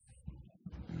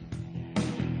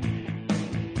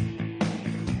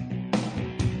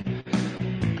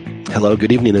Hello,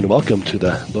 good evening, and welcome to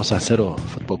the 2-0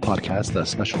 Football Podcast, the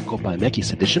special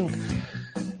CopaMX edition.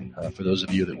 For those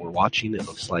of you that were watching, it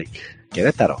looks like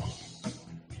Queretaro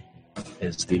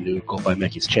is the new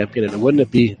CopaMX champion, and wouldn't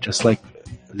it be just like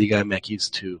Liga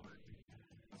MX to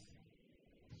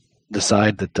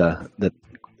decide that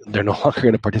they're no longer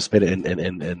going to participate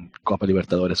in Copa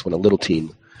Libertadores when a little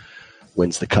team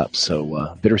wins the cup?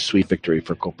 So bittersweet victory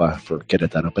for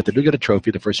Queretaro, but they do get a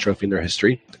trophy, the first trophy in their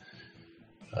history.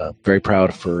 Very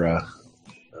proud for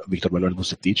Victor Manuel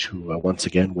Bucetich, who once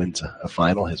again wins a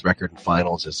final. His record in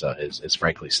finals is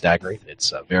frankly staggering.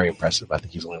 It's very impressive. I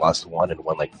think he's only lost one and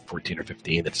won like 14 or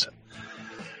 15. It's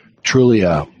truly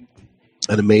an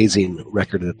amazing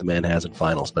record that the man has in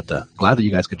finals. But glad that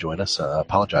you guys could join us.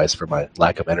 Apologize for my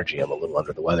lack of energy. I'm a little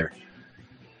under the weather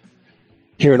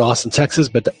here in Austin, Texas,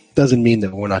 but that doesn't mean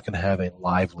that we're not going to have a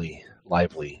lively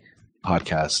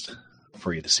podcast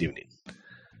for you this evening.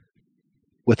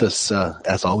 With us,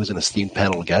 as always, an esteemed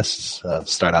panel of guests.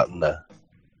 Start out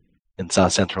in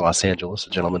South Central Los Angeles,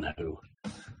 a gentleman who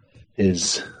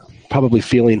is probably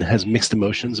has mixed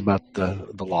emotions about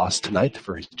the loss tonight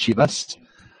for his Chivas.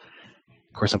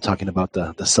 Of course, I'm talking about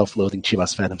the self-loathing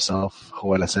Chivas fan himself,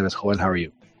 Joel Aceves. Joel, how are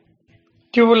you?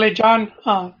 Jubile John,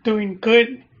 doing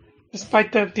good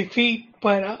despite the defeat,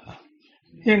 but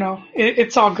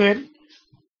it's all good.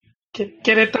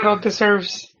 Querétaro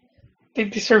deserves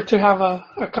to have a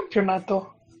campeonato.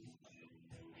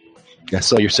 Yeah,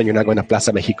 so you're saying you're not going to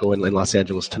Plaza Mexico in Los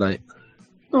Angeles tonight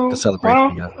to celebrate?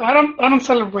 I don't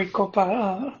celebrate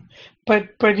Copa, but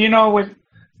with no more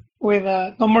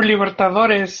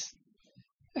Libertadores,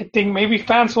 I think maybe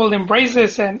fans will embrace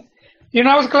this. And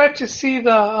I was glad to see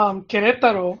the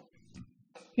Querétaro.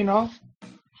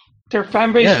 Their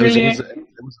fan base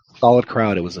it was a solid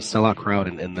crowd. It was a sellout crowd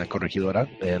in the Corregidora,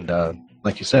 and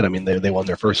like you said, I mean, they won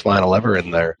their first final ever in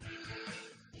their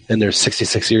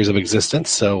 66 years of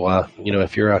existence. So,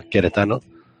 if you're a Queretano,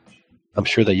 I'm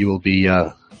sure that you will be,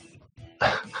 and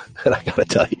I got to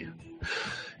tell you,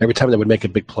 every time they would make a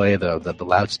big play, the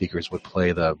loudspeakers would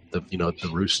play the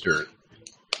rooster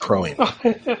crowing,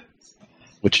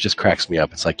 which just cracks me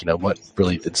up. It's like, what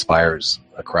really inspires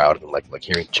a crowd, and like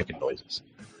hearing chicken noises.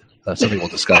 Something we'll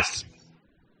discuss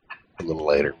a little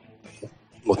later.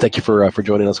 Well, thank you for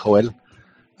joining us, Joel.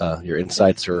 Your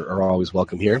insights are always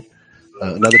welcome here.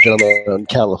 Another gentleman in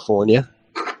California.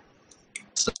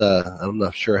 I'm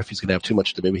not sure if he's going to have too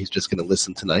much to. Maybe he's just going to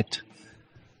listen tonight.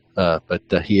 But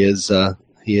he is on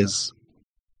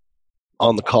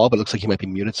the call, but it looks like he might be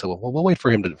muted. So we'll wait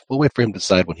for him to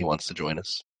decide when he wants to join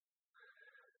us.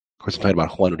 Of course, I'm talking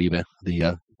about Juan Uribe,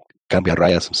 the Campeon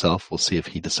Rayas himself. We'll see if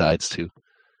he decides to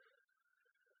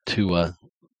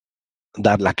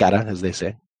dar la cara, as they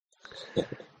say.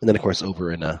 And then, of course,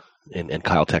 over in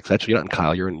Kyle, Texas. Actually, you're not in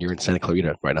Kyle. You're in Santa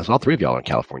Clarita right now. So all three of y'all are in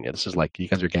California. This is like you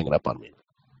guys are ganging up on me.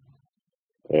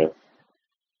 Yeah.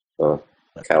 Well,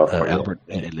 California. Albert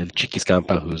El Chiquis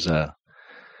Campa,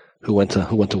 who went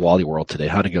to Wally World today.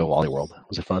 How'd it go, Wally World?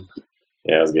 Was it fun?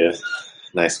 Yeah, it was good.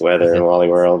 Nice weather in Wally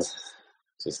World.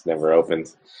 Just never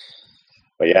opened.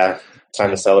 But yeah,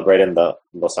 time to celebrate in the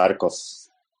Los Arcos.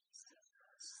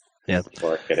 Yeah,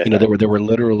 there were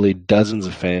literally dozens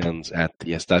of fans at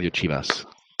the Estadio Chivas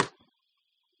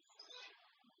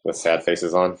with sad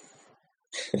faces on,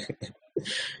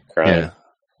 crying.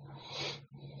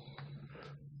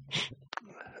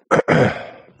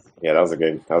 Yeah, that was a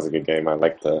good game. I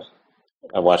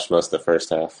watched most of the first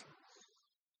half,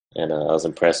 and I was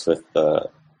impressed with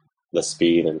the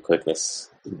speed and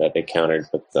quickness that they countered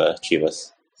with the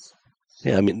Chivas.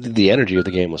 Yeah, I mean, the energy of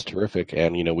the game was terrific,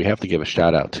 and we have to give a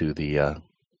shout out to the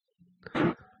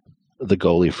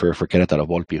goalie for Queretaro,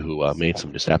 Volpi, who made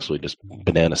some just absolutely just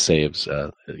banana saves,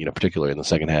 particularly in the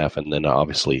second half, and then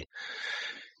obviously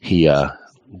he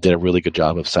did a really good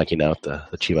job of psyching out the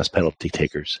Chivas penalty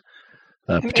takers,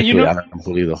 particularly Aaron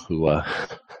Pulido, who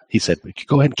he said,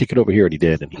 "Go ahead and kick it over here," and he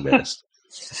did, and he missed.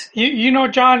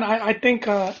 John, I think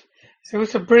it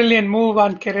was a brilliant move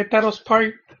on Queretaro's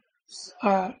part.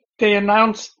 They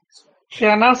announced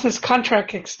his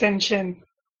contract extension,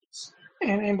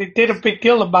 and they did a big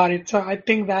deal about it. So I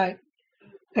think that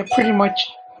pretty much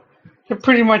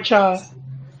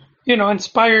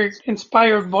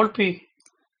inspired Volpi.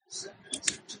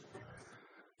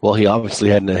 Well, he obviously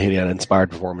had an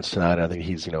inspired performance tonight. I think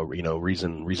he's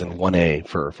reason 1A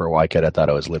for why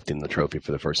Queretaro is lifting the trophy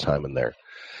for the first time in their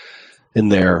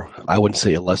I wouldn't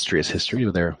say illustrious history,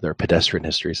 but their pedestrian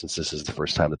history, since this is the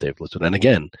first time that they've lifted. And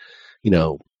again,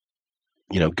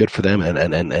 good for them.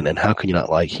 And how can you not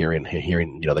like hearing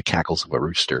the cackles of a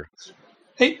rooster?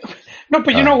 Hey, no,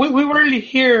 but we rarely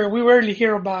hear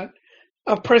about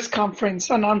a press conference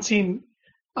announcing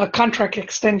a contract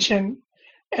extension,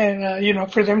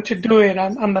 and for them to do it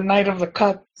on the night of the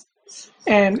Cup,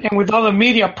 and with all the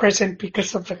media present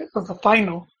because of the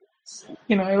final,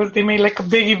 they made like a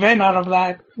big event out of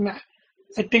that. And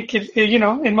I think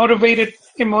it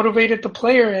motivated the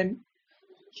player, and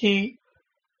he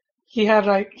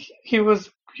had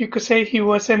you could say he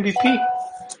was MVP.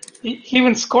 He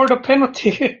even scored a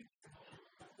penalty.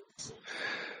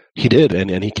 He did,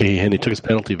 and he took his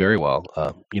penalty very well.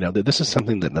 This is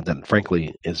something that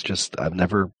frankly is just I've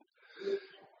never,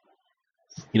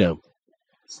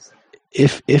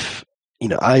 if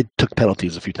I took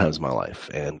penalties a few times in my life,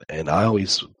 and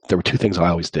there were two things I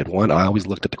always did. One, I always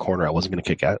looked at the corner I wasn't going to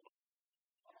kick at.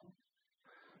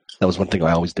 That was one thing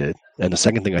I always did, and the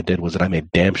second thing I did was that I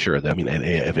made damn sure that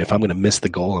if I'm going to miss the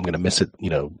goal, I'm going to miss it.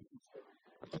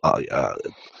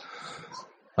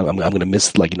 I'm going to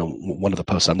miss one of the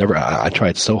posts. I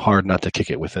tried so hard not to kick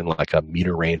it within like a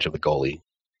meter range of the goalie.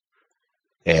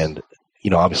 And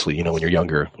obviously, when you're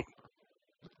younger,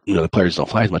 the players don't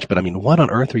fly as much. But I mean, what on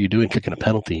earth are you doing kicking a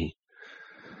penalty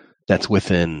that's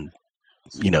within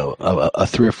a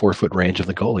 3 or 4 foot range of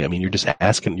the goalie? I mean, you're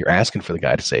asking for the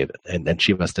guy to save it. And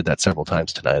Chivas did that several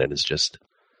times tonight, and it's just.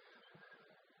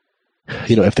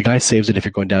 If the guy saves it, if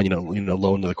you're going down,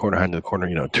 low into the corner, high into the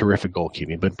corner, terrific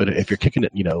goalkeeping. But if you're kicking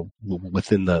it,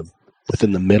 within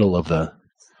the middle of the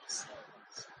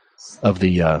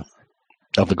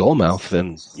goal mouth,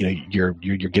 then you're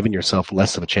giving yourself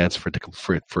less of a chance for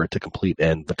it to complete.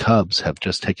 And the Cubs have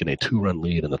just taken a 2-run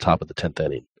lead in the top of the 10th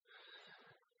inning.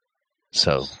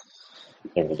 So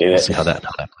we'll see how that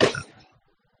plays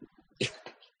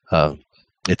out.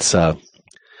 It's.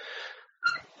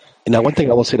 Now, one thing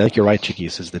I will say, I think you're right,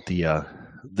 Chiquis, is that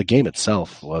the game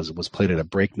itself was played at a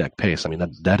breakneck pace. I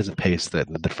mean, that is a pace that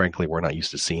frankly we're not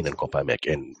used to seeing in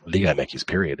CopaMX and Liga MX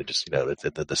period. It just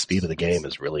the speed of the game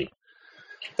is really.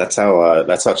 That's how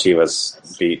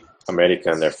Chivas beat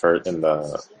America in the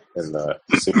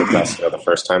Super Clásico the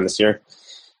first time this year.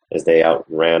 Is they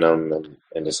outran them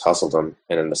and just hustled them,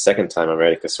 and then the second time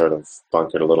America sort of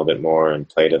bunkered a little bit more and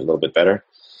played it a little bit better,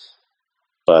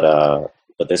 but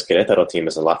this Queretaro team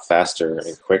is a lot faster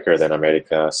and quicker than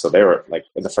America. So they were like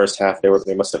in the first half,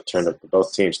 they must have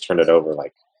both teams turned it over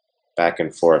like back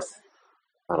and forth.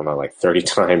 I don't know, like 30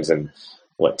 times in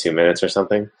 2 minutes or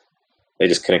something. They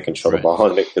just couldn't control the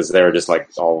ball because they were just like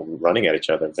all running at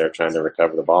each other. They were trying to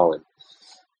recover the ball, and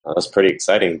it was pretty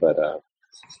exciting. But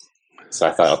so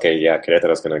I thought, okay, yeah,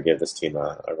 Queretaro's going to give this team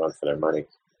a run for their money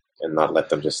and not let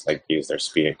them just like use their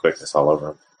speed and quickness all over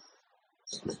them.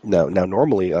 Now,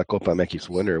 normally a CopaMX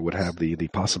winner would have the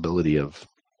possibility of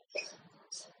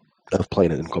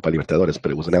playing it in Copa Libertadores,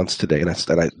 but it was announced today, and I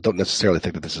don't necessarily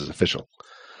think that this is official.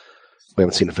 We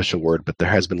haven't seen official word, but there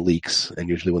has been leaks, and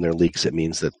usually when there are leaks, it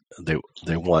means that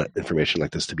they want information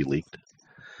like this to be leaked.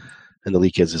 And the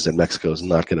leak is that Mexico is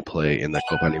not going to play in the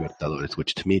Copa Libertadores,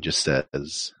 which to me just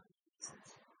says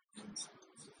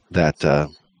that their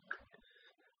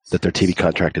TV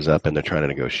contract is up and they're trying to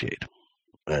negotiate.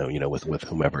 With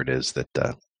whomever it is that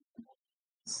whether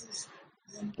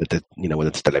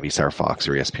it's Televisa or Fox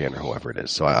or ESPN or whoever it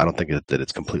is. So I don't think that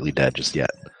it's completely dead just yet.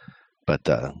 But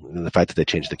the fact that they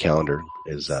changed the calendar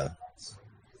is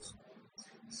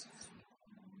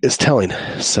telling.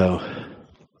 So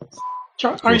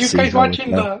are you guys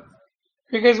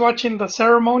watching the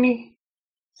ceremony?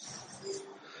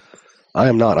 I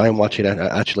am not. I am watching.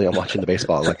 Actually, I'm watching the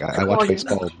baseball. Like I watch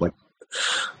baseball. Like.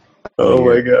 Oh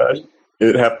my gosh.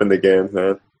 It happened again,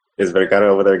 man. Is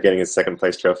Vergara over there getting his second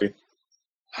place trophy?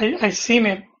 I seen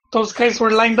it. Those guys were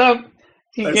lined up.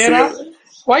 Higuera.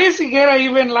 Why is Higuera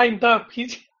even lined up?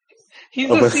 He's the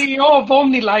CEO of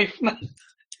OmniLife.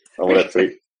 I want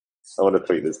to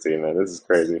tweet this to you, man. This is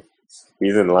crazy.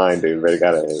 He's in line, dude.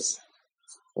 Vergara is.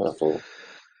 What a fool.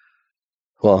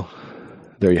 Well,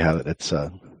 there you have it. It's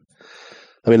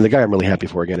the guy I'm really happy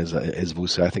for again is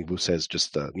Vuce. I think Vuce is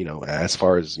just as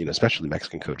far as especially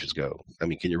Mexican coaches go. I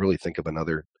mean, can you really think of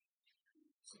another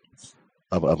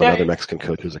another Mexican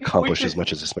coach who's accomplished as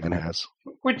much as this man has?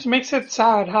 Which makes it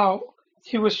sad how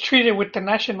he was treated with the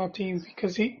national team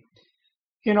because they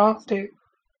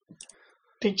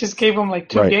just gave him like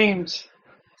 2 games.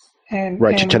 And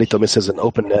Chicharito misses an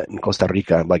open net in Costa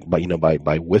Rica, like by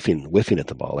whiffing at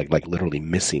the ball, like literally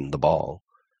missing the ball.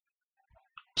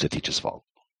 It's Titich's fault.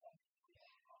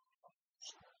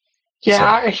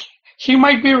 Yeah, so. He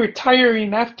might be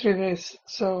retiring after this.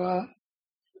 So,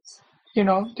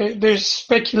 there's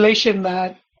speculation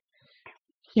that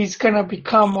he's going to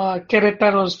become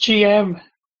Queretaro's GM.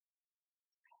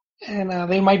 And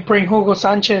they might bring Hugo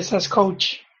Sanchez as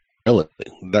coach. Really,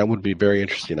 that would be very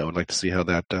interesting. I would like to see how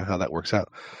that works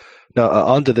out. Now,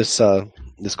 on to this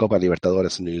Copa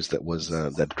Libertadores news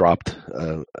that dropped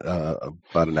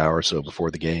about an hour or so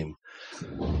before the game.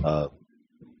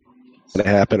 Going to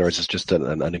happen, or is this just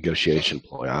a negotiation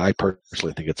ploy? I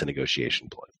personally think it's a negotiation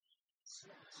ploy.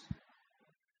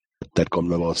 That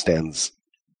CONMEBOL stands,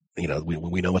 we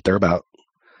know what they're about,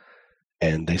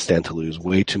 and they stand to lose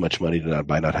way too much money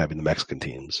by not having the Mexican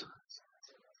teams.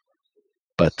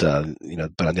 But on the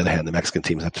other hand, the Mexican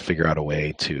teams have to figure out a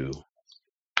way to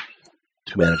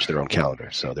manage their own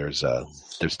calendar. So there's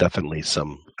definitely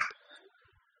some.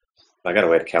 I gotta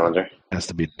wait a calendar. Has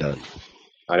to be done.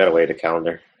 I gotta wait a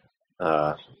calendar.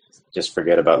 Just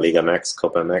forget about Liga MX,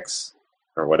 CopaMX,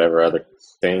 or whatever other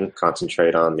thing.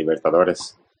 Concentrate on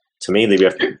Libertadores. To me,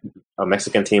 a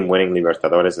Mexican team winning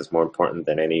Libertadores is more important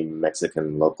than any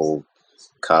Mexican local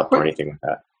cup or anything like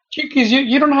that. Chiquis,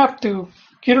 you don't have to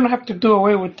do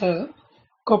away with the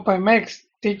CopaMX.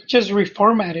 They just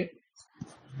reformat it.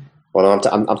 Well,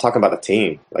 I'm talking about the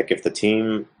team. Like, if the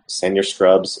team send your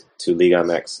scrubs to Liga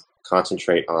MX,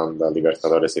 concentrate on the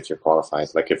Libertadores if you're qualified.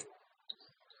 Like, if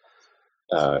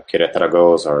Queretaro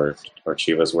goes or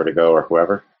Chivas were to go or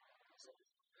whoever,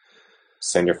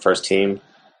 send your first team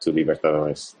to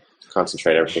Libertadores.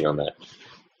 Concentrate everything on that.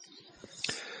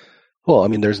 Well, I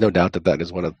mean, there's no doubt that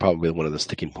is probably one of the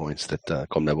sticking points that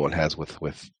CONMEBOL has with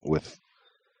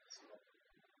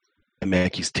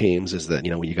Yankees teams is that,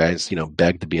 when you guys,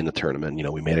 begged to be in the tournament,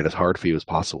 we made it as hard for you as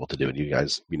possible to do it. You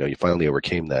guys, you finally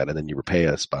overcame that, and then you repay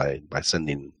us by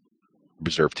sending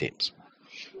reserve teams.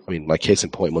 I mean, like case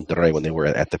in point, Monterrey, when they were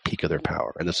at the peak of their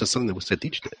power. And this is something that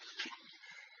Cetich did.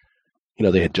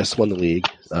 They had just won the league.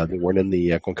 They weren't in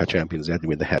the Conca Champions yet.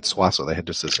 They had Suazo. They had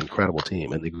just this incredible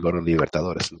team. And they go to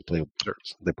Libertadores and play with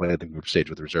reserves. They played at the group stage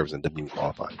with reserves and didn't even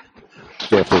qualify.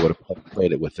 So if they would have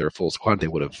played it with their full squad, they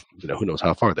would have, who knows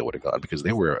how far they would have gone, because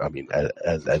they were, I mean,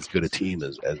 as good a team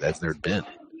as there'd been.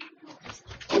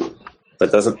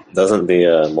 But doesn't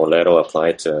the Molero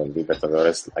apply to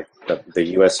Libertadores? Like the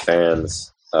U.S.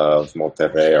 fans of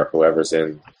Monterrey or whoever's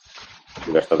in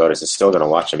Libertadores is still going to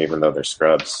watch them, even though they're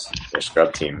scrubs. They're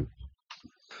scrub team.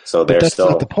 So they're that's still.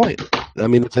 Not the point. I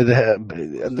mean,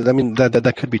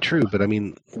 that could be true, but I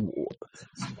mean,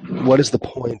 what is the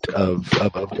point of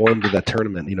going to that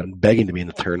tournament? Begging to be in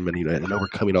the tournament, and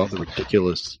overcoming all the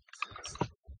ridiculous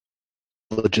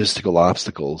logistical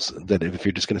obstacles that if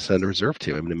you're just going to send a reserve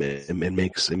team, I mean,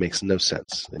 it makes no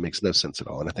sense. It makes no sense at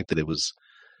all. And I think that it was.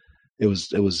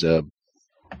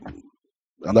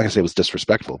 I'm not going to say it was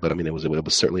disrespectful, but I mean, it was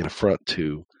certainly an affront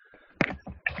to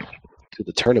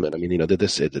the tournament. I mean,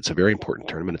 it's a very important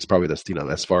tournament. It's probably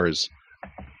as far as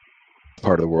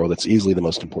part of the world, it's easily the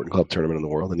most important club tournament in the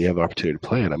world, and you have an opportunity to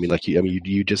play it. I mean,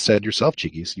 you just said yourself,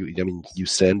 Chiquis. You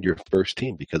send your first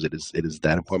team because it is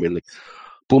that important. I mean, like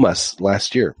Pumas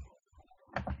last year.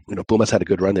 Pumas had a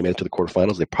good run. They made it to the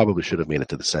quarterfinals. They probably should have made it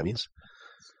to the semis.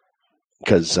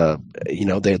 Because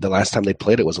the last time they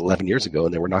played it was 11 years ago,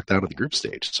 and they were knocked out of the group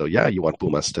stage. So yeah, you want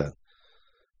Pumas to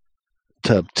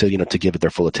give it their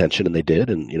full attention, and they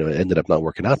did, and it ended up not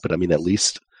working out. But I mean, at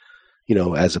least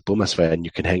as a Pumas fan,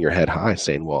 you can hang your head high,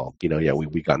 saying, well,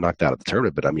 we got knocked out of the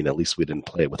tournament, but I mean, at least we didn't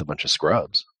play it with a bunch of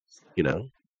scrubs, and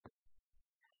then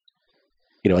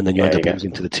you end up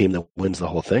losing to the team that wins the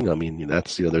whole thing. I mean,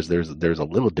 that's there's a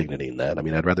little dignity in that. I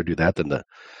mean, I'd rather do that than to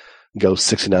go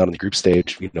 6-0 in the group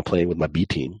stage, playing with my B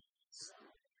team.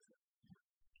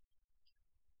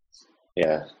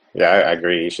 Yeah, I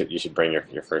agree. You should bring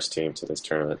your first team to this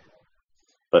tournament.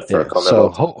 But for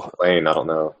CONMEBOL to complain, I don't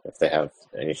know if they have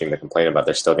anything to complain about.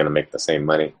 They're still going to make the same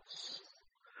money.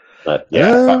 But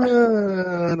yeah,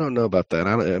 I don't know about that.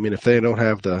 I mean, if they don't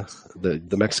have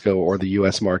the Mexico or the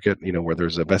U.S. market, where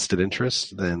there's a vested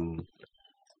interest, then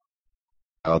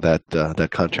how that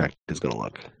contract is going to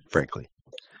look, frankly.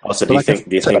 Also, do you think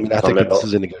I think this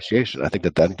is a negotiation. I think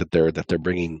that they're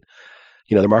bringing,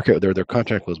 their market, their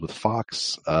contract was with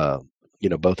Fox,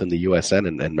 both in the U.S.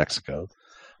 and Mexico.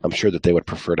 I'm sure that they would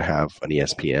prefer to have an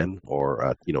ESPN or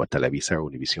a Televisa or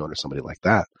Univision or somebody like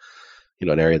that,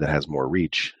 an area that has more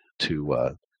reach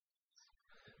to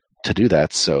do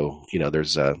that. So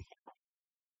there's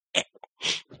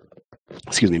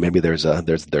maybe there's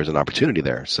an opportunity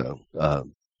there. So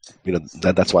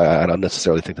that's why I don't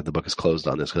necessarily think that the book is closed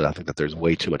on this, because I think that there's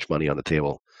way too much money on the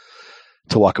table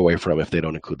to walk away from if they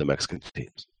don't include the Mexican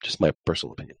teams. Just my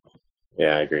personal opinion.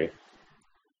 Yeah, I agree.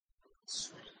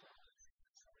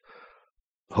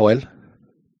 Joel,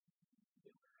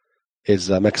 is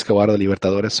Mexico out of the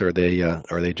Libertadores, or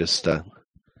are they just or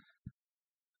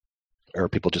are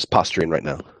people just posturing right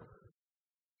now?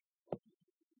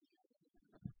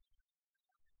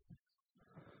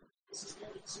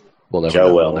 We'll never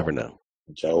know. We'll never know.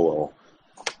 Joel.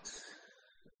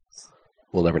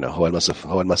 We'll never know.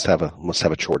 Hohen must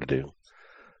have a chore to do.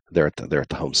 They're at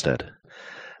the homestead.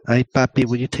 Hey, Papi,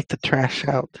 will you take the trash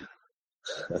out?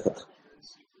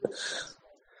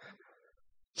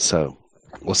 So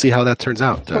we'll see how that turns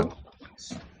out.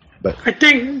 But I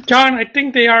think, John,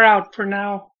 they are out for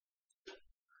now.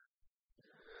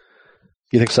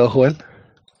 You think so, Joel?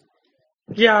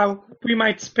 Yeah, we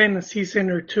might spend a season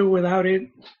or two without it,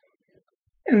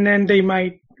 and then they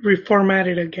might reformat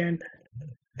it again.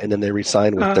 And then they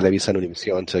re-sign with Televisa and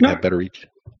Univision to get better reach?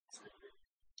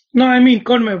 No, I mean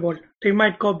CONMEBOL. They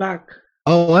might go back.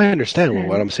 Oh, I understand. Well,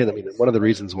 what I'm saying, I mean, one of the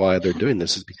reasons why they're doing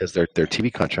this is because their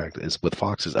TV contract is with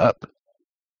Fox is up.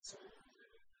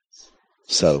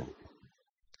 So,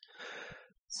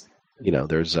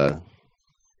 there's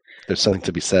something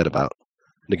to be said about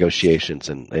negotiations,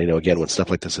 and again, when stuff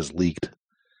like this is leaked,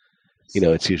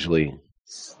 it's usually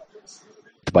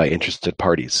by interested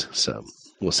parties. So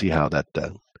we'll see how that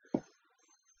turns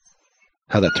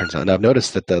out. Now I've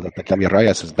noticed that the Camille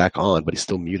Reyes is back on, but he's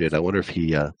still muted. I wonder if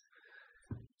he's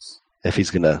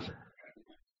gonna,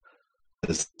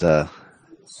 as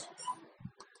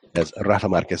Rafa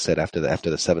Marquez said after the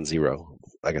 7-0.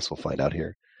 I guess we'll find out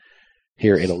here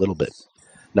in a little bit.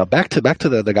 Now back to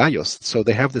the Gallos. So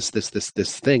they have this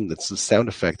thing that's the sound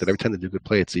effect that every time they do good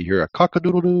play, you hear a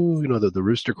cock-a-doodle-doo, the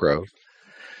rooster crow.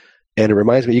 And it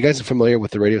reminds me, you guys are familiar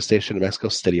with the radio station in Mexico,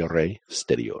 Stereo Rey?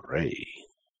 Stereo Rey.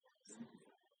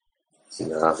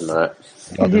 No, I'm not.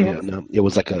 No, it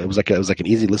was like an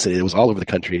easy listen. It was all over the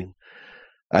country.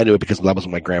 I knew it because that was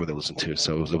what my grandmother listened to.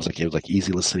 So it was like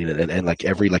easy listening, and like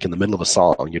every in the middle of a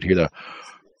song, you'd hear the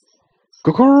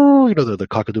the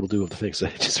cock-a-doodle-doo of the thing. So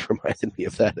it just reminded me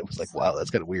of that. It was like, wow, that's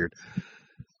kind of weird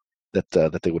that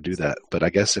they would do that. But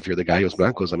I guess if you're the Gallos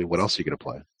Blancos, I mean, what else are you going to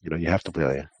play? You have to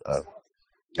play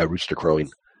a rooster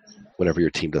crowing whenever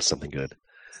your team does something good.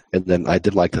 And then I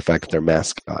did like the fact that their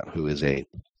mascot, who is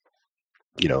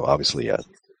obviously a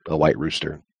white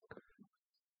rooster,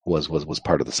 was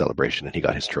part of the celebration, and he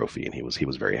got his trophy, and he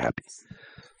was very happy.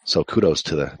 So kudos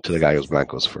to the Gallos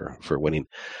Blancos for winning.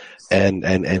 And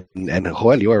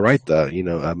Joel, you are right.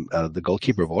 The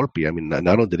goalkeeper Volpi. I mean, not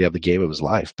only did he have the game of his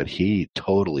life, but he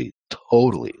totally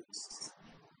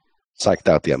psyched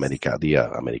out the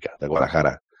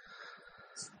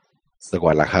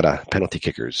Guadalajara penalty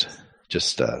kickers. He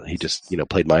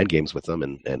played mind games with them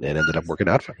and ended up working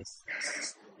out for him.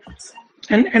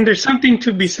 And there's something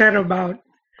to be said about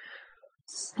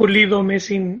Pulido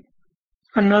missing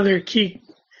another key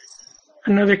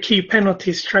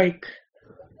penalty strike.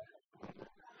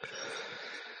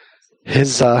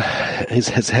 His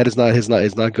head is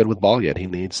not good with ball yet. He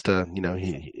needs to,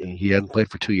 he hasn't played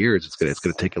for 2 years. It's gonna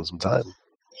take him some time.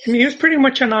 I mean, he was pretty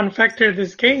much a non-factor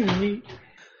this game.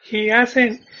 He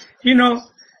hasn't,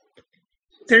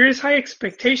 there is high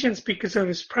expectations because of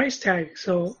his price tag.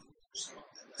 So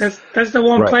that's the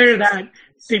one player that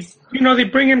they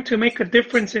bring him to make a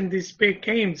difference in these big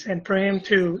games, and for him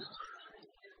to,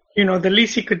 the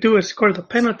least he could do is score the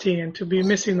penalty, and to be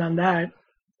missing on that,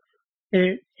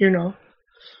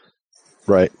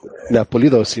 Right. Now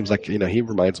Pulido seems like, he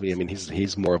reminds me, I mean,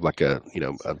 he's more of like a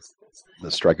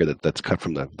striker that's cut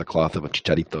from the cloth of a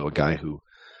Chicharito, a guy who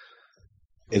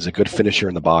is a good finisher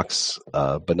in the box,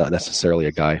 but not necessarily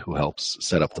a guy who helps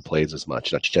set up the plays as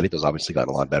much. Now Chicharito's obviously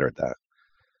gotten a lot better at that.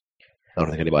 I don't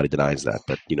think anybody denies that,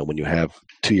 but when you have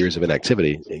 2 years of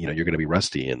inactivity, you're going to be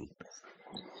rusty, and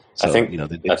so, I think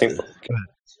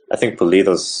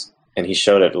Pulido's, and he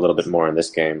showed it a little bit more in this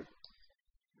game.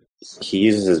 He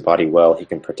uses his body well. He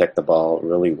can protect the ball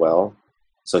really well.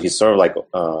 So he's sort of like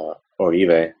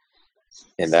Oribe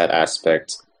in that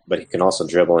aspect, but he can also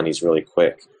dribble, and he's really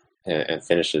quick and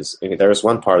finishes. I mean, there was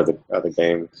one part of the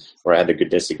game where I had to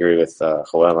disagree with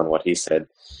Joel on what he said,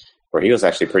 where he was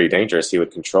actually pretty dangerous. He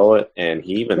would control it, and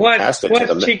he even passed it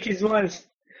to the Chiquis was,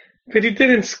 but he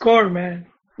didn't score, man.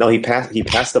 No, he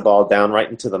passed the ball down right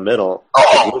into the middle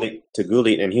to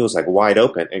Gullit, and he was like wide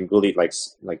open, and Gullit like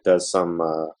does some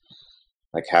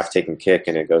like half taken kick,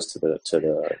 and it goes to the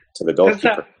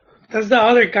goalkeeper. That's the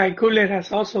other guy. Gullit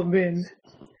has also been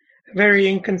very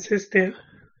inconsistent,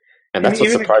 and that's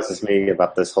what surprises me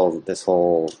about these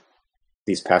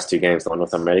past 2 games, the one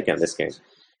with America and this game.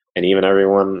 And even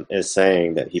everyone is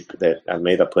saying that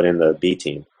Almeyda put in the B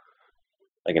team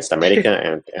against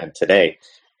America and today.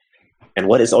 And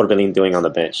what is Orbelin doing on the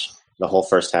bench the whole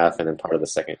first half and then part of the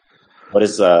second? What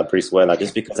is Brizuela?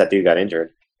 Just because that dude got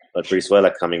injured, but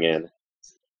Brizuela coming in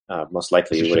most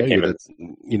likely To he would show have you came in.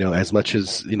 that, as much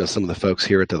as some of the folks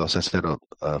here at the Los Estados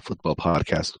Football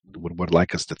Podcast would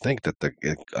like us to think that the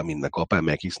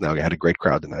CopaMX now had a great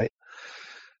crowd tonight,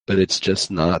 but it's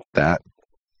just not that.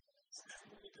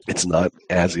 It's not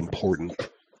as important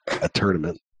a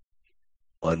tournament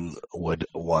one would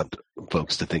want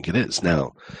folks to think it is.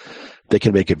 Now, they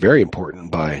can make it very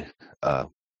important by,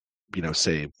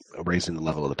 say, raising the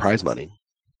level of the prize money.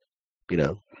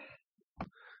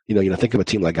 Think of a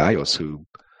team like Gallos, who,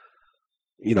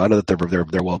 I know that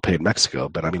they're well paid in Mexico,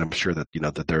 but I'm sure that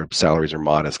that their salaries are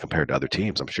modest compared to other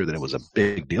teams. I'm sure that it was a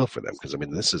big deal for them because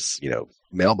this is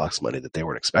mailbox money that they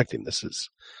weren't expecting. This is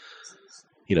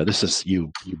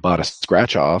you bought a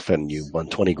scratch off and you won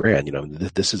 20 grand.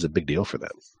 This is a big deal for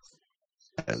them,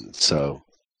 and so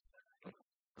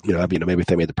maybe if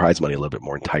they made the prize money a little bit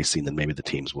more enticing, then maybe the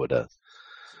teams would.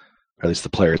 Or at least the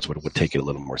players would take it a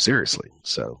little more seriously.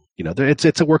 So,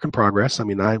 it's a work in progress. I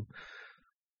like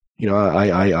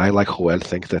Joel,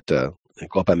 think that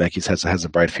CopaMX has a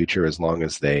bright future as long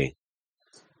as they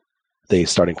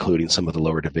start including some of the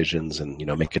lower divisions and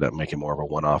make it more of a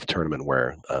one-off tournament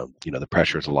where the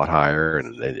pressure is a lot higher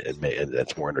and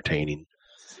it's more entertaining.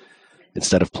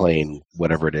 Instead of playing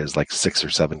whatever it is, like 6 or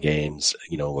 7 games,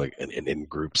 like in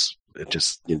groups, it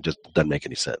just doesn't make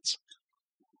any sense.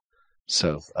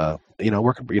 So,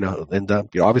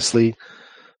 obviously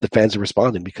the fans are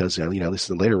responding because, at least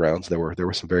in the later rounds, there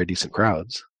were some very decent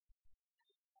crowds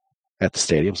at the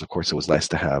stadiums. Of course, it was nice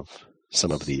to have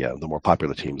some of the more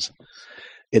popular teams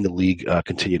in the league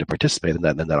continue to participate in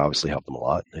that, and that obviously helped them a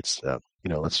lot. It's,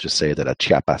 let's just say that a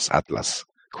Chiapas Atlas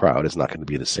crowd is not going to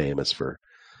be the same as for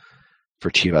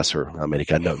Chivas or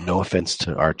America. No offense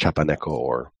to our Chapaneco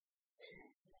or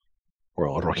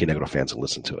Rojinegro fans who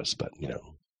listen to us, but,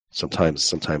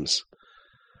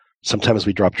 Sometimes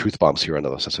we drop truth bombs here on the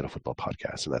Los Estados Football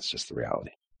Podcast, and that's just the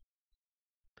reality.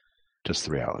 Just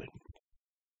the reality.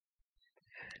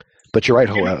 But you're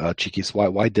right, Chiquis.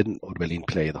 Why didn't Orbelin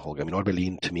play the whole game?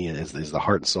 Orbelin to me is the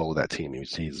heart and soul of that team.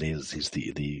 He's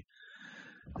the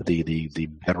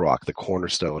bedrock, the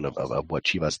cornerstone of what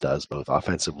Chivas does, both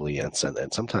offensively and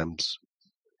sometimes.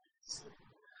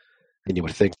 And you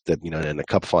would think that in a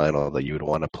cup final that you would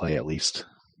want to play at least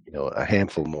a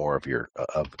handful more of your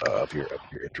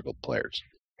integral players.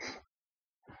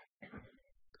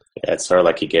 Yeah, it's sort of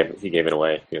like he gave it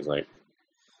away. He was like,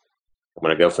 "I'm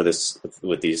going to go for this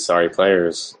with these sorry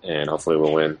players, and hopefully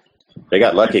we'll win." They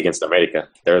got lucky against America.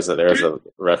 There was a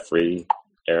referee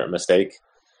error mistake,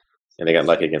 and they got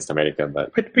lucky against America.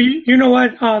 But you know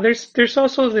what? There's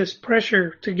also this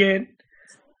pressure to get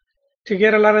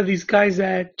a lot of these guys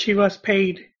that Chivas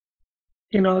paid.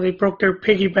 They broke their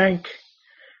piggy bank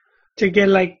to get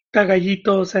like the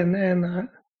Gallitos and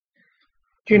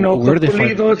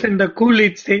Pulidos and the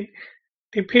Gullits. They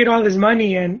paid all this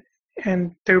money and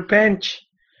their bench.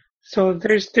 So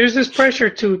there's this pressure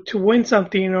to win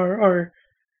something or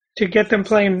to get them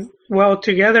playing well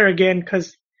together again.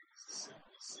 Because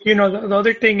the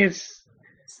other thing is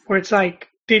where it's like,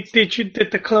 did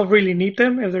the club really need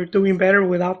them if they're doing better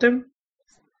without them?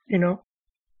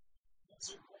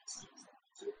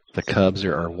 The Cubs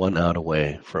are 1 out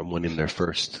away from winning their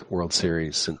first World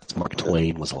Series since Mark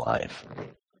Twain was alive.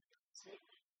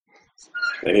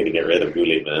 They need to get rid of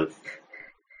Gullit, man.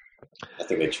 I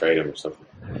think they trade him or something.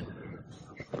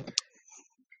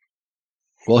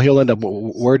 Well, he'll end up. They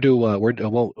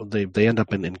end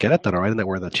up in Queretaro, right? Isn't that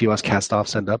where the Chivas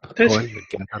cast-offs end up?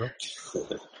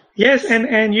 Yes, and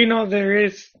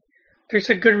there's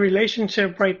a good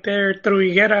relationship right there through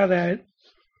Higuera that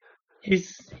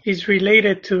he's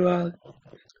related to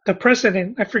the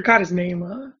president. I forgot his name,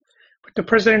 but the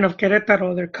president of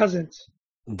Querétaro, they're cousins.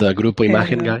 The Grupo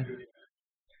Imagen guy.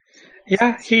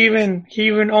 Yeah, he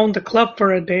even owned the club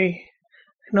for a day.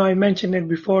 I know I mentioned it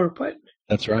before, but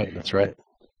that's right.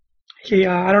 He,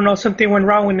 I don't know, something went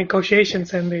wrong with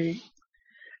negotiations, and they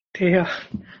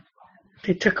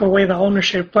took away the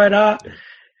ownership. But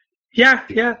yeah.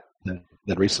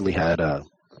 That recently had an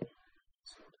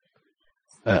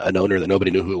owner that nobody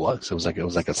knew who it was. It was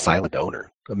like a silent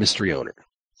owner, a mystery owner.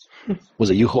 Was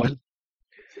it you, Joel?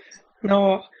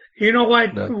 No, you know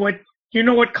what? No.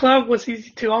 What club was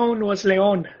easy to own was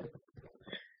León.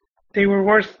 They were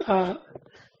worth.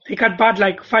 They got bought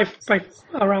like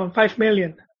around $5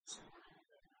 million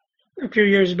a few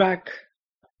years back.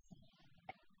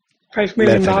 $5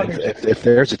 million. If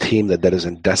there's a team that is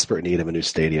in desperate need of a new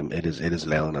stadium, it is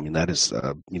León. I mean, that is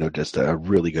just a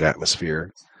really good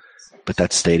atmosphere. But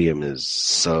that stadium is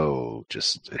so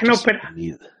just.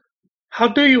 How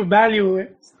do you value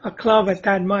a club at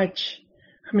that much?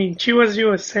 I mean, Chivas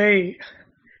USA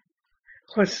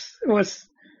was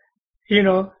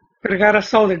Vergara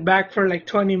sold it back for like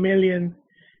 20 million,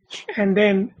 and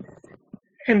then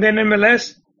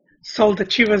MLS sold the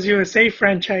Chivas USA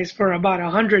franchise for about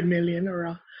 100 million or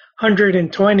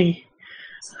 120.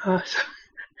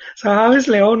 So how is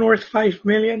Leon worth 5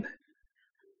 million?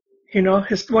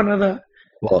 It's one of the.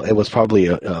 Well, it was probably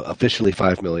officially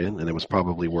 5 million, and it was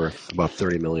probably worth about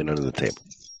 30 million under the table.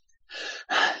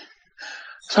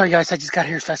 Sorry, guys, I just got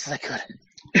here as fast as I could.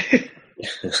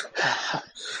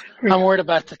 I'm worried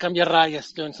about the Cambia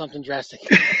Rayas doing something drastic.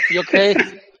 You okay?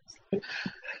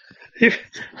 He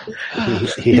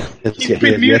has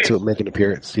yet to make an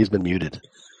appearance. He's been muted.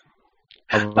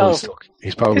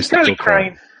 He's probably still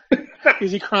crying.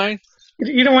 Is he crying?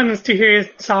 You don't want us to hear his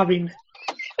sobbing,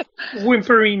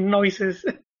 whimpering noises.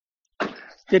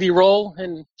 Did he roll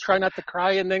and try not to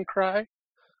cry and then cry?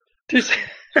 He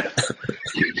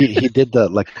did the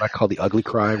what I call the ugly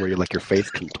cry, where your face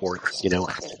contorts,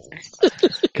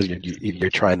 because you're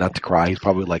trying not to cry. He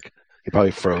probably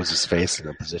froze his face in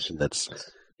a position that's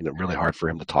really hard for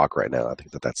him to talk right now. I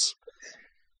think that's.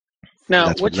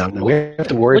 Now, we have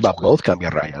to worry about both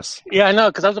Cambia Rayas. Yeah, I know,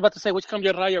 because I was about to say, which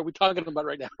Cambia Raya are we talking about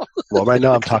right now? Well, right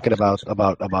now I'm talking about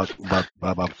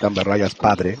Cambia Rayas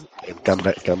padre and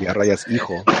Cambia Rayas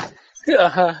hijo.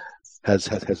 Uh-huh. Has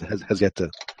yet to.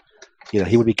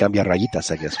 He would be Cambia Rayitas,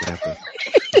 I guess.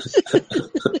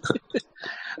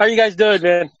 How are you guys doing,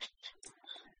 man?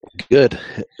 Good.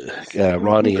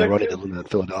 Ronnie in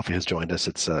Philadelphia has joined us.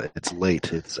 It's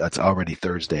late. It's already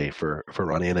Thursday for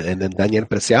Ronnie, and then Daniel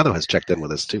Preciado has checked in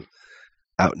with us too,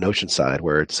 out in Oceanside,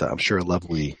 where it's I'm sure a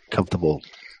lovely, comfortable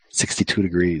 62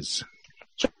 degrees.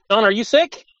 John, are you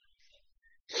sick?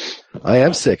 I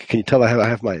am sick. Can you tell I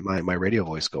have my radio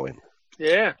voice going?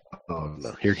 Yeah. Oh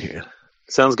no, here.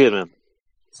 Sounds good, man.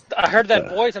 I heard that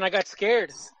voice and I got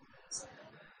scared.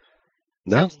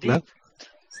 No.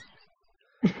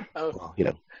 Oh.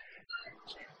 Well,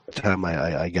 the time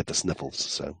I get the sniffles,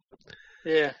 so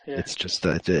yeah. It's just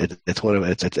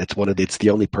it's the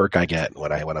only perk I get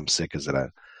when I'm sick is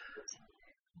that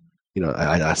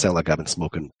I sound like I've been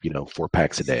smoking 4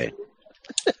 packs a day,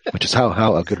 which is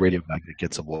how a good radio guy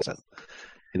gets a voice.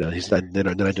 They're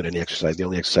not doing any exercise. The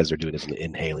only exercise they're doing is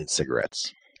inhaling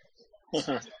cigarettes.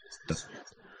 Uh-huh.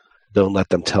 Don't let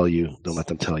them tell you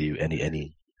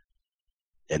any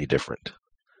different.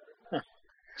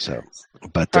 So,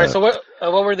 but all right. So what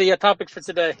were the topics for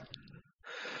today?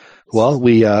 Well,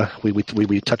 we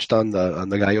touched on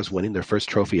the Gallos winning their first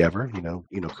trophy ever.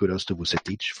 Kudos to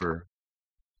Vucetich for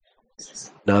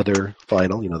another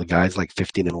final. The guy's like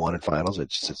 15-1 in finals.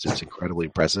 It's incredibly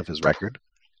impressive, his record.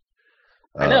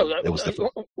 I know.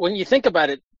 When you think about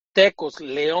it, Tecos,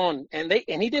 Leon, and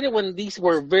he did it when these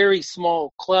were very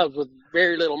small clubs with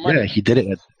very little money. Yeah, he did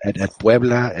it at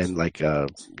Puebla and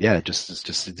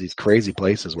just these crazy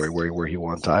places where he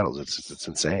won titles. It's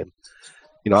insane.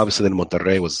 Obviously then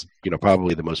Monterrey was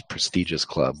probably the most prestigious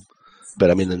club, but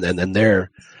I mean and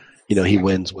there, he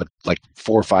wins 4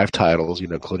 or 5 titles,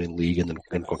 including league and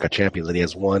Conca Champions, and he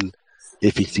has one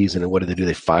iffy season. And what do?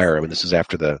 They fire him, and this is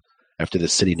after the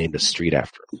city named a street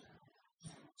after him.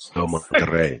 So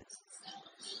Monterrey,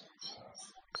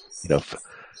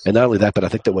 and not only that, but I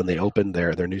think that when they opened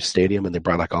their new stadium and they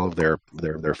brought all of their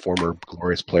former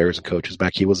glorious players and coaches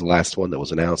back, he was the last one that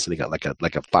was announced, and he got like a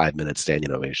 5-minute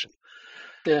standing ovation.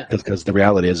 Yeah, because the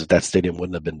reality is that stadium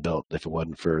wouldn't have been built if it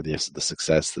wasn't for the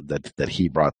success that he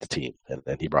brought the team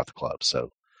and he brought the club.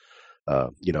 So,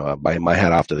 my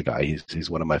hat off to the guy. He's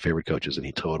one of my favorite coaches, and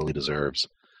he totally deserves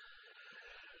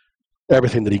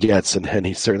everything that he gets, and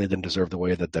he certainly didn't deserve the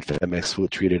way that CopaMX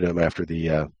treated him after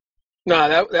the.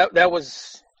 No, that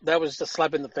was a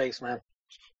slap in the face, man.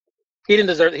 He did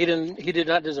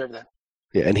not deserve that.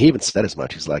 Yeah, and he even said as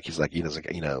much. He's like they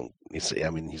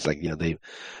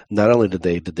not only did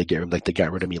they get him, they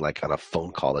got rid of me on a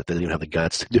phone call. They didn't even have the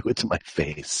guts to do it to my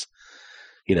face.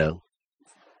 I'm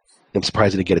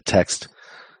surprised I didn't get a text.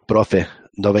 Profe,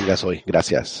 no vengas hoy,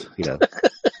 gracias.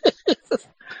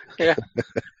 Yeah.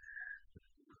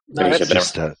 No, you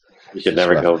should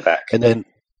never go back. And then,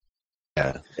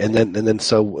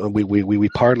 so we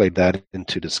parlayed that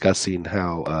into discussing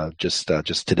how just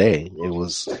today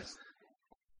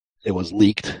it was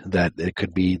leaked that it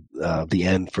could be the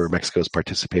end for Mexico's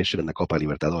participation in the Copa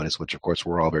Libertadores, which of course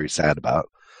we're all very sad about.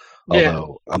 Yeah.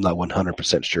 Although I'm not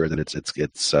 100% sure that it's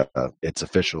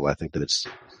official. I think that it's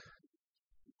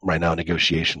right now a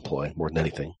negotiation ploy more than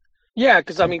anything. Yeah,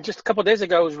 because I mean, just a couple of days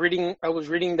ago, I was reading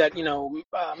that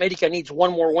America needs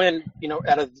one more win,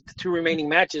 out of the 2 remaining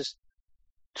matches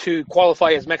to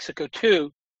qualify as Mexico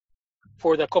 2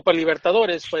 for the Copa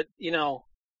Libertadores. But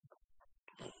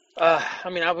I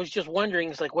mean, I was just wondering,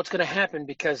 it's like, what's going to happen?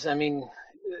 Because I mean,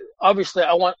 obviously,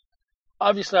 I want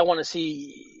to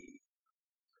see,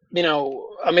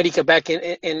 America back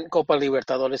in Copa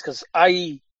Libertadores, because I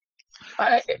mean,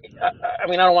 I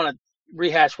don't want to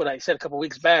rehash what I said a couple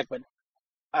weeks back, but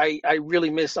I really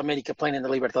miss America playing in the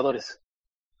Libertadores.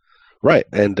 Right,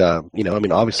 and I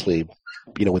mean, obviously,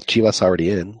 with Chivas already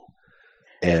in,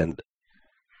 and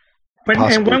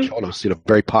possibly Cholos,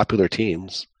 very popular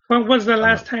teams. When was the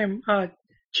last time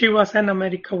Chivas and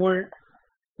America were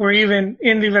even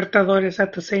in Libertadores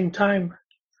at the same time?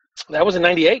 That was in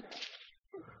 '98.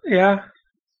 Yeah.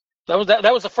 That was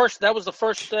the first. That was the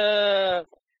first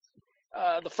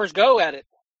go at it.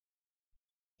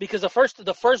 Because the first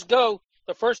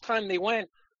time they went,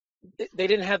 they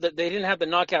didn't have the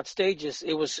knockout stages.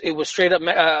 It was straight up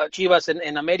Chivas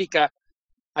and America,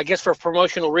 I guess for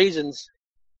promotional reasons.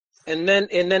 And then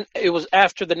it was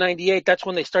after the '98. That's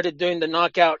when they started doing the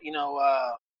knockout.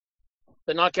 The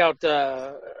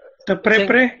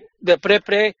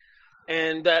pre-pre,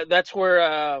 and that's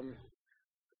where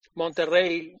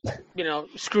Monterrey,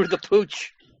 screwed the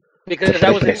pooch, because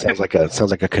that was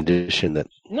sounds like a condition that.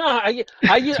 No, I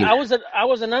was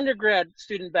an undergrad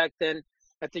student back then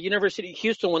at the University of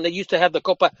Houston when they used to have the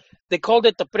Copa. They called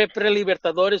it the Pre-Pre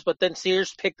Libertadores, but then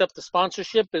Sears picked up the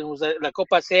sponsorship and it was La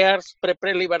Copa Sears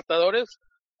Pre-Pre Libertadores.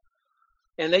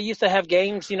 And they used to have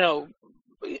games, in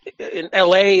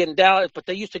LA and Dallas, but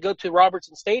they used to go to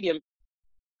Robertson Stadium.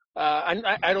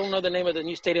 I don't know the name of the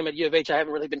new stadium at U of H. I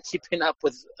haven't really been keeping up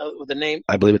with the name.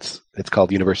 I believe it's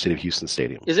called University of Houston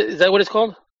Stadium. Is that what it's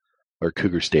called? Or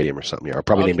Cougar Stadium or something, or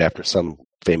probably named after some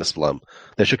famous alum.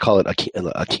 They should call it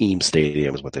Akeem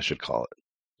Stadium is what they should call it.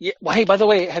 Yeah. Well, hey, by the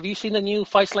way, have you seen the new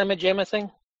Fight Slam Jamma thing?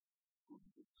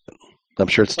 I'm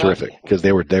sure it's terrific because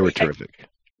they were terrific.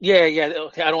 Yeah.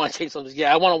 Okay, I don't want to say something.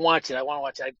 Yeah, I want to watch it.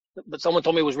 But someone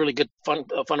told me it was really good, fun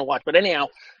to watch. But anyhow,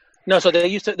 no. So they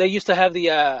used to have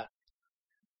the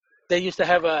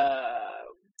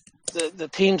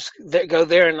teams that go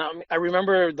there, and I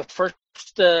remember the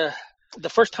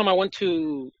first time I went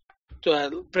to Pre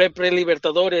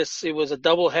Libertadores, it was a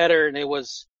double header, and it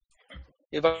was,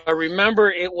 if I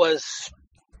remember, it was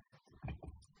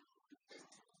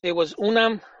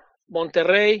UNAM,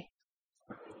 Monterrey,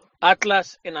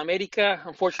 Atlas, and America.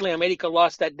 Unfortunately, America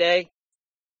lost that day,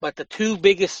 but the two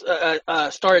biggest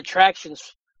star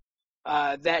attractions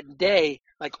that day,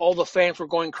 like all the fans were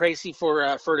going crazy for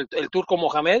El Turco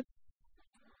Mohamed.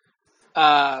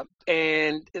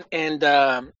 And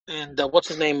what's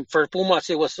his name for Pumas?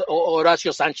 It was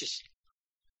Horacio Sanchez.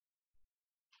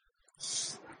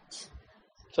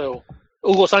 So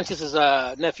Hugo Sanchez's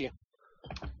nephew.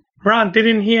 Ron,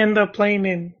 didn't he end up playing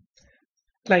in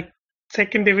like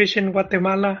second division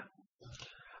Guatemala?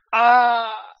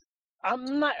 I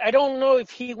don't know if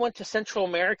he went to Central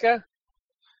America.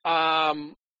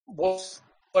 But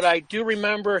I do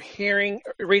remember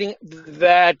reading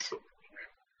that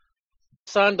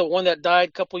son, the one that died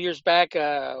a couple years back,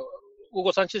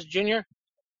 Hugo Sanchez Jr.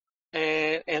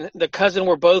 and the cousin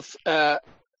were both at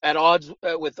odds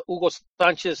with Hugo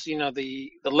Sanchez,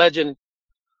 the legend,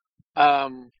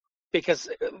 because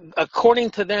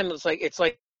according to them, it's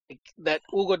like that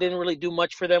Hugo didn't really do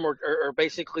much for them, or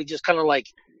basically just kind of like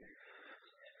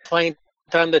playing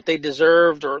time that they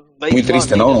desered, or they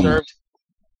deserved.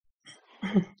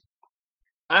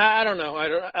 I don't know. I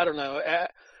don't know.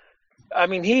 I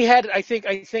mean, he had. I think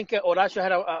Horacio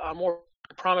had a more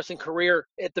promising career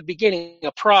at the beginning.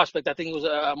 A prospect. I think he was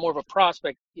more of a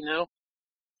prospect.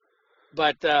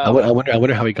 But I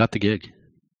wonder how he got the gig.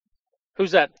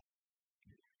 Who's that?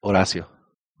 Horacio.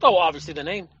 Oh, obviously the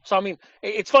name. So I mean,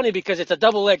 it's funny because it's a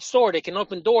double-edged sword. It can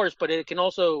open doors, but it can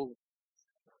also,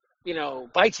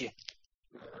 bite you.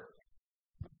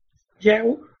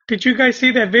 Yeah. Did you guys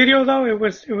see that video though? It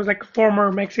was like a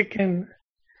former Mexican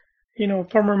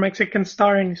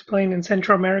star, and he's playing in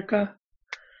Central America.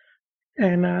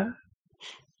 And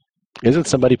isn't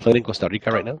somebody playing in Costa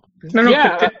Rica right now? No.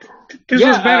 Yeah, this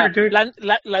was better, dude.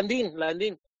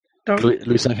 Landin.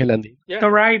 Luis Ángel Landin. Yeah.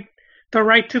 The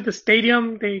ride to the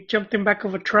stadium, they jumped in back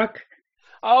of a truck.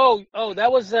 Oh, that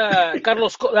was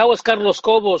Carlos. That was Carlos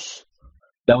Cobos.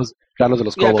 That was Carlos de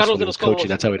los Cobos Carlos when de he los was coaching. Cobos.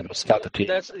 That's how he was scout the team.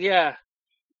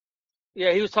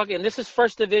 Yeah, he was talking. And this is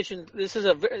first division. This is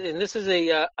a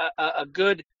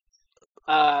good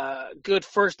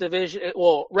first division.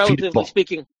 Well, relatively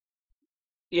speaking,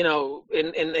 in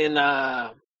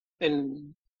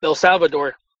El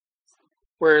Salvador,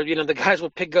 where the guys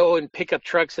would go and pick up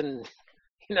trucks and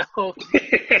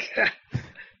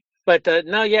But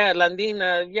no, yeah, Landin.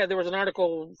 There was an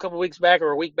article a couple weeks back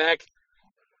or a week back,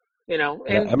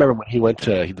 And I remember when he went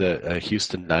to the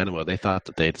Houston Dynamo, they thought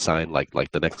that they'd signed like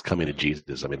the next coming to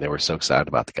Jesus. I mean, they were so excited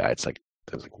about the guy. It's like,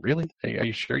 I was like, really? Are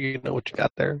you sure you know what you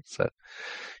got there? So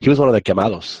he was one of the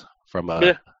quemados from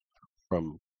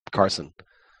Carson,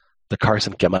 the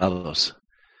Carson quemados.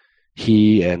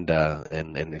 He and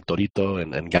Torito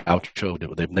and Gaucho,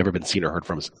 they've never been seen or heard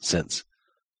from since.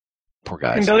 Poor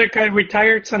guys. And the other guy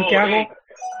retired, Santiago.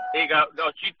 Hey,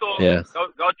 Gauchito, Yeah.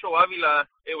 Gaucho Avila.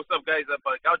 Hey, what's up, guys?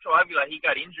 But Gaucho Avila, he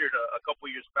got injured a couple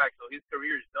years back, so his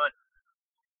career is done.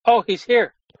 oh, he's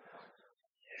here.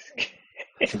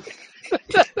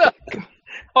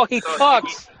 Oh, he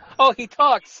talks. Oh, he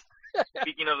talks.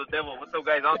 Speaking of the devil, what's up,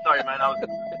 guys? I'm sorry, man.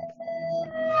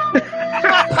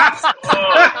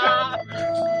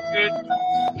 Good.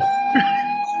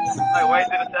 Why is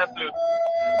it a sad flute?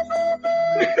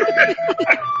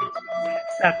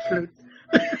 Sad flute.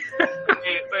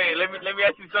 Hey, let me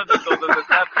ask you something. Though. Does the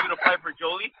sad flute apply for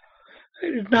Jolie?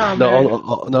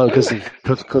 No,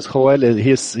 because Joel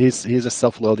he's a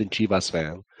self-loathing Chivas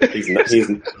fan.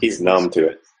 He's numb to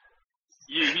it.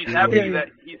 He's happy that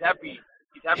he's happy.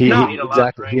 He's happy He that he lost,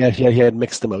 exactly. right? He had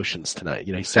mixed emotions tonight.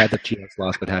 He's sad that Chivas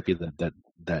lost, but happy that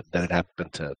it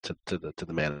happened to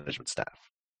the management staff.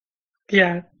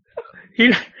 Yeah.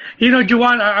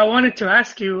 Juan, I wanted to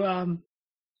ask you,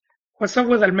 what's up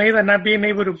with Almeyda not being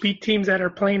able to beat teams that are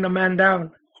playing a man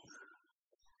down?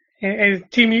 And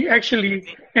team you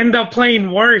actually end up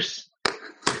playing worse.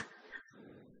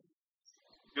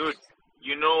 Dude,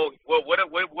 what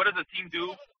does the team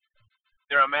do?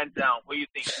 They're a man down. What do you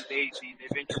think? Do they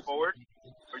venture forward,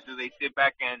 or do they sit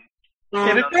back and?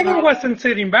 Queretaro wasn't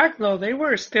sitting back though. They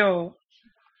were still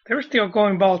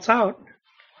going balls out.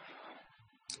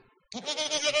 So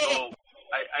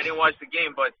I didn't watch the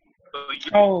game, but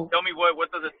tell me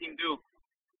what does the team do?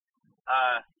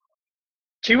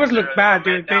 Chivas look bad,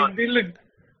 dude. They look.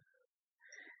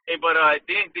 Hey, but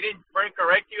didn't Fern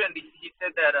correct you? And he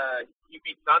said that he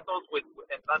beat Santos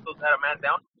and Santos had a man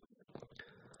down.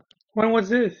 When was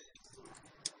this?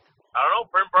 I don't know.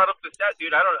 Fern brought up the stat,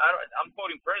 dude. I'm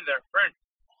quoting Fern there. Fern,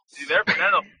 is he there,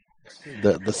 Fernando?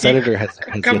 The senator has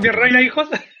Cambia raya,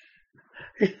 hijos.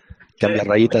 Cambia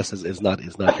rayitas is not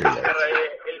here yet.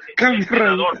 El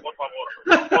senador, por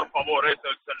favor, es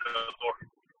el senador.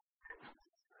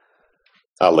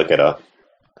 I'll look it up.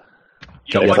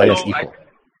 You know Cambia what, rayas, though? hijo.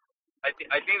 I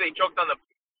think they choked on the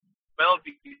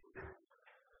penalty.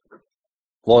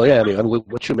 Well, yeah, I mean,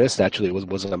 what you missed actually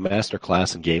was a master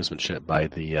class in gamesmanship by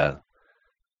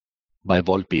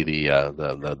Volpi, the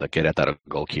Queretaro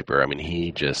goalkeeper. I mean,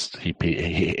 it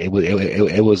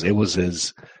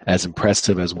was as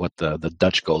impressive as what the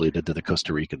Dutch goalie did to the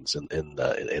Costa Ricans in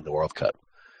the World Cup.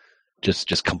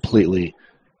 Just completely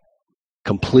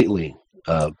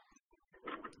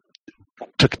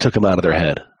took them out of their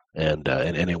head, and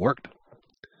it worked.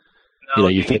 No,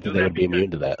 you think that they would be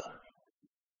immune to that?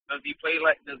 Does he play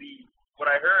like? What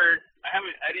I heard? I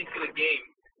didn't see the game.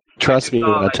 Trust me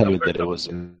when I tell you that it was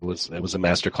a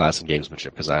master class in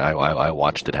gamesmanship because I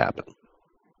watched it happen.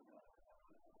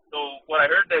 So what I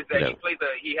heard is that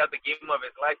he had the game of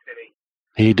his life today.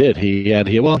 He did. He had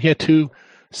two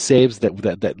saves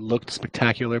that looked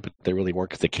spectacular, but they really weren't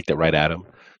because they kicked it right at him.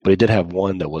 But he did have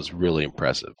one that was really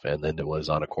impressive, and then it was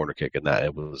on a corner kick, and that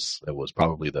it was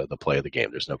probably the play of the game.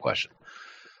 There's no question.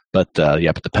 But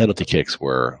but the penalty kicks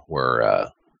were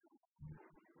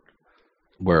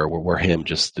him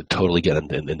just totally getting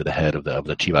into the head of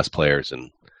the Chivas players,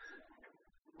 and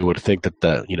you would think that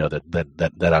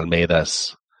that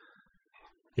Almeyda's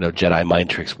Jedi mind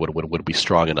tricks would be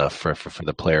strong enough for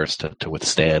the players to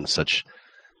withstand such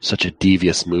a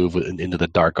devious move into the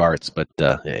dark arts, but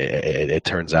it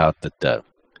turns out that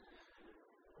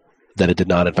it did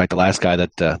not. In fact, the last guy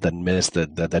that missed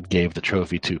that gave the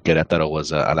trophy to Queretaro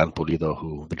was Alan Pulido,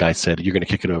 who the guy said, "You're going to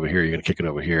kick it over here. You're going to kick it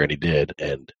over here," and he did,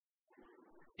 and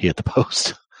he hit the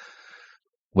post.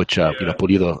 Which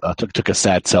Pulido took a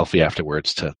sad selfie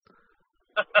afterwards to.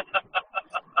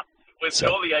 With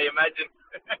Jolie, I imagine.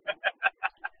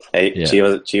 Hey, yeah.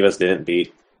 Chivas didn't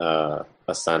beat a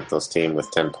Santos team with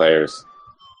 10 players.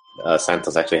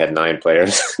 Santos actually had 9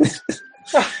 players.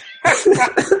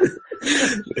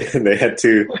 They had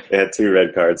two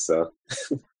red cards. So.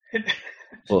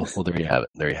 Well, there you have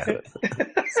it.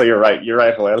 So you're right,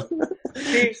 Joel.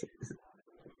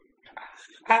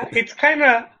 It's kind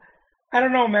of, I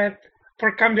don't know, man.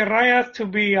 For Cambia Rayas to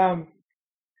be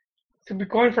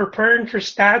going for Pern for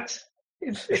stats,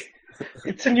 it's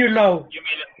a new low. You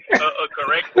mean a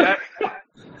correct stat?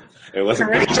 It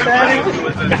wasn't correct stat.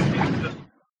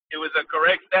 It was a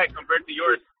correct stat compared to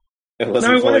yours. It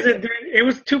wasn't. It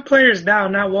was 2 players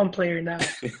down, not 1 player down.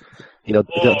 You know,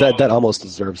 Oh. that almost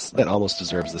deserves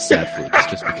the sad food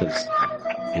just because,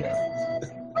 you know.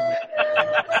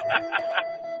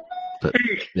 But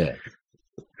yeah,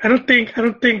 I don't think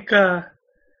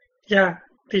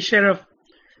they should have.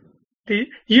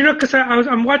 Because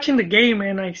I'm watching the game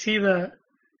and I forgot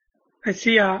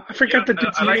the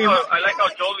dude's name. I like how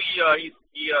Jolie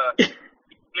he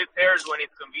splits hairs when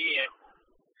it's convenient.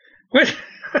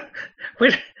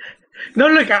 Wait, no,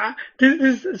 look,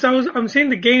 I'm seeing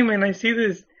the game and I see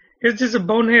this. It's just a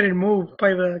boneheaded move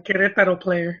by the Queretaro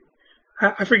player.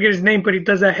 I forget his name, but he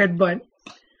does that headbutt.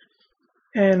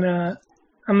 And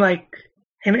I'm like,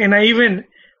 and I even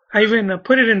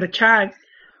put it in the chat.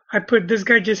 I put, this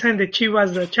guy just handed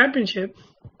Chivas the championship.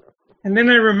 And then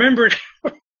I remembered,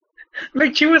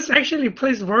 like, Chivas actually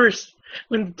plays worse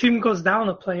when the team goes down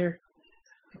a player.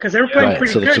 Because they were playing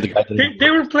pretty good. They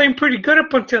were playing pretty good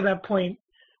up until that point.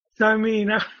 So, I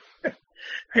mean, I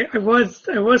was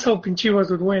hoping Chivas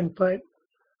would win, but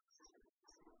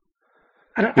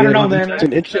I don't know, man. It's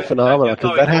an interesting phenomenon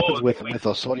because that happens with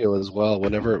Osorio as well.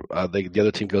 Whenever the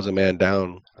other team goes a man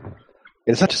down, and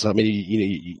it's not just. I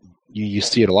mean, you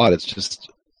see it a lot. It's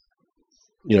just,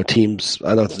 you know, teams.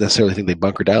 I don't necessarily think they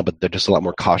bunker down, but they're just a lot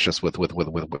more cautious with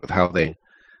how they.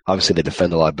 Obviously, they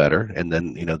defend a lot better, and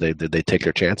then, you know, they take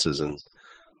their chances, and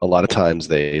a lot of times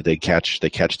they catch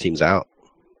teams out.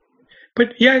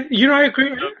 But yeah, you know, I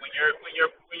agree. Look, when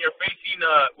you're facing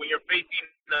a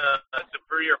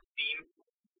superior team,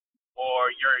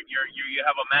 or you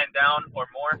have a man down or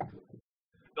more,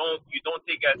 you don't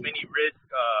take as many risks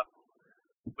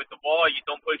with the ball. You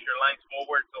don't push your lines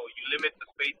forward, so you limit the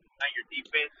space behind your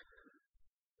defense.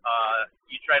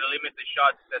 You try to limit the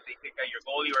shots that they take at your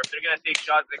goalie, or if they're gonna take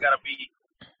shots, they gotta be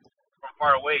from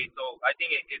far away. So I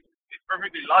think it's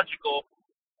perfectly logical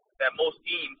that most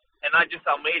teams, and not just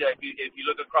Almeyda, if you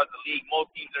look across the league,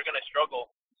 most teams are gonna struggle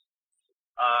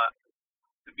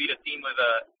to beat a team with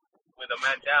a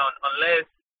man down, unless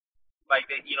like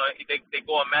they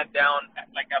go a man down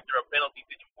like after a penalty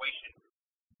situation,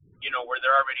 you know, where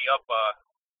they're already up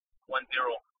 1-0.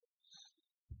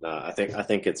 No, I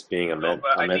think it's being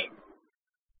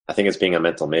I think it's being a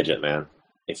mental midget, man.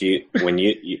 If you when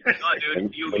you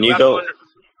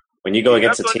go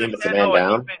against a team that's a man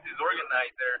down.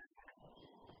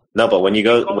 No, but when you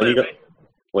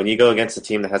go against a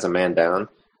team that has a man down,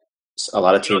 a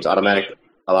lot of teams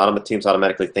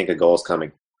automatically think a goal is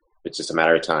coming. It's just a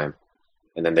matter of time,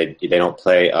 and then they don't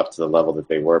play up to the level that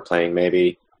they were playing,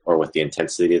 maybe, or with the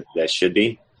intensity that should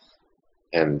be,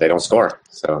 and they don't score.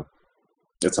 So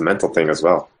it's a mental thing as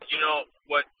well. You know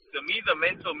what? To me, the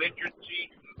mental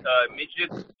midgetry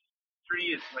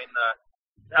is when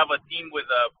you have a team with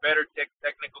a better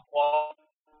technical quality.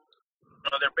 You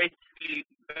know, they're basically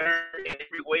better in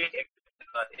every way.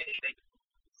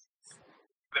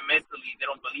 But mentally, they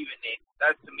don't believe in it.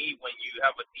 That's to me when you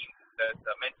have a team that's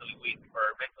mentally weak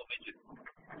or mental midget.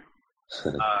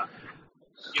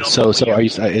 You know, So are you?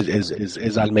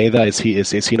 Is Almeyda? Is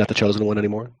he not the chosen one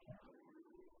anymore?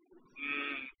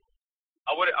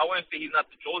 I wouldn't say he's not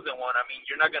the chosen one. I mean,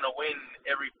 you're not gonna win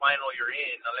every final you're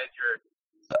in unless you're.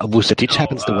 Vucetic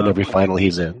happens to win every final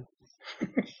he's in.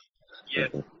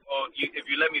 Yes. Well, if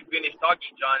you let me finish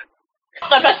talking, John.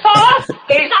 The sauce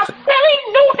is a very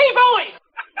naughty boy.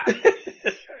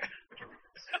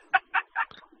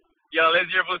 Yeah, unless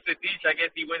you're Vucetic, I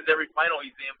guess he wins every final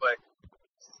he's in. But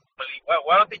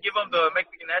why don't they give him the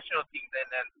Mexican national team then?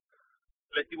 And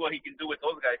let's see what he can do with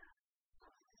those guys.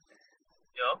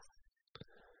 You know.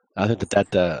 I think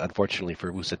that unfortunately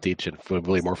for Vucetic and for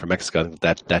really more for Mexico, I think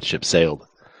that ship sailed.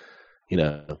 You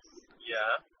know.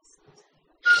 Yeah.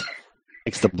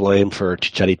 Takes the blame for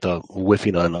Chicharito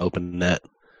whiffing on open net.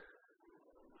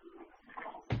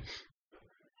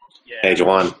 Yeah. Hey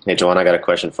Juan, I got a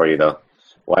question for you though.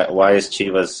 Why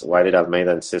did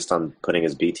Almeyda insist on putting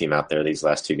his B team out there these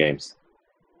last two games?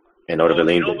 And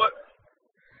Orbelín.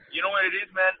 You know what it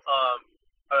is, man?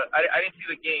 I didn't see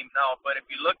the game now, but if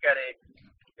you look at it,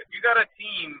 if you got a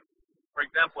team, for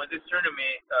example, in this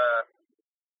tournament,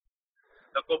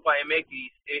 the CopaMX,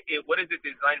 what is it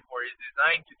designed for? It's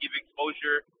designed to give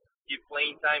exposure, give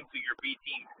playing time to your B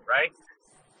team, right?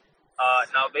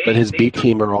 But his B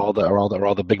team are all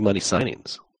the big money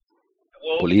signings.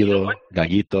 Well, Pulido,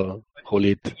 Gallito,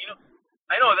 Gullit.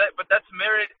 I know that, but that's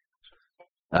merit.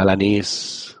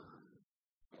 Alanis,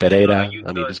 Pereira.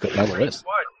 I mean, just go down the list.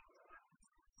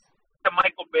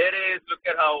 Michael Perez. Look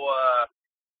at how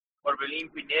Orbelín,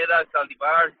 Pineda,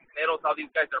 Saldivar, Cisneros, all these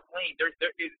guys are playing.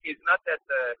 It's not that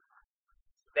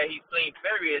that he's playing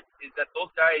fair. Is that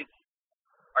those guys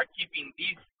are keeping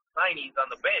these signings on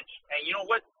the bench. And you know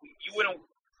what?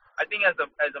 I think as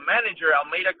a manager,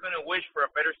 Almeyda couldn't wish for a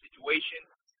better situation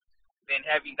than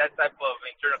having that type of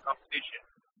internal competition.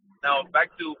 Now,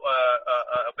 back to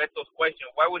Beto's question,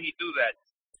 why would he do that?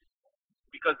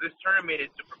 Because this tournament is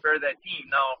to prepare that team.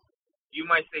 Now, you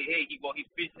might say, hey, he's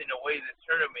pissing away this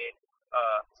tournament.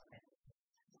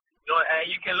 And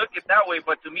you can look at it that way,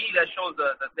 but to me, that shows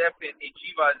the depth in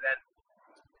Chivas. And,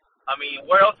 I mean,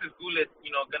 where else is Gullit,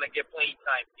 going to get playing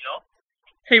time,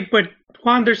 Hey, but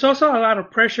Juan, there's also a lot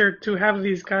of pressure to have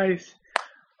these guys.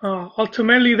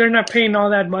 Ultimately, they're not paying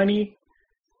all that money,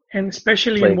 and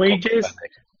especially in wages,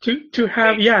 to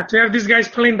have these guys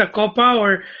playing the Copa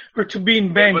or to be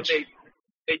in bench. But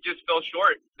they just fell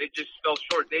short. They just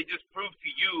proved to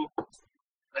you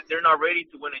that they're not ready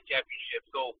to win a championship.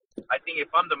 So I think if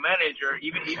I'm the manager,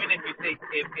 even if you say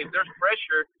if there's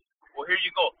pressure, well, here you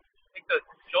go.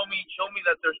 Show me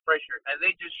that there's pressure, and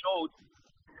they just showed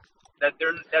that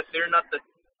they're not the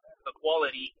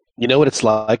quality. You know what it's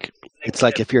like? It's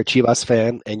like if you're a Chivas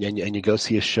fan and you go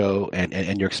see a show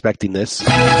and you're expecting this. All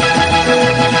right,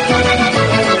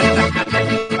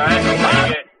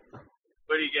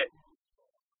 what do you get?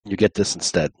 You get this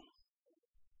instead.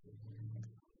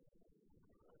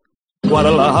 Hey,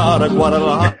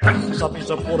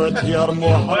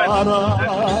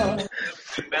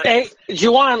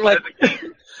 Juan,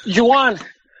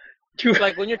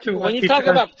 like when you talk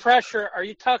about pressure, are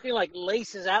you talking like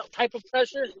laces out type of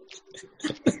pressure?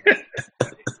 Laces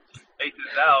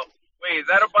out. Wait, is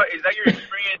that your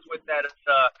experience with that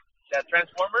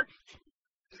Transformer?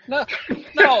 No.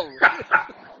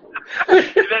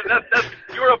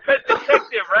 You were a pet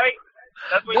detective, right?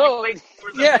 That's when you were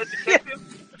the pet detective?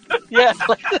 Yeah.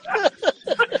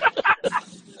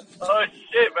 Oh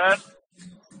shit, man.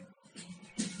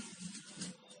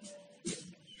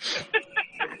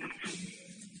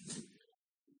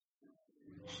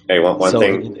 Hey, one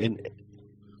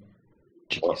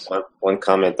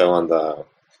comment though on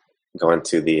going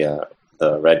to the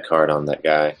red card on that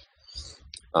guy.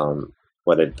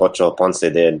 What Pocho Ponce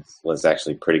did was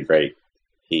actually pretty great.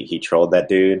 He trolled that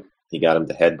dude. He got him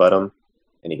to headbutt him,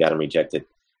 and he got him ejected.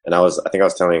 And I think I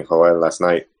was telling Joel last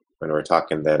night when we were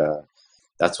talking that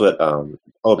that's what.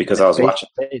 Because I was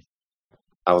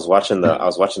watching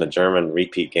the German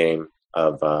repeat game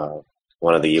of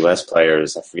one of the U.S.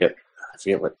 players. I forget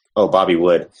what. Oh, Bobby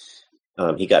Wood.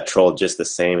 He got trolled just the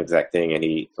same exact thing, and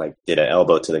he did an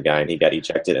elbow to the guy, and he got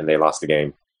ejected, and they lost the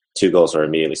game. 2 goals were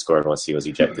immediately scored once he was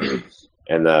ejected,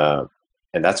 and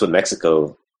that's what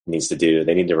Mexico needs to do.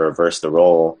 They need to reverse the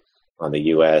role on the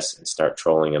U.S. and start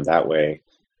trolling them that way,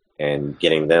 and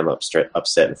getting them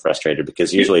upset and frustrated,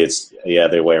 because usually it's the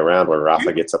other way around where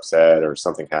Rafa gets upset or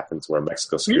something happens where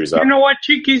Mexico screws up. You know what,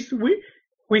 Chiquis?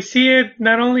 We see it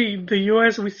not only the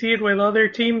U.S., we see it with other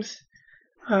teams,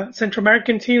 Central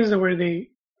American teams, where they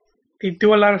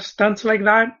do a lot of stunts like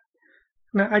that.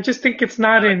 Now, I just think it's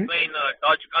not in. Playing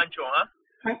Dodge Gancho, huh?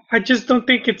 I just don't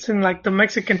think it's in the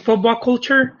Mexican football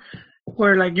culture,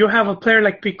 where you have a player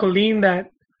like Picolín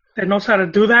that knows how to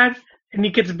do that, and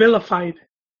he gets vilified.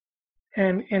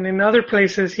 And in other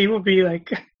places, he would be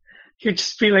he'd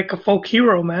just be like a folk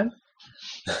hero, man.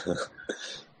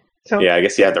 So, yeah, I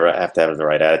guess you have to have the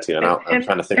right attitude. And I'm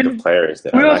trying to think of players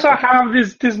that we also have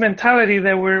this mentality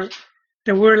that we're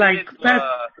like.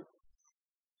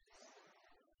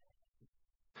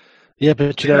 Yeah,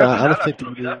 but I don't think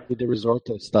that you need to resort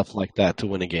to stuff like that to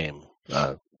win a game.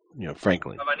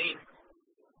 Frankly.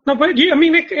 No, but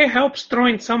it helps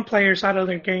throwing some players out of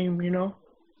their game.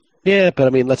 Yeah,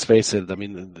 but let's face it.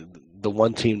 The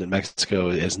one team that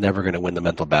Mexico is never going to win the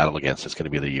mental battle against is going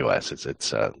to be the U.S. It's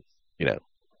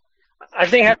I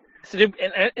think it has to do,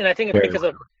 and I think it's because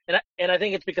of, and I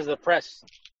think it's because of the press.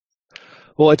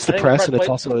 Well, it's the press, and it's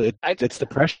also it's the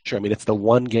pressure. It's the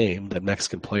one game that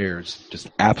Mexican players just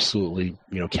absolutely,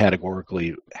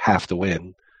 categorically have to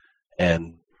win,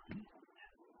 and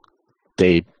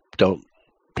they don't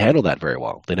handle that very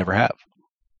well. They never have.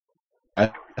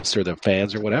 Or the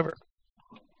fans or whatever.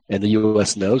 And the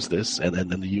U.S. knows this, and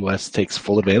then the U.S. takes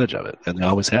full advantage of it, and they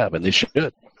always have, and they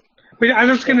should. Wait, I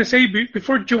was going to say,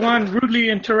 before Juan rudely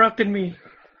interrupted me,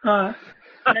 part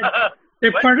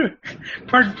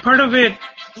of it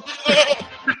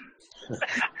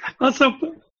also,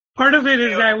 part of it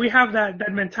is that we have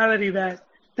that mentality that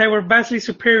we're vastly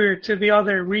superior to the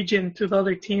other region, to the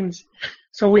other teams.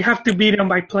 So we have to beat them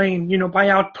by playing, by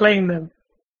outplaying them,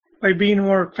 by being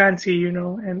more fancy,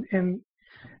 and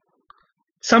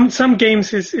some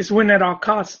games is win at all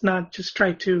costs, not just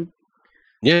try to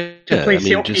play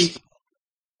silky.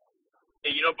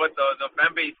 But the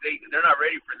fan base, they're not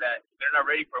ready for that. They're not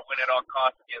ready for win at all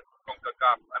costs against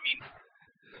CONCACAF.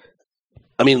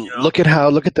 I mean, You know? look at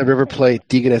the River Plate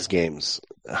Tigres games.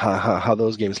 How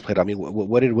those games played. I mean,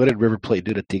 what did River Plate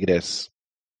do to Tigres?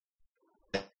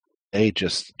 They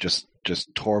just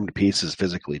tore them to pieces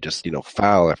physically. Just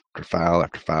foul after foul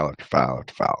after foul after foul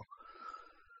after foul.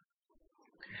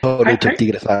 Totally took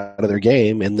Tigres out of their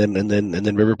game, and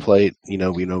then River Plate,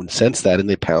 sensed that, and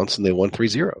they pounced and they won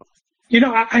 3-0.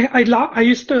 I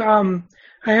used to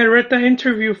I had read the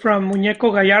interview from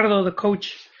Muñeco Gallardo, the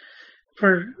coach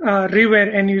for River,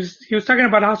 and he was talking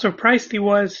about how surprised he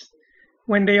was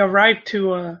when they arrived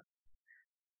to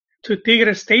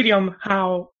Tigres Stadium,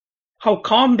 how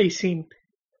calm they seemed,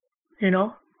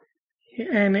 and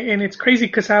it's crazy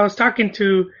because I was talking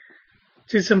to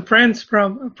some friends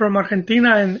from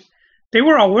Argentina, and they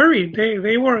were all worried.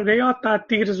 They all thought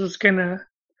Tigres was gonna.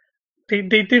 They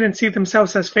didn't see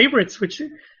themselves as favorites, which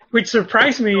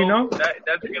surprised me.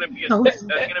 That's gonna be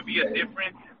a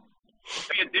difference.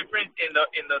 Be a difference in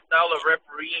the style of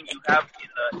refereeing you have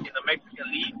in the Mexican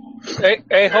League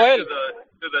Hey, Joel.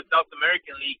 to the South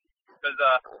American League, because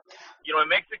in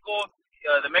Mexico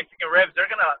the Mexican refs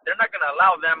they're not gonna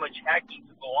allow that much hacking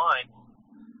to go on,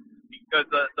 because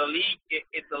the league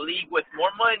it's a league with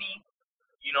more money.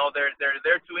 They're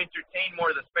there to entertain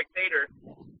more of the spectator.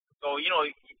 So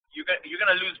you're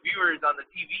gonna lose viewers on the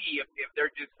TV if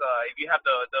they're just if you have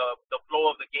the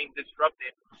flow of the game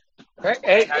disrupted.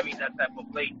 Hey, Having that type of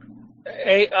play.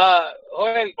 Hey, Joel.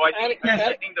 So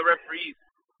I think the referees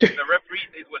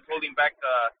is what's holding back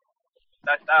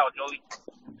that style, Jolie.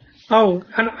 Oh,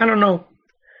 I don't know.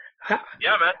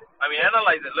 Yeah, man. I mean,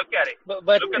 analyze it. Look at it. But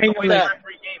look at the way they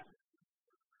referee games.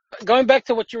 Going back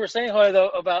to what you were saying, Joel, though,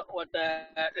 about what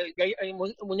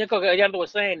Muñeco Gallardo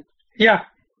was saying. Yeah.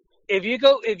 If you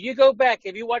go back,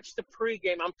 if you watch the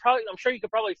pregame, I'm sure you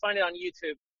could probably find it on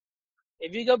YouTube.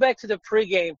 If you go back to the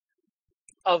pregame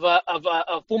of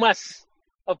Pumas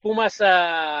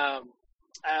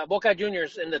Boca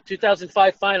Juniors in the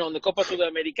 2005 final in the Copa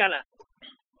Sudamericana,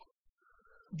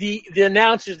 the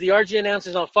announcers, the RG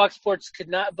announcers on Fox Sports could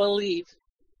not believe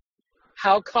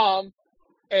how calm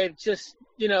and just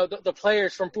the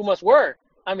players from Pumas were.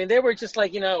 I mean, they were just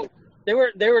like they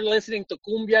were listening to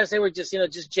cumbias. They were just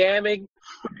just jamming,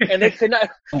 and they could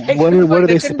not. What are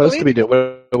they supposed to be doing?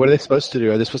 What are they supposed to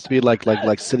do? Are they supposed to be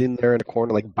like sitting there in a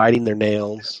corner, like biting their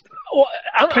nails? Well,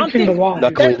 I'm thinking the wall.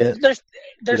 There's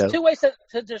two ways to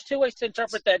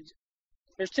interpret that.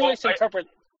 There's two ways to interpret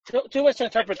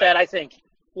that. I think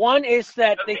one is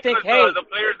that they think, hey, the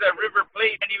players at River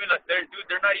Plate and even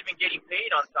they're not even getting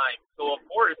paid on time. So of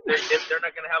course they're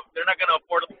not gonna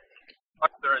afford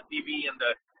their TV in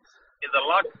the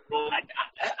locker room.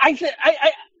 I think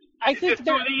it's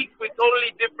two leagues with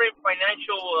totally different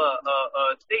financial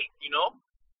states.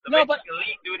 The Mexican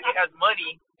league, dude, it has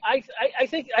money. I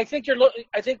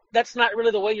think that's not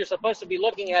really the way you're supposed to be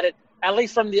looking at it, at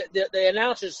least from the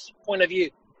announcer's point of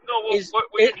view. No, what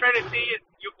you're trying to say is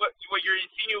what you're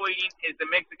insinuating is the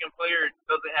Mexican player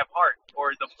doesn't have heart,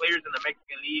 or the players in the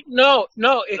Mexican league.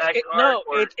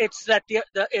 It's that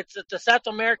the South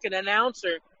American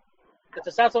announcer. That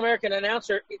the South American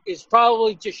announcer is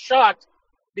probably just shocked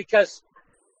because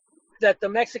that the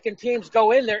Mexican teams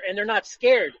go in there and they're not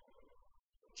scared.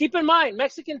 Keep in mind,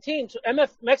 Mexican teams,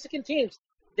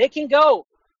 they can go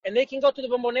to the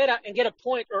Bombonera and get a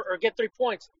point or get 3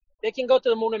 points. They can go to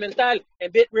the Monumental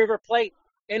and beat River Plate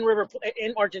in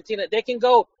Argentina. They can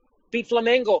go beat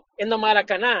Flamengo in the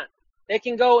Maracanã. They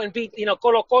can go and beat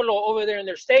Colo Colo over there in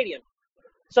their stadium.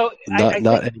 So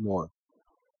not anymore.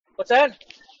 What's that?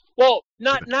 Well,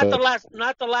 not the last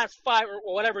 5 or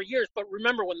whatever years, but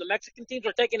remember when the Mexican teams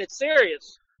were taking it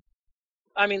serious.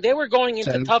 I mean, they were going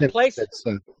into tough places.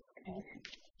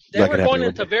 They were going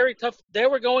into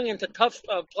tough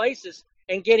places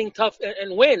and getting tough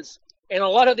and wins. And a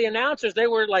lot of the announcers, they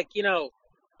were like,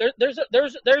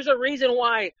 there's a reason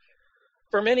why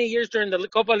for many years during the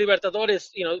Copa Libertadores,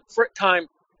 time,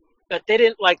 that they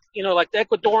didn't like the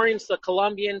Ecuadorians, the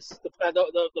Colombians,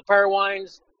 the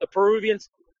Paraguayans, the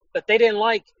Peruvians, that they didn't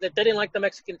like the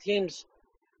Mexican teams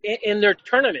in their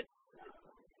tournament.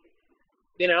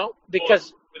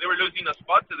 Because they were losing a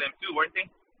spot to them too, weren't they?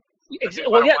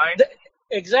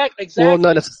 Exactly. Well,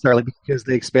 not necessarily, because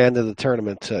they expanded the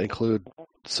tournament to include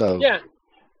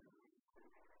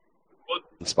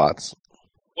spots.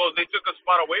 Well, they took a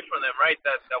spot away from them, right?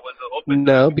 That was open.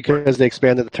 No, because they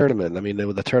expanded the tournament. I mean,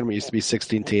 the tournament used to be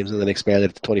 16 teams, and then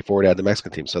expanded to 24 to add the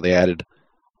Mexican team. So they added.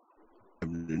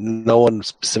 No one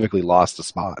specifically lost a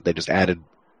spot. They just added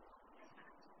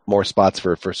more spots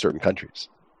for certain countries.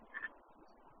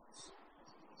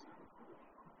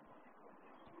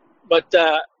 But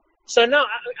so no,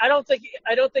 I don't think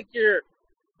you're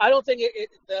I don't think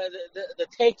the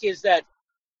take is that,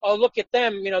 oh, look at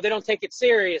them, they don't take it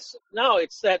serious. No,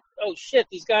 it's that, oh shit,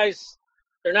 these guys,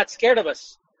 they're not scared of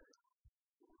us.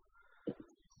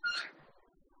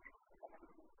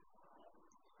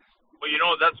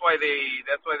 Well, that's why they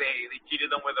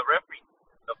cheated them with a referee,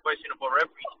 the questionable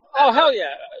referee. Oh, hell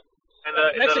yeah. And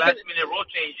the last minute rule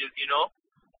changes,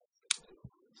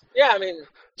 Yeah, I mean.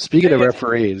 Speaking of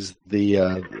referees, the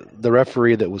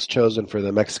referee that was chosen for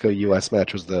the Mexico-U.S.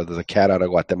 match was the cat out of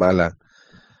Guatemala.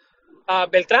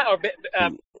 Beltran or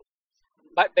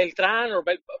Beltran or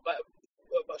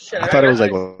I thought it was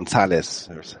like Gonzalez.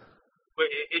 But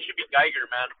it should be Geiger,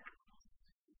 man.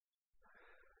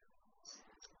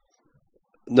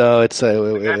 No, it's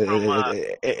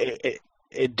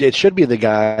it should be the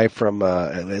guy from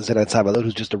El Salvador,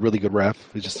 who's just a really good ref.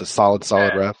 He's just a solid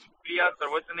ref.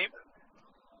 What's the name?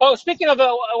 Oh, speaking of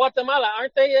Guatemala,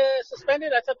 aren't they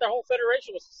suspended? I thought their whole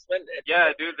federation was suspended.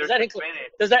 Yeah, dude, they're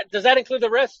suspended. Does that include the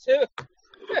refs too?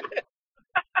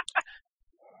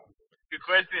 Good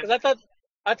question. Because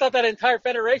I thought that entire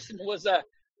federation was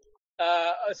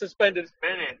suspended. Suspended.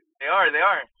 They are.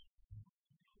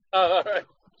 Oh, all right.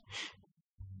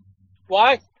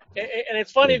 Why? And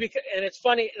it's funny and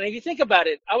if you think about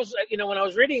it, I was, when I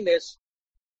was reading this,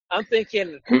 I'm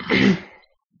thinking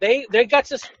they got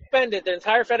suspended. The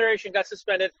entire federation got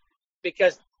suspended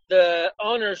because the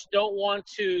owners don't want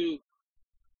to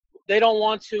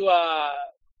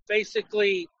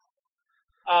basically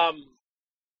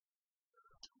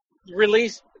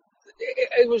release.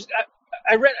 It was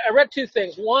I read two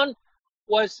things. One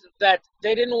was that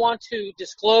they didn't want to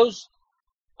disclose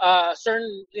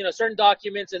certain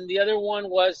documents, and the other one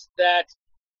was that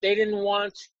they didn't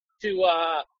want to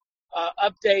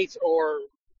update or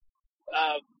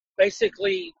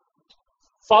basically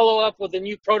follow up with the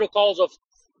new protocols of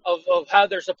how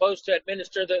they're supposed to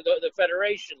administer the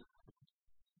federation.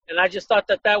 And I just thought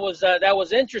that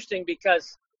was interesting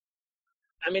because,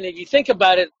 I mean, if you think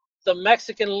about it, the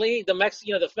Mexican League, the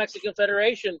Mexican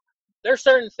Federation, there are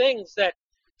certain things that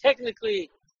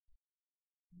technically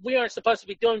we aren't supposed to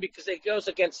be doing because it goes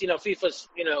against, FIFA's,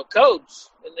 codes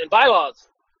and bylaws.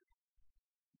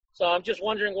 So I'm just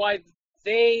wondering why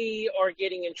they are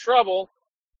getting in trouble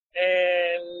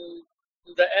and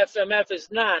the FMF is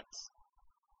not.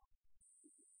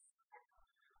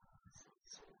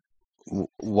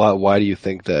 Why do you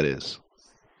think that is?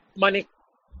 Money.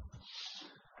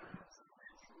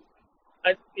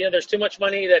 There's too much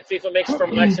money that FIFA makes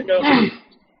from Mexico.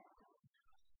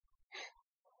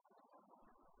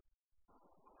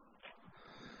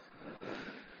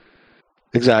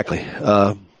 Exactly.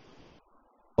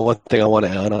 One thing I want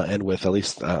to end with, at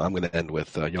least I'm going to end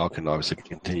with, y'all can obviously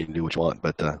continue to do what you want,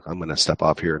 but I'm going to step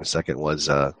off here in a second, was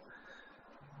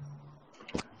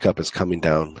Cup is coming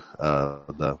down.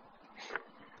 The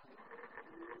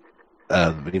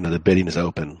bidding is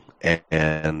open,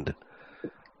 and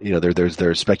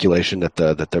there's speculation that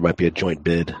there might be a joint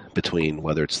bid between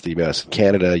whether it's the U.S. and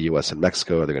Canada, U.S. and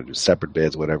Mexico, or they're going to do separate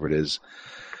bids, whatever it is.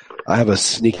 I have a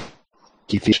sneaky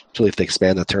feeling if they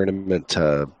expand the tournament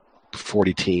to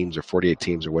 40 teams or 48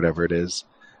 teams or whatever it is,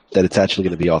 that it's actually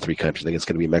going to be all three countries. I think it's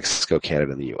going to be Mexico,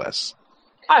 Canada, and the U.S.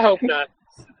 I hope not.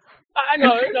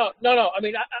 No. I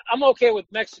mean, I'm okay with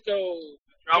Mexico,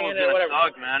 Canada, whatever.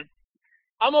 Dog, man.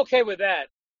 I'm okay with that.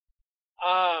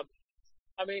 I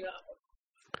mean,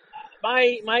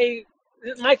 my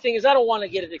thing is I don't want to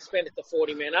get it expanded to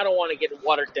 40, man. I don't want to get it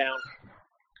watered down.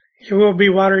 It will be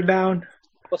watered down.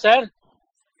 What's that?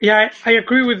 Yeah, I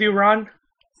agree with you, Ron.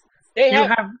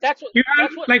 That's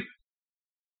what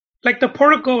like the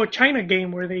Portugal-China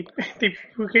game where they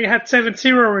had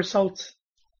 7-0 results.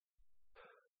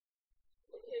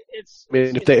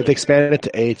 If they expand it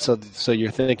to 8, so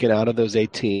you're thinking out of those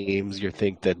 8 teams, you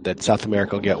think that South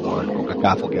America will get one,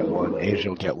 CONCACAF will get one, Asia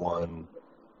will get one.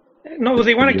 No,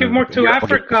 they want to give more to Europe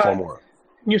Africa. More.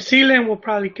 New Zealand will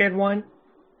probably get one.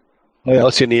 Oh, yeah,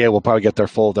 Oceania will probably get their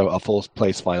full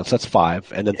place final. So that's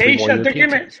 5, and then 3 more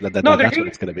European teams. That's what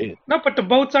it's going to be. No, but the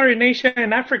votes are in Asia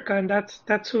and Africa, and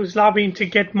that's who's lobbying to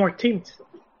get more teams.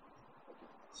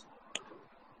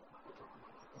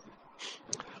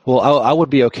 Well, I would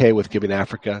be okay with giving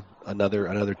Africa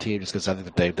another team just because I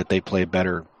think that they play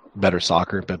better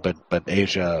soccer, but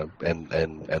Asia and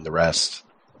the rest.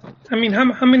 I mean,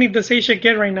 how many does Asia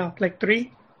get right now? Like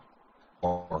 3?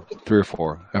 3 or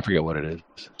 4. I forget what it is.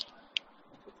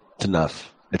 It's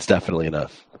enough. It's definitely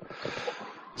enough.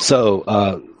 So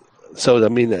I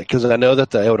mean, because I know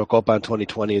that the Eurocopa in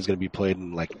 2020 is going to be played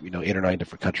in 8 or 9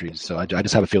 different countries. So I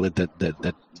just have a feeling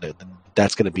that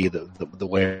that's going to be the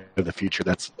way of the future.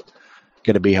 That's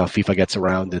going to be how FIFA gets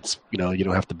around. It's you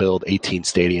don't have to build 18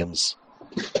 stadiums.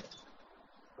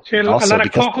 So a Also, lot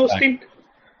of because co-hosting,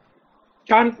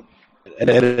 John. And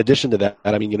in addition to that,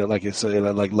 I mean, like it's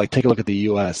like take a look at the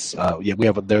U.S.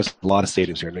 There's a lot of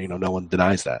stadiums here. No one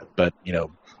denies that. But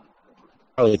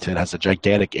Arlington has a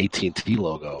gigantic AT&T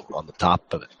logo on the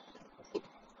top of it,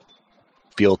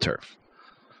 field turf.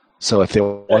 So if they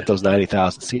want those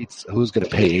 90,000 seats, who's going to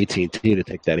pay AT&T to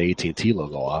take that AT&T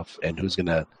logo off, and who's going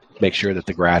to make sure that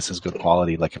the grass is good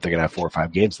quality? Like if they're going to have 4 or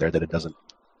 5 games there, that it doesn't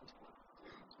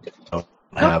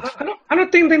have. I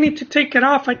don't think they need to take it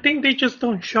off. I think they just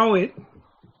don't show it.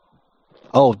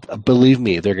 Oh, believe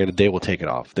me, they will take it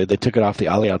off. They took it off the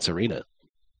Allianz Arena.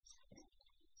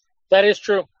 That is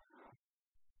true.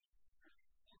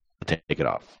 Take it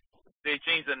off. They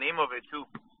changed the name of it too.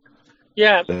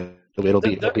 Yeah. It'll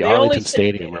be Arlington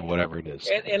Stadium or whatever it is.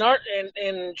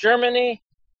 In Germany,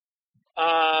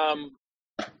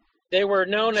 they were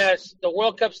known as the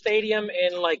World Cup Stadium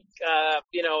in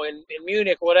in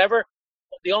Munich or whatever.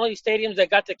 The only stadiums that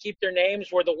got to keep their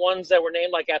names were the ones that were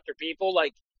named like after people,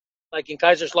 like in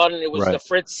Kaiserslautern, it was the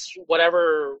Fritz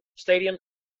whatever stadium.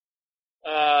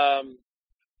 So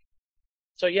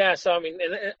I mean,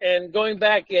 and going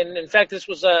back, and in fact, this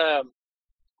was in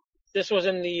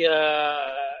the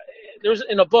there was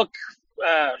in a book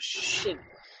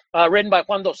written by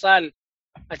Juan Dosal.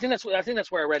 I think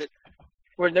that's where I read it,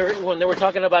 when they were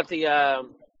talking about the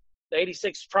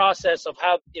 '86 process of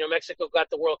how Mexico got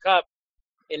the World Cup,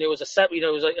 and it was a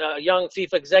young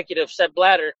FIFA executive, Sepp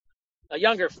Blatter, a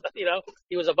younger,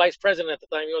 he was a vice president at the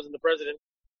time. He wasn't the president.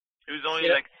 He was only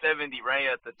like 70, right,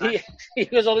 at the time. He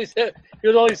was only 70.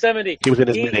 He was in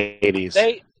his mid-80s.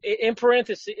 They in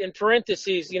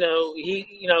parentheses,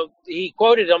 he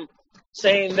quoted him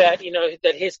saying that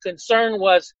that his concern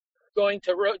was going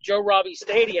to Joe Robbie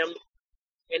Stadium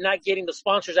and not getting the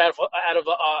sponsors out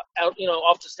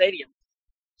off the stadium.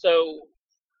 So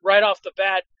right off the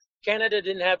bat, Canada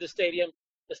didn't have the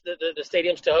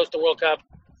stadiums to host the World Cup.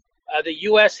 The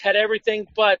U.S. had everything,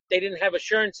 but they didn't have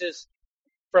assurances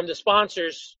from the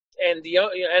sponsors and the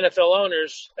NFL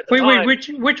owners at the time.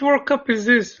 Wait, which World Cup is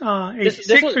this?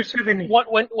 86 or 70?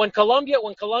 When Colombia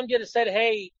said,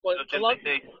 hey,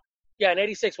 in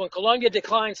 86, when Colombia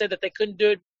declined, said that they couldn't do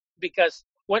it because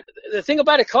the thing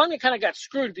about it, Colombia kind of got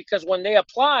screwed because when they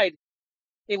applied,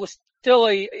 it was still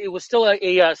a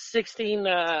 16.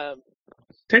 The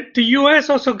U.S.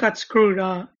 also got screwed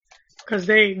because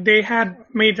they had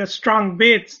made a strong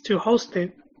bid to host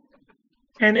it.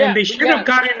 And they should have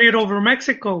gotten it over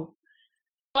Mexico,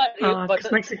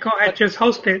 because Mexico had just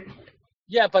hosted.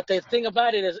 Yeah, but the thing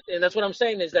about it is, and that's what I'm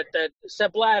saying, is that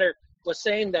Sepp Blatter was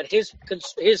saying that his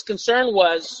concern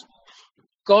was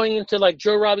going into like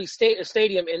Joe Robbie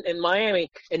Stadium in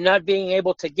Miami and not being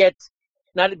able to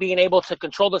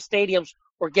control the stadiums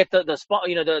or get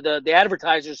the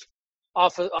advertisers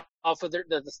off of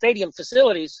the stadium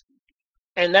facilities,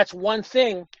 and that's one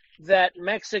thing that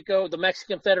the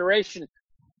Mexican Federation.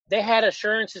 They had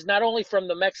assurances not only from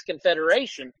the Mexican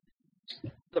Federation,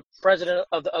 the president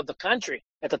of the country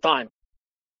at the time.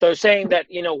 They're saying that,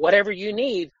 whatever you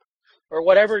need or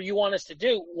whatever you want us to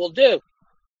do, we'll do.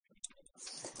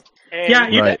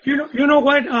 And you know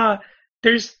what?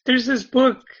 There's this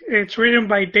book. It's written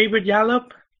by David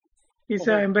Yallop. He's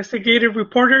an investigative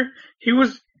reporter. I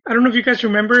don't know if you guys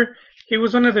remember, he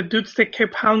was one of the dudes that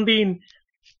kept hounding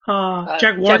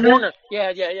Jack Warner.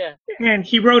 Yeah. And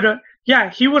he wrote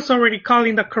he was already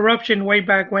calling the corruption way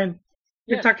back when.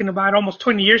 You're talking about almost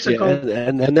 20 years ago.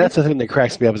 And that's the thing that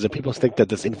cracks me up is that people think that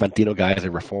this Infantino guy is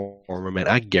a reformer. Man,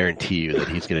 I guarantee you that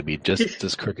he's going to be just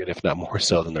as crooked, if not more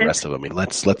so, than the rest of them. I mean,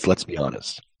 let's be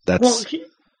honest.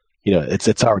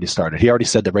 It's already started. He already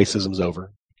said that racism's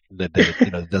over. That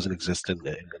it doesn't exist in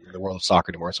the world of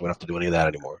soccer anymore. So we don't have to do any of that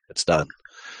anymore. It's done.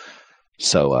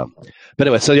 So, but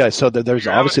anyway, so there's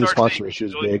obviously the sponsor issue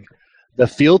is big. The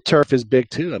field turf is big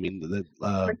too. I mean, they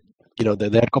had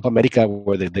CopaMX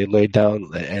where they laid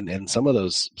down, and some of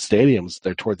those stadiums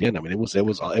they're toward the end. I mean, it was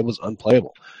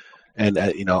unplayable, and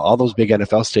all those big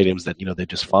NFL stadiums that they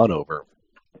just fawn over.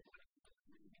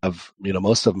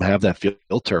 Most of them have that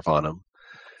field turf on them,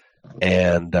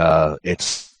 and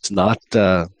it's not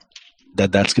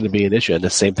that's going to be an issue. And the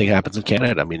same thing happens in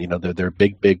Canada. I mean, they're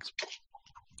big,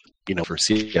 for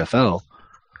CFL.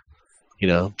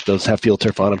 Those have field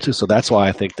turf on them too. So that's why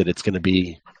I think that it's going to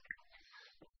be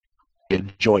a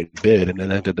joint bid, and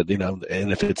then and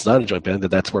if it's not a joint bid,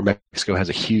 that's where Mexico has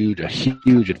a huge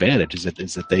advantage. Is that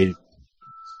they,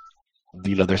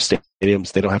 their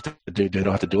stadiums, they don't have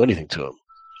to do anything to them.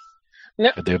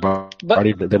 No, they've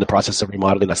already been in the process of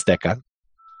remodeling Azteca.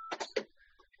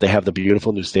 They have the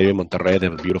beautiful new stadium in Monterrey. They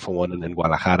have a beautiful one in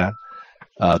Guadalajara.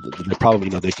 They probably,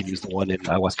 they can use the one in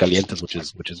Aguascalientes, which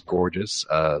is gorgeous.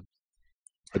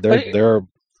 There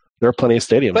are plenty of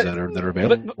stadiums that are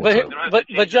available.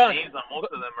 But John, names on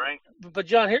most of them, right? But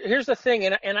John, here's the thing,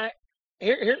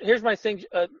 here's my thing.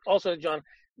 Also, John,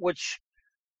 which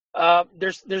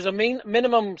there's a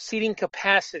minimum seating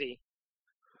capacity,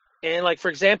 and like for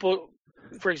example,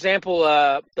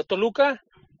 the Toluca,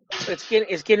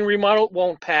 it's getting remodeled,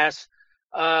 won't pass.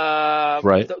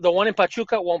 Right. The one in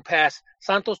Pachuca won't pass.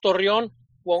 Santos Torreon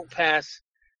won't pass.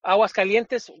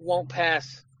 Aguascalientes won't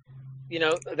pass.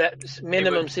 That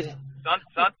minimum city.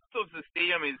 Santos'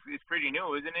 stadium is pretty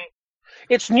new, isn't it?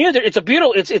 It's new. It's a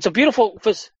beautiful.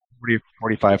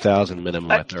 45,000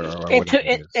 minimum out there.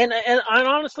 And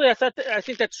honestly, I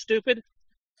think that's stupid.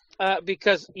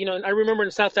 Because I remember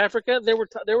in South Africa there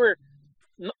were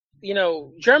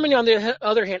Germany on the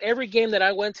other hand, every game that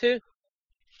I went to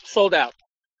sold out.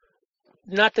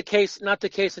 Not the case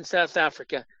in South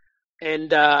Africa.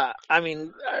 And I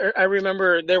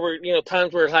remember there were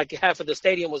times where like half of the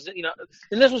stadium was and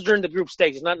this was during the group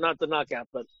stages, not the knockout,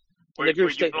 but were you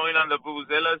blowing on the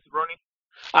vuvuzelas, Ronnie?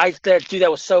 Dude,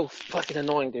 that was so fucking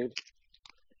annoying, dude.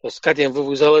 Those goddamn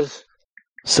vuvuzelas.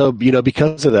 So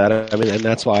because of that, and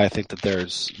that's why I think that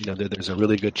there's there's a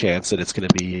really good chance that it's going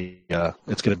to be a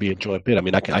joint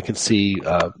bid. I can see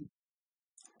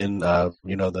in the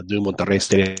new Monterrey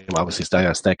Stadium, obviously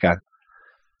Estadio Azteca,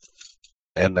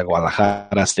 and the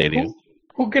Guadalajara Stadium.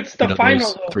 Who gets the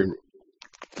final?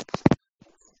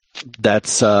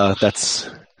 That's that's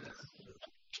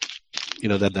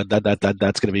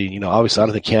going to be obviously I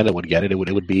don't think Canada would get it.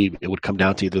 It would come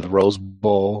down to either the Rose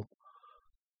Bowl,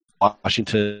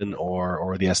 Washington,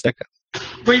 or the Azteca.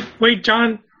 Wait,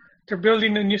 John, they're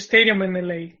building a new stadium in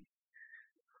LA,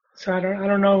 so I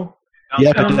don't know.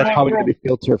 Yeah, but that's probably going to be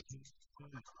field turf.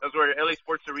 That's where LA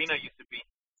Sports Arena used to be.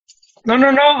 No.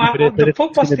 The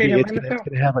football stadium. It's going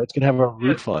to have a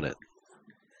roof on it.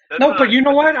 But you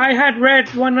know what? I had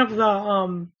read one of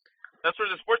the That's where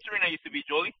the sports arena used to be,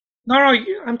 Jolie. No,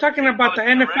 I'm talking about the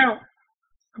NFL.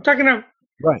 I'm talking about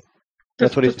right.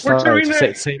 That's what it's sports arena. It's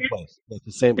the same place. It's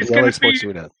the same LA Sports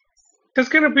Arena. There's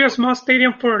going to be a small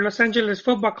stadium for Los Angeles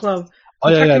Football Club.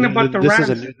 I'm talking about the this Rams.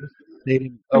 is a new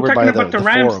stadium I'm talking about the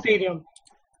Rams forum. Stadium.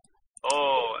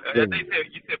 Oh, you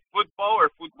said football or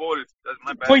football? That's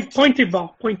my bad. Pointy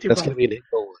ball. That's going to be an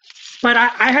Inglewood. But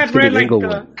I had read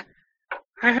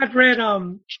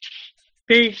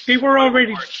they were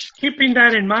already keeping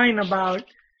that in mind about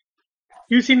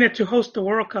using it to host the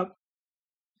World Cup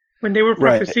when they were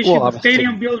propositioning the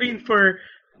stadium building for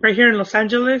right here in Los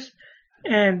Angeles,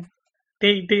 and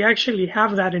they actually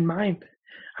have that in mind.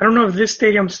 I don't know if this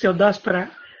stadium still does, but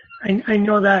I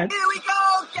know that. Here we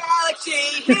go,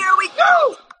 Galaxy! Here we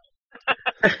go!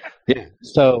 Yeah.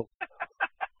 So,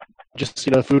 just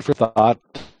food for thought.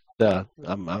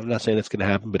 I'm not saying it's going to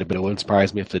happen, but it wouldn't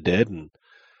surprise me if it did. And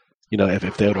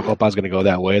if the Eurocopa is going to go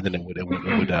that way, then it would.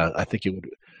 I think it would.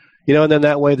 And then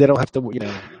that way they don't have to.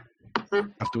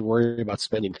 Have to worry about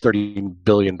spending $30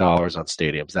 billion on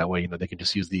stadiums. That way, they can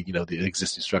just use the the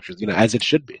existing structures, as it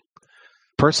should be.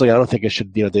 Personally, I don't think it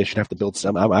should. They should have to build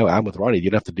some. I'm with Ronnie. You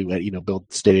don't have to do build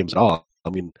stadiums at all.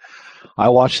 I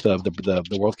watched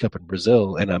the World Cup in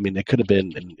Brazil, and it could have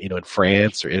been in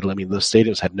France or Italy. Those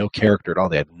stadiums had no character at all.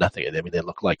 They had nothing. They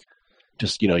looked like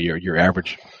just your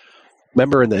average.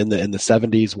 Remember in the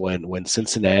 70s when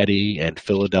Cincinnati and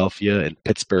Philadelphia and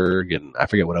Pittsburgh and I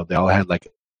forget what else, they all had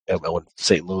like when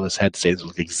St. Louis had stadiums that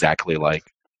looked exactly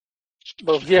like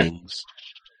things.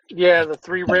 Yeah, the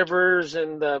Three Rivers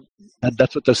and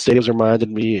that's what those stadiums reminded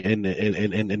me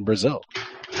in Brazil.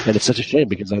 And it's such a shame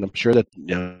because I'm sure that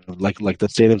like the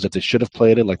stadiums that they should have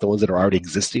played in, like the ones that are already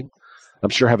existing, I'm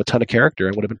sure have a ton of character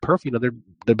and would have been perfect.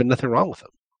 There'd been nothing wrong with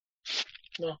them.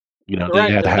 No. They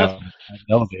had to have an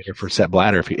elevator for Sepp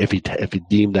Blatter if he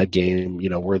deemed that game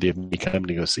worthy of me coming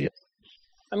to go see it.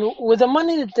 With the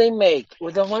money that they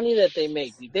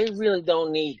make, they really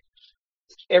don't need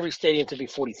every stadium to be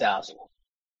 40,000.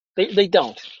 They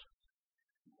don't.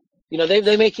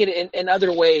 They make it in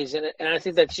other ways, and I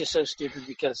think that's just so stupid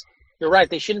because you're right.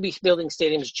 They shouldn't be building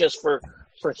stadiums just for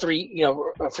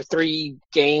 3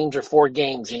 games or 4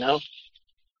 games.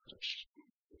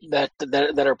 That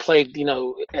are played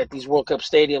at these World Cup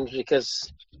stadiums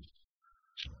because.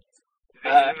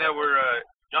 Isn't that where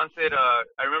John said?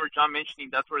 I remember John mentioning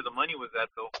that's where the money was at,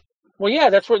 though. Well,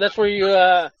 yeah, that's where you.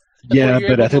 But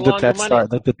I think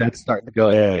that's starting to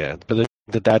go. Yeah. But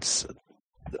that's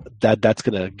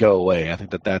going to go away. I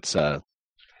think that's. That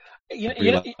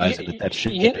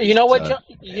should. You know what, John?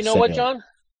 You know what, John?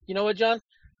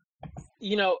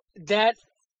 That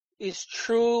is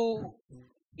true,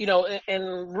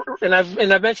 and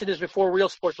I've mentioned this before, Real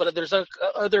Sports, but there's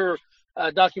other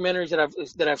documentaries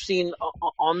that I've seen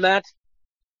on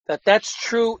that's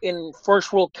true in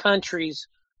first world countries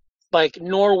like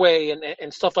Norway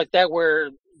and stuff like that,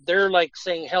 where they're like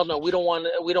saying, hell no, we're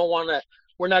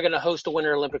not going to host the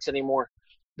Winter Olympics anymore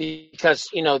because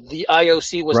the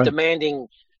IOC was demanding,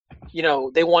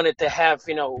 they wanted to have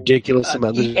ridiculous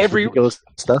ridiculous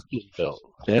stuff being built.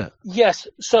 Yeah. Yes.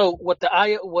 So what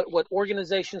what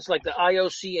organizations like the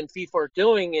IOC and FIFA are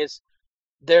doing is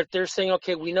they're saying,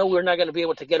 okay, we know we're not going to be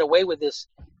able to get away with this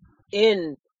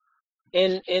in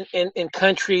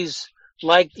countries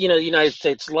like the United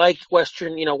States, like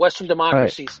Western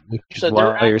democracies. Right. So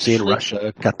why you're seeing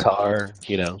Russia, Qatar,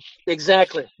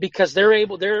 exactly, because they're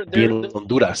in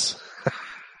Honduras.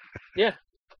 Yeah.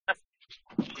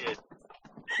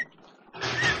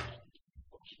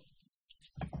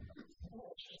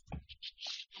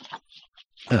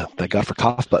 Thank God for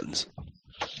cough buttons.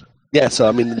 Yeah, so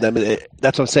I mean,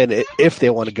 that's what I'm saying. If they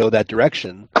want to go that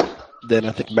direction, then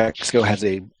I think Mexico has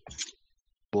a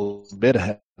bit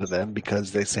ahead of them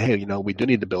because they say, hey, we do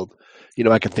need to build.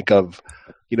 I can think of,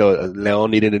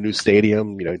 Leon needing a new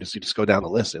stadium. You just go down the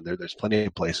list, and there's plenty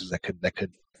of places that could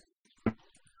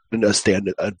a state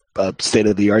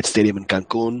of the art stadium in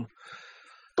Cancun.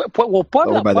 Well,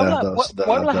 Puebla, over by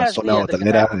Puebla has zona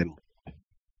hotelera.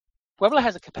 Puebla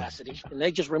has a capacity, and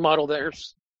they just remodeled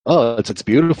theirs. Oh, it's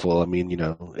beautiful. I mean,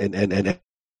 and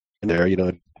there,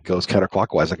 it goes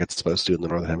counterclockwise like it's supposed to in the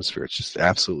Northern Hemisphere. It's just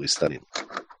absolutely stunning.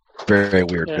 Very, very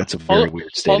weird. Yeah. That's a very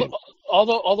weird stadium.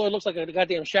 Although it looks like a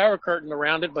goddamn shower curtain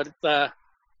around it, but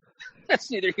that's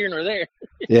neither here nor there.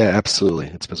 Yeah, absolutely.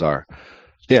 It's bizarre.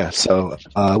 Yeah, so,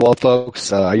 well,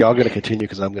 folks, are y'all going to continue?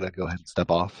 Because I'm going to go ahead and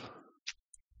step off.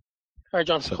 All right,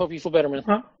 John. So, hope you feel better, man.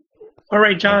 All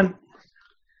right, John.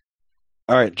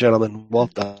 All right, gentlemen. Well,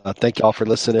 thank you all for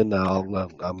listening.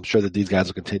 I'm sure that these guys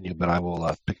will continue, but I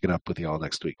will pick it up with you all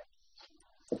next week.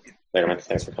 Later, man.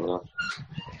 Thanks for coming on.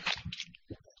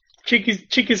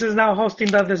 Chiquis is now hosting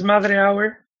the Desmadre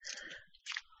Hour.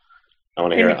 I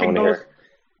want to hear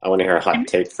a hot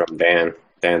take from Dan.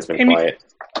 Dan's been quiet.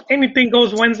 Anything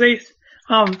goes Wednesdays.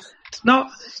 No,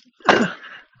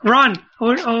 Ron, I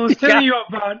was telling you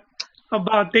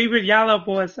about David Yallop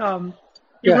was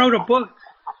he wrote a book,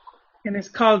 and it's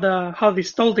called How They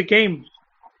Stole the Game.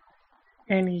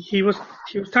 And he was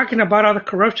talking about all the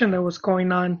corruption that was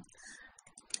going on,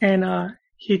 and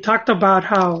he talked about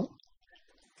how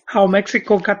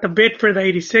Mexico got the bid for the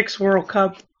 '86 World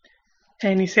Cup,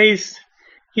 and he says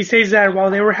that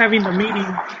while they were having the meeting,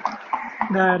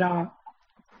 that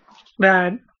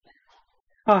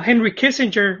Henry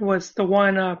Kissinger was the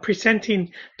one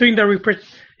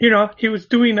he was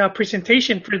doing a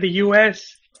presentation for the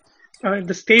U.S.,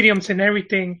 the stadiums and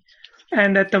everything,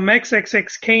 and that the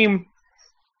MexXX came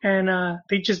and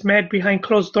they just met behind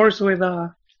closed doors with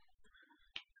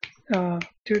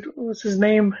dude, what was his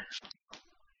name?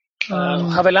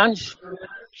 Avalanche.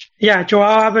 Yeah, Joao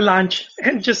Avalanche,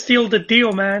 and just sealed the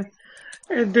deal, man.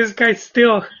 And this guy's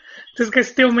still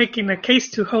making a case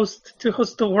to host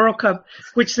the World Cup,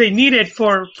 which they needed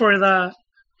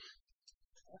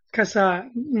because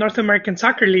North American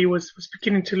Soccer League was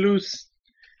beginning to lose.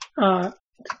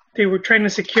 They were trying to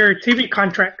secure TV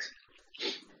contracts.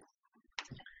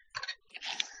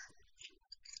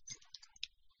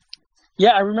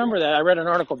 Yeah, I remember that. I read an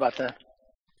article about that.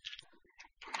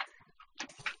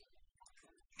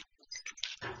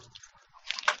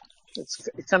 It's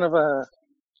kind of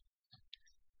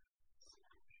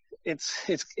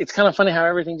it's kind of funny how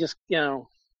everything just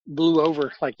blew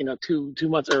over, like 2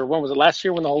 months, or when was it, last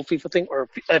year when the whole FIFA thing or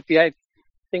FBI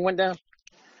thing went down?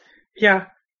 Yeah,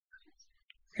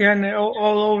 and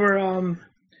all over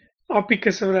all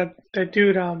because of that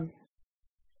dude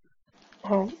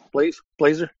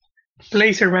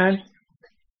Blazer, man.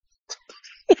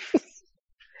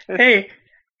 Hey,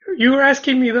 you were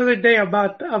asking me the other day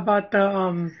about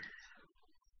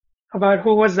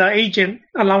who was the agent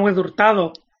along with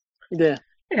Hurtado. Yeah.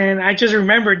 And I just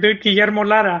remembered, dude, Guillermo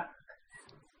Lara.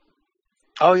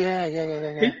 Oh yeah.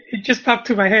 It just popped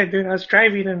to my head, dude. I was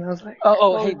driving and I was like,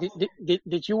 Hey,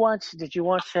 did you watch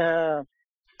the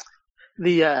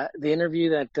interview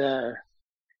that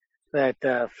David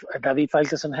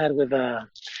Falkeson had with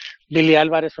Billy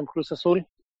Alvarez from Cruz Azul?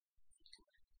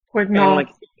 Wait, no. And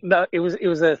it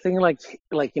was a thing like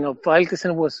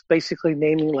Falkeson was basically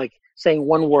naming, like, saying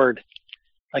one word,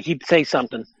 like he'd say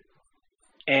something,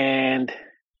 and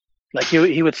like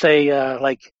he would say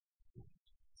Club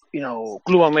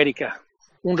America,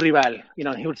 un rival,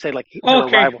 he would say like a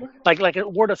rival, like a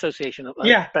word association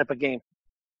type of game.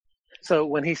 So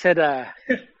when he said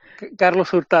Carlos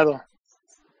Hurtado,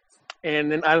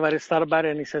 and then Alvarez thought about it,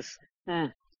 and he says,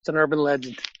 "It's an urban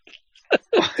legend."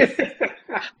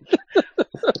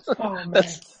 Oh man.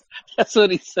 That's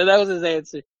what he said. That was his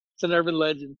answer. It's an urban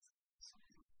legend.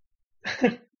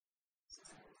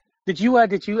 Did you read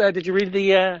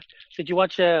the did you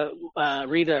watch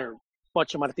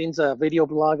watch Martin's video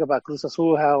blog about Cruz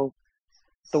Azul, how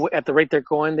at the rate they're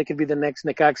going they could be the next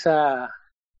Necaxa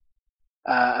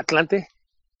Atlante?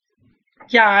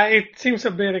 Yeah, it seems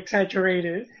a bit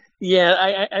exaggerated.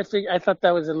 Yeah, I thought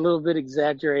that was a little bit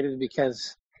exaggerated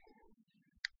because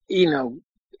you know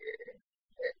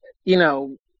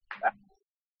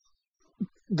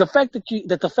the fact that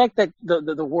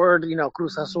the word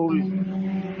Cruz Azul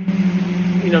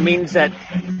means that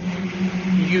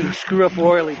you screw up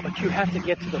royally, but you have to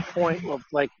get to the point of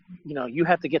you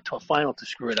have to get to a final to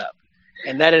screw it up,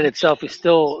 and that in itself is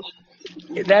still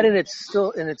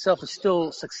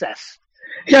success.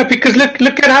 Yeah, because look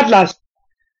at Atlas.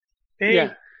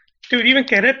 Yeah. Dude, even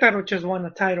Queretaro just won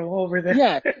a title over there.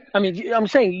 Yeah, I mean, I'm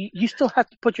saying you still have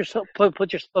to put yourself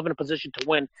in a position to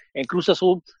win, and Cruz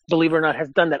Azul, believe it or not, has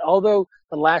done that. Although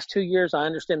the last 2 years, I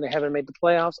understand they haven't made the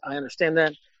playoffs. I understand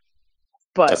that,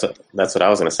 but that's what I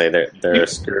was going to say. They're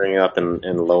screwing up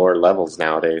in lower levels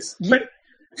nowadays. But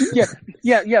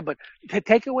But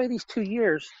take away these 2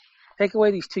 years.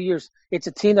 It's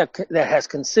a team that has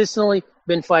consistently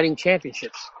been fighting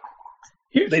championships.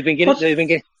 They've been getting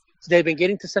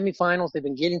to semifinals. They've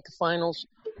been getting to finals,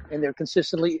 and they're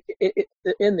consistently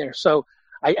in there. So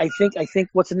I think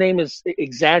what's the name is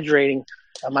exaggerating.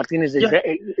 Martin is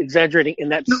exaggerating in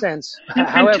that sense.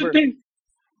 However,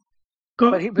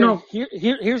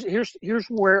 here's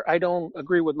where I don't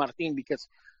agree with Martin, because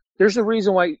there's a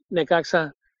reason why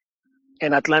Necaxa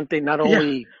and Atlante not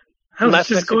only left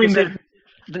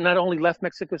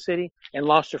Mexico City and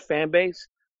lost their fan base.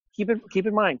 Keep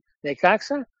in mind,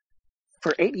 Necaxa,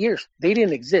 for 8 years, they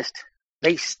didn't exist.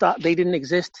 They didn't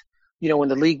exist, when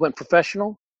the league went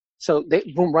professional. So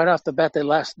right off the bat, they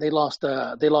lost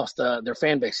their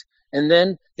fan base. And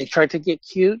then they tried to get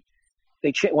cute.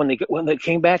 When they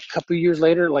came back a couple of years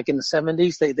later, like in the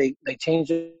 70s, they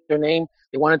changed their name.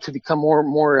 They wanted to become more.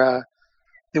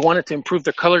 They wanted to improve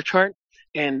their color chart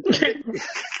and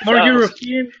more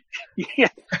European.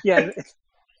 Yeah.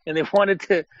 And they wanted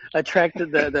to attract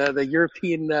the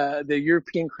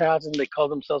European crowds, and they called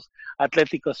themselves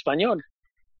Atlético Español.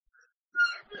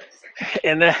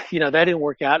 And that didn't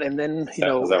work out. And then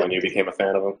was that when you became a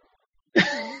fan of them?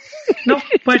 No,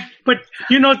 but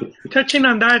touching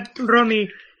on that, Ronnie,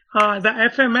 the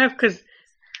FMF, because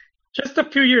just a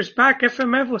few years back,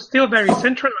 FMF was still very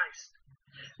centralized.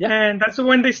 Yeah. And that's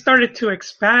when they started to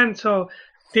expand. So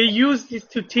they used these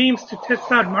two teams to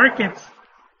test out markets.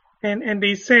 And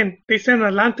they sent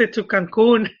Atlante to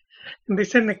Cancun, and they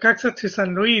sent Necaxa to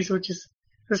San Luis, which is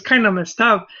kind of messed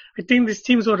up. I think these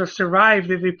teams would have survived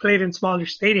if they played in smaller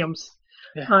stadiums.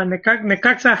 Yeah.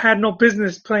 Necaxa had no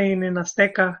business playing in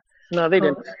Azteca. No, they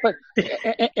didn't. But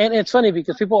and it's funny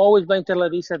because people always blame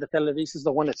Televisa. That Televisa is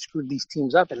the one that screwed these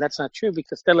teams up, and that's not true,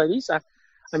 because Televisa,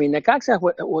 Necaxa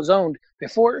was owned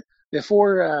before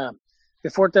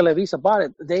Televisa bought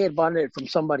it. They had bought it from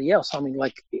somebody else.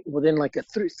 Within like a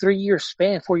 4 year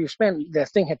span, that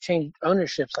thing had changed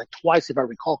ownerships like twice, if I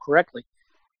recall correctly.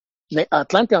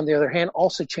 Atlante, on the other hand,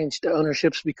 also changed the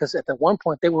ownerships, because at one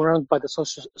point they were owned by the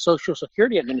Social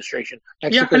Security Administration.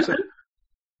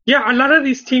 A lot of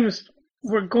these teams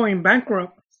were going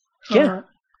bankrupt. Yeah,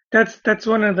 that's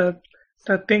one of the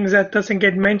things that doesn't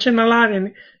get mentioned a lot.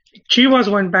 And Chivas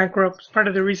went bankrupt. It's part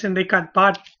of the reason they got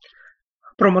bought.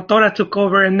 Promotora took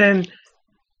over, and then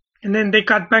they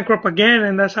got bankrupt again,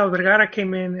 and that's how Vergara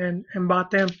came in and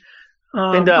bought them.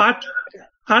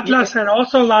 Atlas had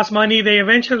also lost money. They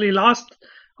eventually lost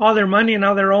all their money, and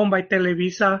now they're owned by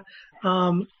Televisa.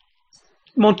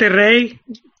 Monterrey,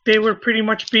 they were pretty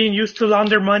much being used to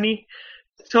launder money.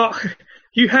 So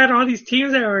you had all these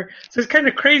teams that were. So it's kind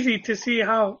of crazy to see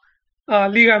how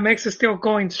Liga MX is still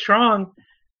going strong.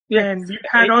 Yeah. And you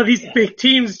had all these big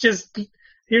teams just,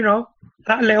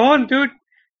 León, dude.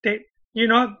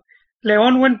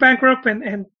 León went bankrupt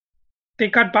and they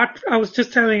got bought. I was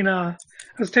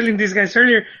telling these guys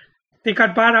earlier, they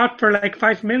got bought out for like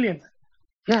 $5 million.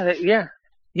 Yeah.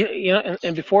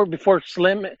 And before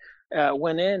Slim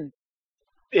went in,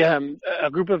 a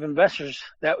group of investors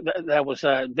that was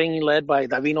being led by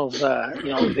Davino's,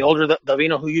 the older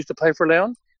Davino who used to play for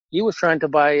León. He was trying to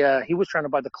buy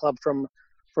the club from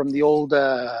the old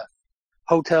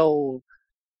hotel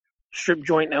strip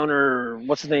joint owner.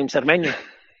 What's his name? Cermeño.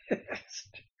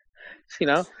 you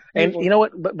know. And you know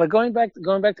what? But going back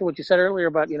to what you said earlier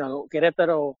about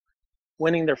Querétaro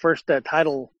winning their first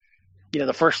title,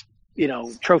 the first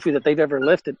trophy that they've ever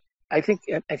lifted. I think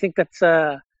that's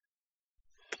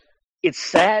it's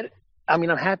sad. I mean,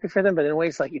 I'm happy for them, but in a way,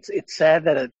 it's like it's sad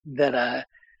that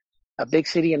a big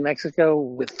city in Mexico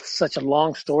with such a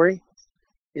long story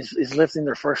is lifting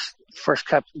their first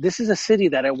cup. This is a city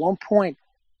that at one point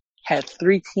had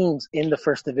 3 teams in the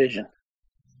first division.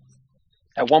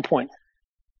 At one point,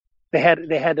 they had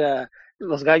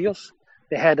Los Gallos.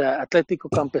 They had Atlético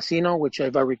Campesino, which,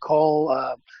 if I recall,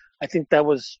 I think that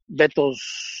was Beto's.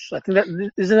 I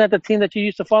think isn't that the team that you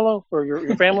used to follow, or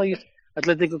your family used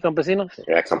Atlético Campesino?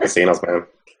 Yeah, Campesinos, man.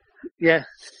 Yeah.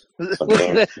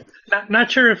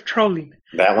 Not sure if trolling.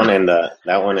 That one and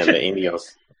the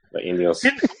Indios. The Indios.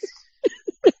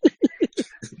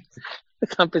 The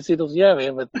Campesinos, yeah,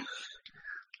 man, but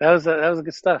that was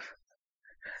good stuff.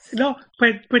 No,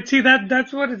 but see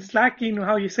that's what it's lacking.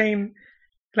 How you're saying,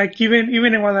 like even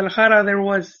in Guadalajara, there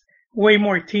was way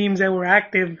more teams that were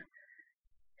active.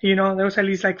 There was at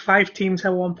least like 5 teams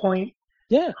at one point.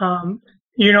 Yeah.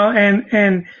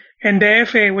 And the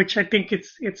FA, which I think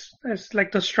it's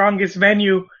like the strongest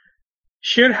venue,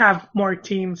 should have more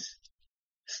teams.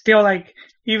 Still, like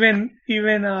even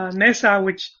Nesa,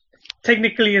 which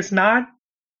technically is not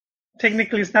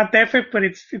the FA, but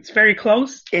it's very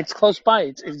close. It's close by.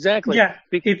 It's exactly. Yeah.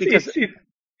 Because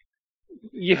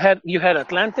you had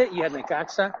Atlante, you had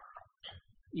Necaxa,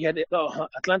 you had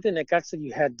Atlante, Necaxa,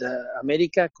 you had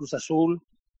América, Cruz Azul,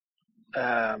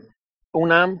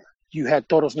 UNAM, you had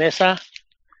Toros Nesa.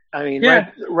 I mean,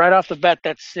 yeah. right off the bat,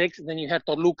 that's 6. And then you had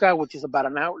Toluca, which is about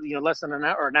an hour, less than an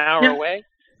hour or an hour away.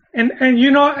 And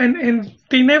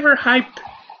they never hyped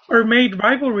or made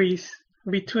rivalries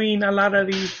between a lot of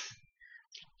these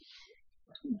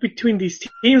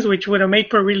teams, which would have made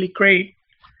for really great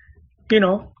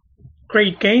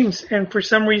games. And for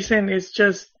some reason, they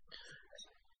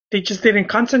just didn't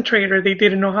concentrate, or they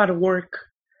didn't know how to work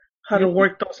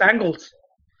those angles.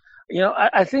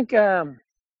 I think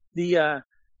the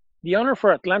owner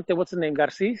for Atlante, what's the name?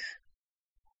 Garcés.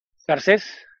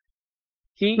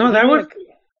 He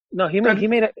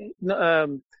made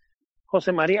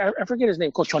Jose Maria. I forget his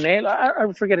name. Cochonel.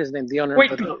 I forget his name. The owner.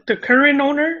 Wait, the current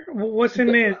owner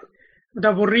wasn't it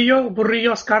the Burrillo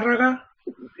Azcárraga?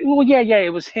 Well, yeah,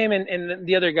 it was him and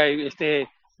the other guy.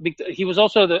 He was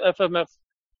also the FMF.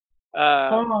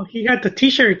 He had the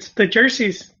T-shirts, the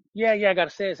jerseys. Yeah,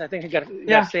 Garcés. I think he got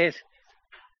Garcés.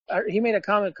 He made a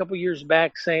comment a couple years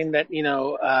back saying that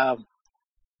that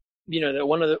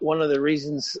one of the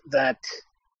reasons that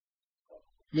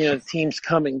teams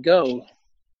come and go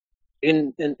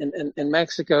in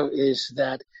Mexico is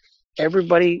that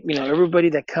everybody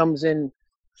that comes in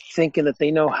thinking that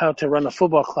they know how to run a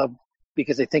football club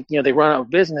because they think they run out of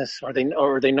business or they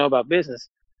know about business,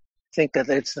 think that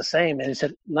it's the same. And he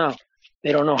said no,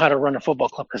 they don't know how to run a football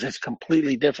club because it's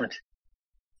completely different.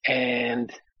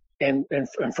 And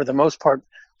for the most part,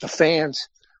 the fans,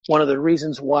 one of the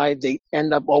reasons why they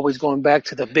end up always going back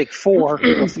to the big 4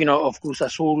 of Cruz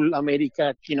Azul,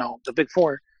 América, the big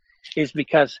 4, is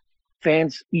because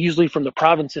fans usually from the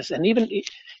provinces and even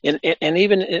in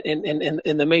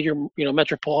the major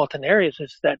metropolitan areas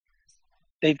is that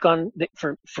they've gone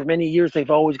for many years. They've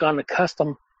always gone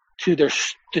accustomed to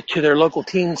their local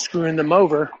teams screwing them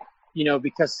over,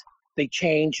 because they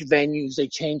change venues, they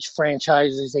change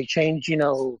franchises, they change,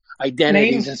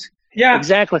 identities. Names. Yeah,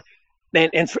 exactly.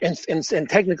 And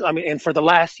technically, I mean, and for the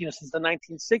last, since the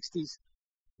 1960s,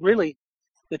 really,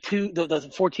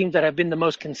 the 4 teams that have been the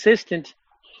most consistent,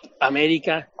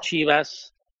 América,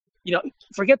 Chivas,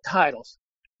 forget titles,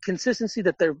 consistency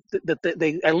that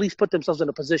they at least put themselves in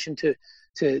a position to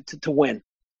win,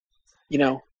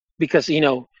 because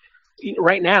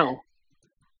right now,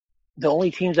 the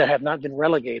only teams that have not been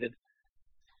relegated,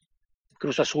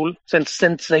 Cruz Azul,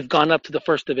 since they've gone up to the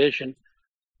first division,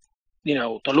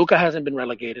 Toluca hasn't been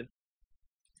relegated.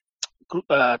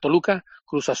 Toluca,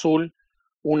 Cruz Azul,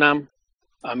 UNAM,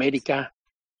 América,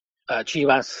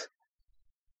 Chivas.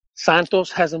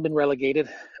 Santos hasn't been relegated,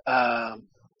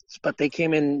 but they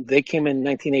came in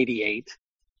 1988.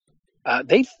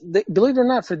 They believe it or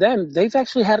not, for them, they've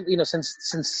actually had,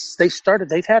 since they started,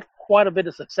 they've had quite a bit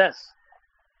of success.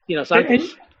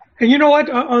 Santos. And you know what?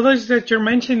 Others that you're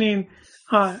mentioning,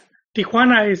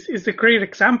 Tijuana is a great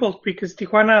example because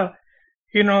Tijuana,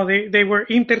 they were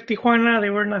Inter Tijuana, they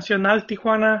were Nacional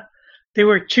Tijuana, they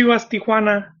were Chivas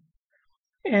Tijuana,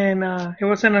 and it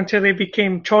wasn't until they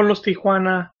became Cholos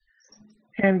Tijuana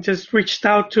and just reached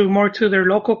out more to their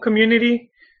local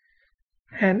community,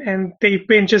 and they've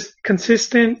been just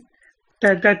consistent.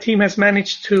 That team has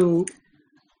managed to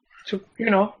to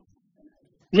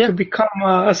Yeah. to become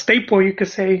a staple, you could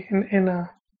say, in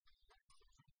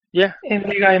Liga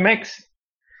MX.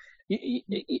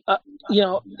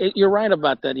 You're right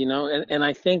about that, and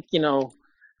I think,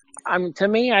 to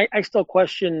me, I still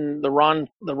question the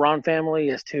Ron family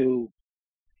as to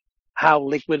how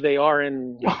liquid they are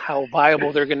and how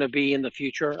viable they're going to be in the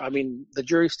future. I mean, the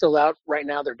jury's still out right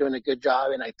now. They're doing a good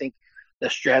job, and I think the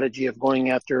strategy of going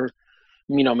after,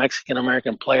 Mexican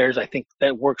American players, I think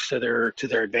that works to their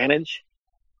advantage.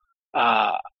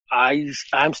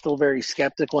 I'm still very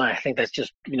skeptical, and I think that's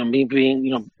just me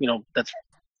being that's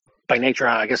by nature.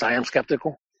 I guess I am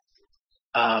skeptical.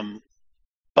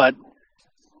 But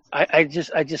I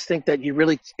just think that you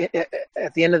really,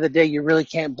 at the end of the day, you really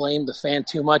can't blame the fan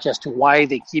too much as to why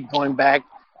they keep going back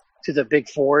to the Big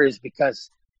Four, is because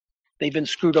they've been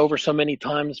screwed over so many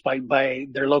times by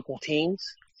their local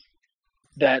teams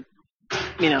that,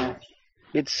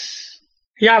 it's.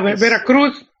 Yeah, but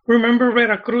Veracruz, remember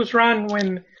Veracruz, Ron,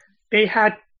 when they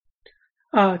had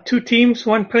two teams,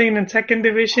 one playing in second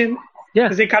division,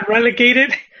 because they got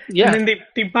relegated, and then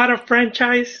they bought a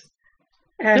franchise.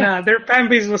 And their fan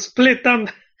base was split down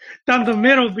the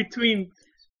middle between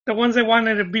the ones that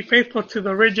wanted to be faithful to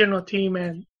the original team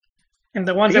and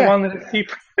the ones that wanted to see.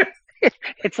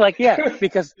 It's like,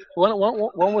 because one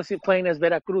was playing as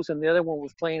Veracruz and the other one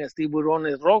was playing as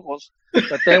Tiburones Rojos.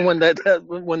 But then when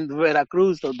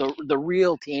Veracruz, the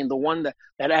real team, the one that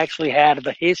actually had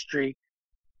the history,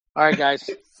 all right, guys,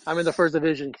 I'm in the first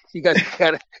division. You guys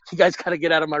gotta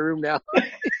get out of my room now.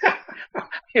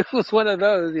 It was one of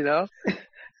those,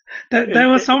 That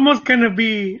was almost gonna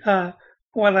be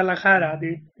Guadalajara.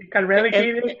 They got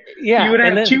relegated. You would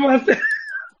have Chivas.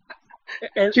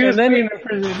 Chivas playing in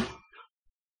prison.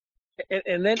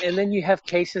 And then you have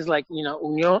cases like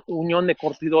Unión de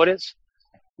Cortidores,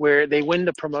 where they win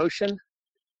the promotion,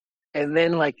 and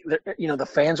then the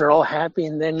fans are all happy,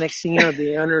 and then next thing you know,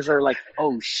 the owners are like,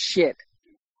 oh shit,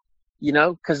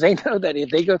 because they know that if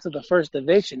they go to the first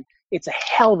division, it's a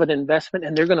hell of an investment,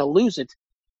 and they're going to lose it.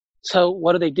 So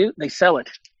what do? They sell it.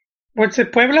 What's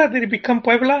it, Puebla? Did it become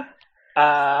Puebla?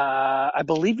 I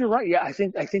believe you're right. Yeah, I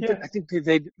think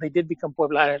they did become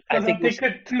Puebla. I think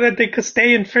they could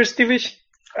stay in first division.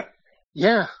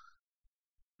 Yeah.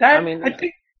 I think that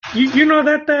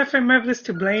the FMF is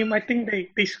to blame. I think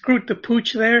they screwed the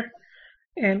pooch there,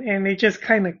 and they just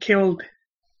kind of killed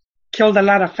a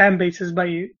lot of fan bases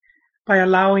by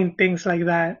allowing things like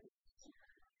that.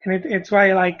 And it's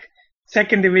why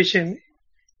second division,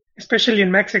 especially in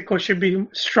Mexico, should be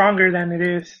stronger than it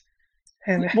is.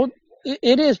 And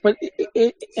it is, but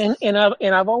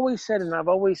I've always said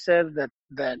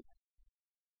that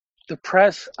the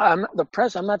press. I'm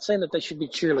not saying that they should be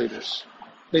cheerleaders.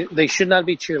 They should not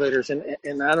be cheerleaders,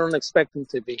 and I don't expect them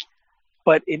to be.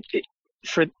 But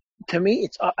to me,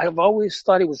 I've always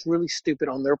thought it was really stupid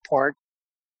on their part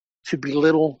to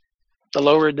belittle the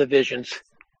lower divisions,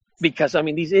 because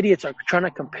these idiots are trying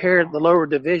to compare the lower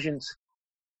divisions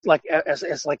as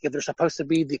if they're supposed to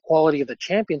be the quality of the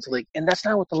Champions League, and that's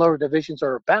not what the lower divisions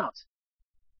are about.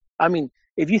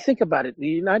 If you think about it, the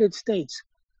United States,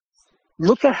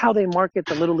 look at how they market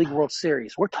the Little League World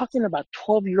Series. We're talking about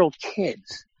 12-year-old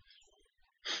kids.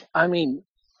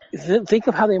 Think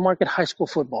of how they market high school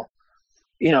football,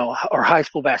 or high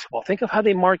school basketball. Think of how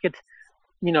they market,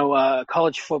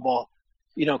 college football,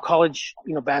 college,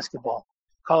 basketball,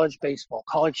 college baseball,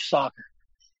 college soccer.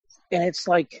 And it's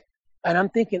like, and I'm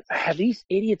thinking, have these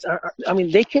idiots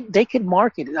they could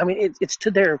market it. It's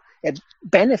to their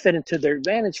benefit and to their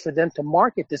advantage for them to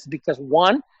market this, because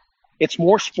one, it's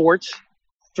more sports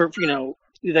for,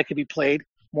 that could be played,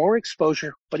 more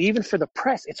exposure, but even for the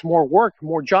press, it's more work,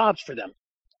 more jobs for them.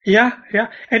 Yeah.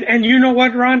 And you know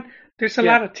what, Ron? There's a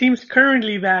lot of teams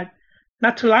currently that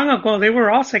not too long ago, they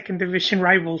were all second division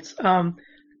rivals. Tijuana,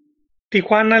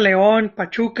 León,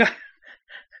 Pachuca,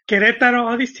 Queretaro,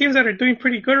 all these teams that are doing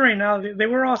pretty good right now, they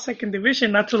were all second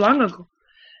division not too long ago.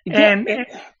 And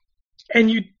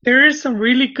there is some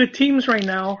really good teams right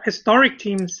now, historic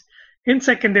teams in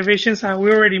second divisions.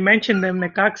 We already mentioned them,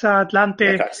 Necaxa,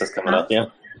 Atlante. Necaxa's coming up, yeah.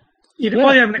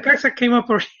 Necaxa came up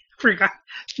already. Forgot.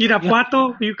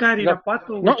 Irapuato, you got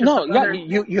Irapuato.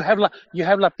 You have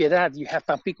La Piedad, you have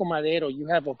Tampico Madero, you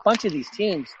have a bunch of these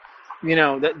teams,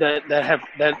 that have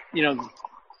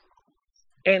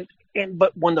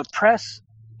but when the press,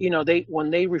 when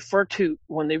they refer to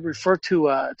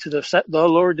the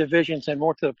lower divisions and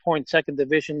more to the point second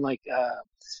division, like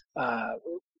hell,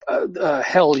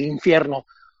 infierno,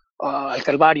 el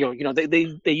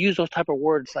calvario, they use those type of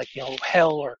words like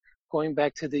hell, or going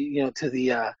back to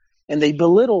the and they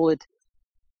belittle it.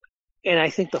 And I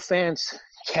think the fans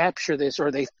capture this,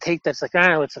 or they take that's like,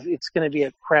 it's going to be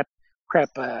a crap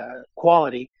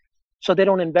quality, so they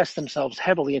don't invest themselves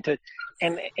heavily into it.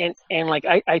 And like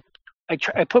I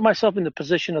put myself in the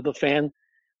position of the fan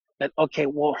that, okay,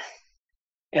 well,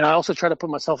 and I also try to put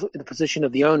myself in the position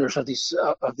of the owners of these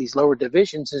lower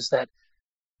divisions, is that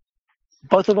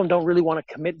both of them don't really want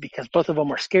to commit because both of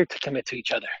them are scared to commit to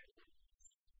each other.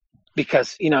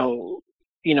 Because,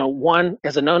 one,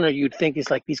 as an owner, you'd think is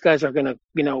like, these guys are going to,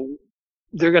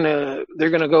 they're going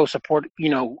to go support,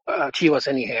 Chivas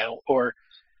anyhow,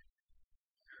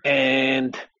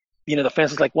 and the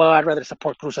fans is like, well, I'd rather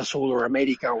support Cruz Azul or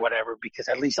America or whatever, because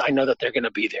at least I know that they're going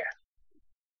to be there.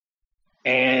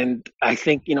 And I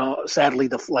think, sadly,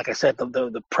 like I said,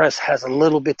 the press has a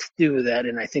little bit to do with that,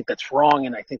 and I think that's wrong,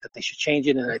 and I think that they should change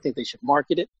it, and I think they should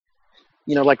market it.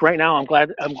 Like right now, I'm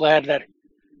glad that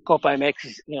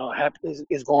CopaMX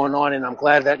is going on, and I'm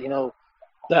glad that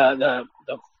the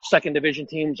second division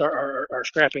teams are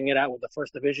scrapping it out with the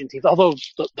first division teams. Although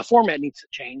the format needs to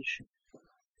change.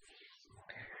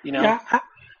 I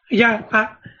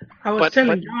was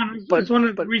telling John, it's one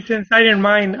of the reasons I didn't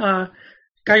mind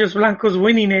Gallos Blancos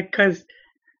winning it, because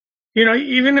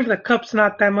even if the cup's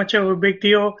not that much of a big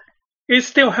deal, it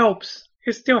still helps.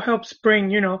 It still helps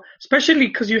bring, especially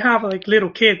because you have like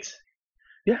little kids,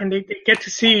 and they get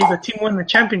to see the team win the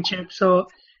championship, so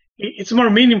it's more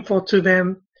meaningful to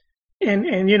them, and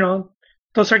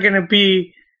those are gonna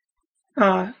be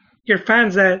your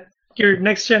fans, that your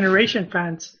next generation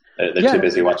fans. They're too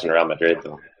busy watching Real Madrid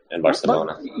though, and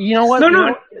Barcelona. But you know what?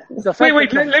 No.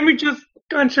 Wait. Let me just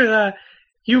answer that.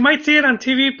 You might see it on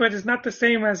TV, but it's not the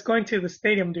same as going to the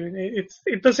stadium, dude.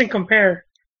 It doesn't compare.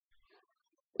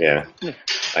 Yeah,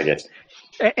 I guess.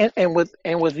 And with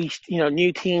these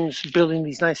new teams building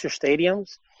these nicer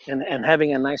stadiums and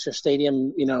having a nicer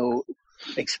stadium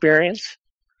experience,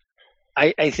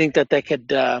 I think that they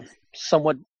could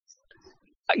somewhat.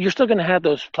 You're still going to have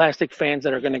those plastic fans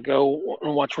that are going to go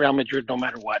and watch Real Madrid no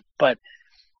matter what, but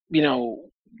I'm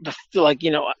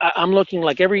looking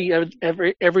like every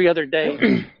other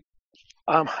day.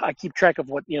 I keep track of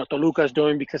what Toluca is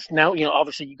doing, because now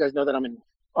obviously you guys know that I'm in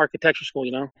architecture school,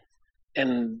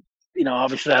 and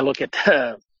obviously I look at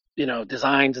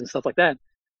designs and stuff like that.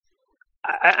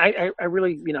 I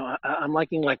really I'm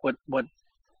liking like what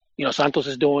Santos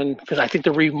is doing, because I think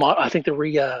they're going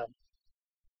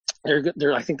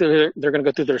to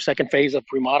go through their second phase of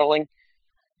remodeling.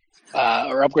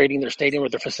 Or upgrading their stadium or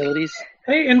their facilities.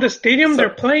 Hey, in the stadium they're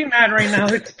playing at right now,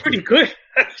 it's pretty good.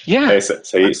 Yeah. Hey,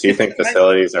 so you think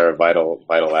facilities are a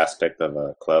vital aspect of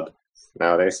a club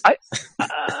nowadays? I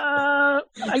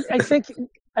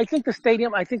think the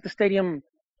stadium.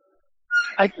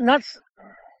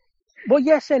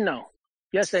 Yes and no.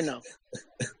 Yes and no.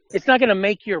 It's not going to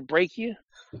make you or break you,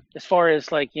 as far as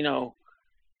like I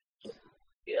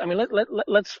mean,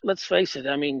 let's face it.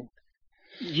 I mean,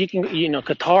 you can,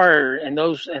 Qatar and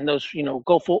those those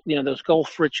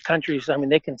Gulf-rich countries. I mean,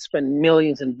 they can spend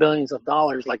millions and billions of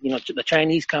dollars. Like the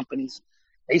Chinese companies,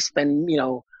 they spend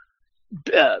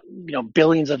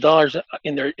billions of dollars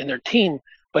in their team.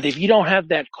 But if you don't have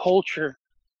that culture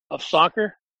of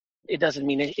soccer, it doesn't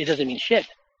mean shit.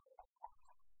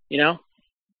 Yeah.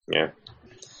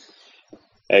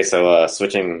 Hey, so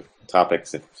switching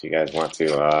topics, if you guys want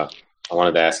to. I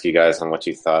wanted to ask you guys on what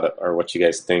you thought, or what you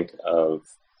guys think of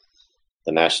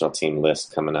the national team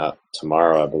list coming out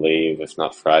tomorrow, I believe, if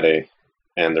not Friday.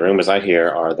 And the rumors I hear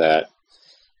are that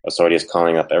Osorio is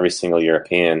calling up every single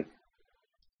European,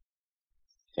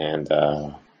 and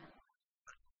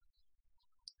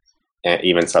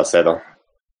even Salcedo.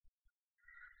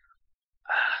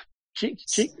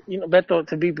 Beto,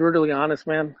 to be brutally honest,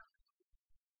 man,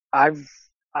 I've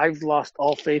lost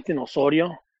all faith in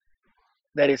Osorio.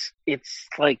 That it's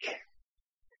like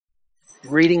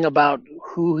reading about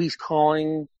who he's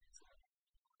calling.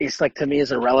 It's like, to me,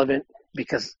 is irrelevant,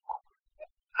 because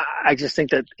I just think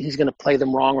that he's going to play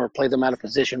them wrong, or play them out of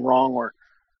position wrong, or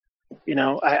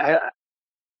I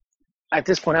at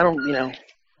this point I don't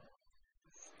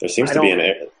There seems to be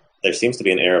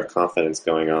an air of confidence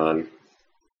going on,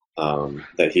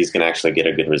 that he's going to actually get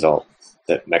a good result,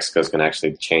 that Mexico's going to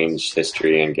actually change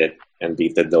history and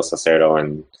beat the Del Salcedo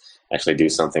and actually do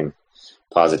something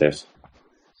positive.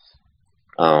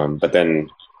 But then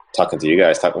talking to you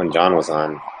guys, when John was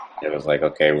on, it was like,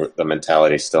 okay, the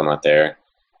mentality's still not there.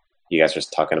 You guys were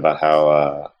talking about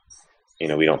how,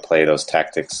 we don't play those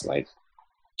tactics, like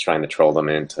trying to troll them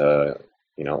into,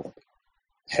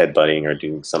 headbutting or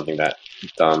doing something that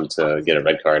dumb to get a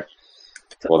red card.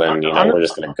 Well, then, we're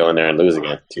just going to go in there and lose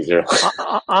again,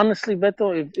 2-0. Honestly,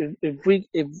 Beto,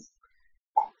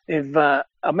 if a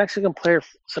Mexican player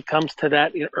succumbs to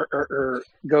that or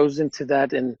goes into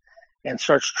that and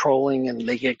starts trolling and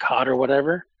they get caught or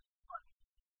whatever,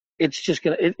 it's just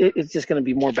gonna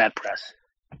be more bad press.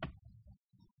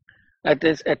 At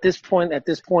this point,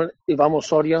 Ivan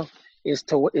Osorio is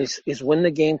win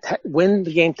the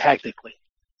game tactically.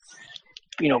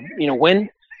 Win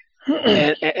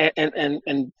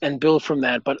and build from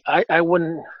that. But I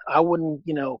wouldn't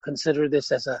consider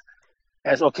this as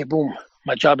okay, boom,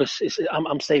 my job is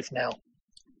I'm safe now.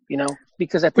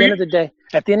 Because at the end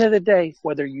of the day,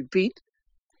 whether you beat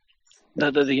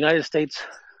the United States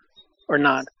or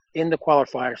not in the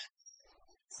qualifiers,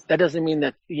 that doesn't mean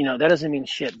that that doesn't mean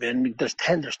shit, man. There's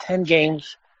 10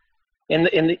 games in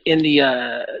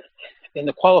the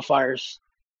qualifiers.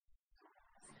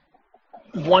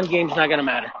 One game's not gonna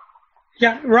matter.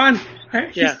 Yeah, Ron,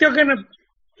 he's still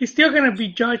gonna be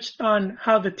judged on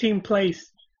how the team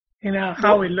plays and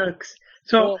how it looks.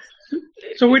 So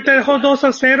with the whole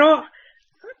 2-0,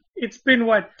 it's been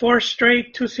 4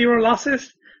 straight 2-0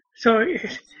 losses. So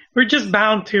we're just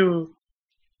bound to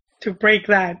break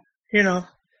that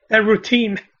that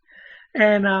routine.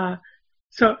 And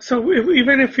so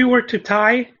even if we were to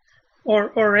tie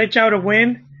or edge out a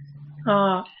win,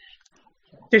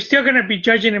 they're still going to be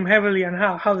judging him heavily on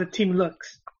how the team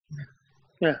looks.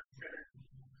 Yeah.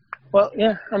 Well,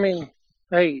 yeah. I mean,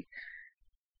 hey.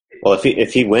 Well,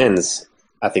 if he wins,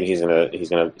 I think he's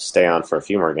gonna stay on for a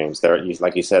few more games.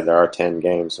 Like you said, there are 10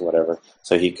 games or whatever,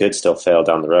 so he could still fail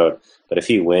down the road. But if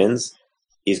he wins,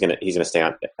 he's gonna stay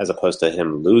on. As opposed to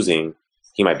him losing,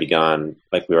 he might be gone,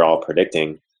 like we were all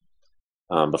predicting,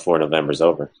 before November's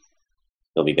over.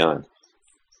 He'll be gone.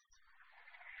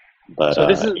 But so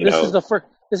this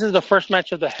is the first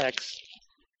match of the Hex.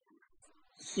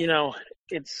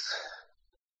 It's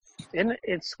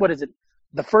what is it?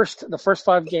 The first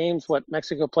 5 games.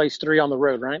 Mexico plays 3 on the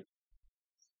road, right?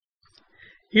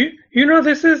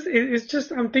 It's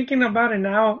just I'm thinking about it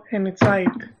now, and it's like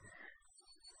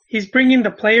he's bringing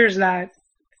the players that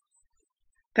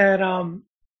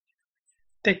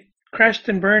crashed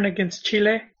and burned against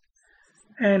Chile,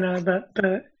 and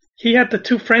he had the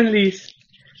 2 friendlies,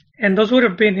 and those would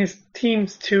have been his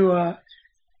teams to.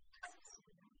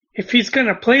 If he's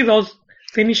gonna play those,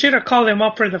 then he should have called them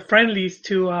up for the friendlies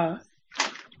to.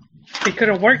 They could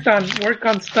have worked on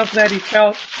stuff that he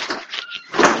felt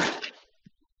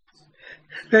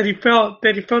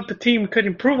the team could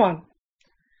improve on.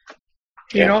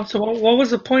 So what was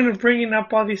the point of bringing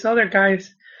up all these other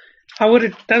guys?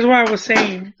 That's why I was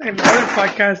saying in the other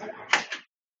podcast,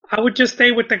 I would just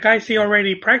stay with the guys he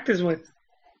already practiced with.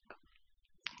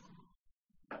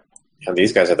 And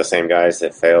these guys are the same guys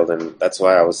that failed, and that's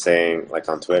why I was saying, like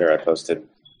on Twitter, I posted,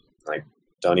 like,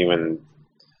 don't even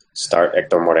start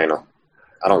Hector Moreno.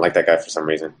 I don't like that guy for some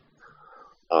reason.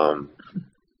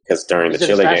 Because during the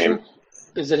Chile game,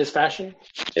 is it his fashion?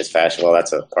 His fashion, well,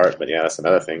 that's a part, but yeah, that's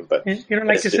another thing. But you don't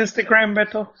like his Instagram,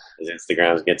 Beto? His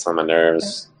Instagram gets on my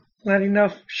nerves. Not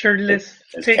enough shirtless.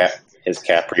 His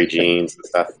Capri jeans and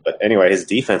stuff. But anyway, his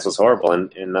defense was horrible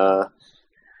in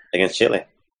against Chile.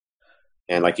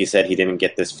 And like you said, he didn't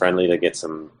get this friendly to get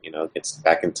some, gets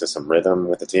back into some rhythm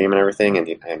with the team and everything.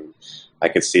 And I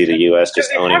could see the U.S.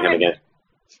 just owning him again.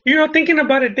 Thinking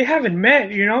about it, they haven't met,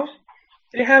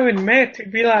 They haven't met to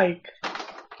be like,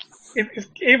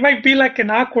 it might be like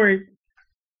an awkward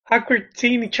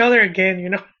seeing each other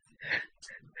again,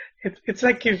 It's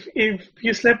like if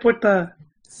you slept with the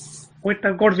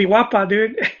gordiwapa,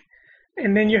 dude,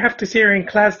 and then you have to see her in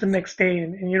class the next day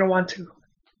and you don't want to.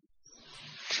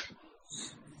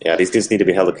 Yeah, these dudes need to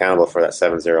be held accountable for that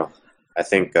 7-0. I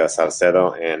think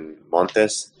Salcedo and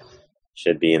Montes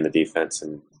should be in the defense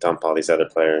and dump all these other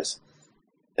players.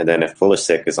 And then if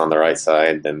Pulisic is on the right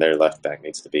side, then their left back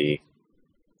needs to be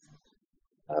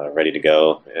ready to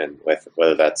go, and with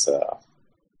whether that's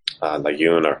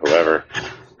Layun or whoever,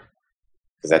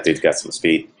 because that dude's got some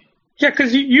speed. Yeah,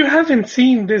 because you haven't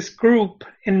seen this group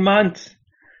in months,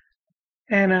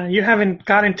 and you haven't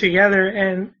gotten together,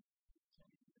 and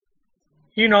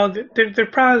they're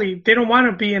probably, they don't want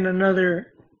to be in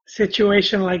another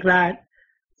situation like that.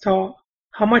 So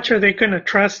how much are they going to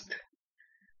trust,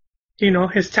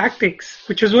 his tactics?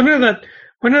 Which is one of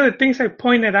the things I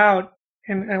pointed out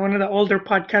in one of the older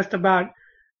podcasts about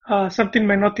something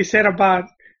Menotti said about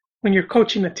when you're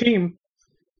coaching a team.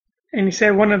 And he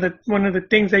said one of the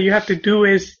things that you have to do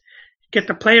is get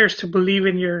the players to believe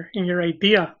in your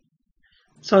idea,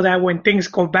 so that when things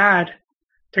go bad,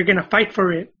 they're gonna fight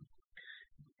for it.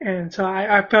 And so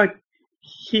I felt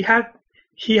he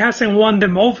hasn't won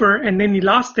them over, and then he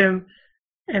lost them,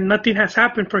 and nothing has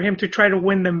happened for him to try to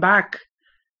win them back.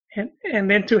 and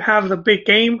then to have the big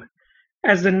game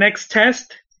as the next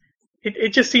test, it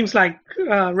just seems like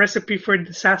a recipe for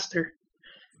disaster.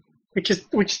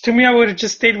 Which to me, I would have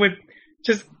just stayed with,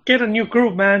 just get a new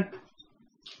group, man.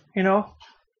 You know,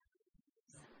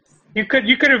 you could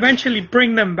eventually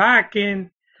bring them back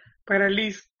in, but at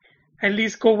least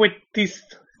go with these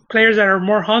players that are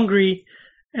more hungry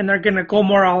and are gonna go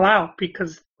more all out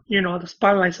because the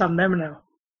spotlight's on them now.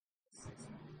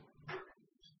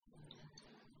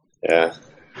 Yeah,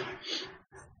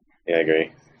 I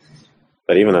agree.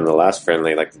 But even in the last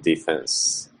friendly, like the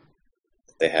defense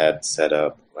they had set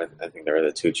up, I think there were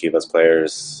the 2 Chivas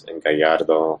players and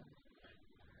Gallardo.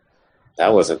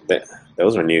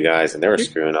 Those were new guys, and they were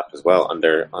screwing up as well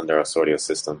under Osorio's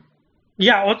system.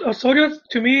 Yeah, Osorio,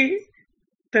 to me,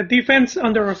 the defense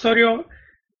under Osorio,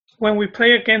 when we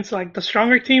play against like the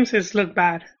stronger teams, it's looked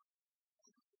bad.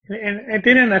 And it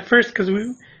didn't at first because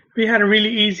we had a really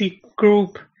easy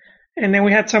group, and then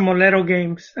we had some Molero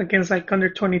games against like under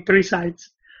 23 sides,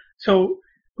 so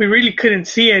we really couldn't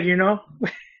see it,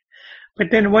 But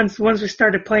then once we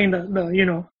started playing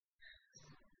the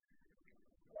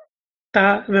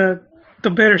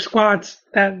better squads,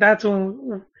 that's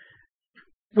when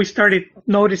we started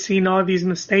noticing all these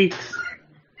mistakes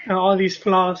and all these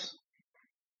flaws.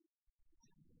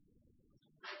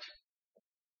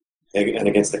 And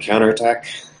against the counterattack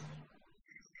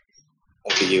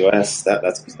of the U.S.,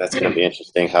 that's going to be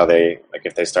interesting. How they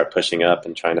if they start pushing up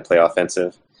and trying to play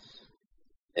offensive,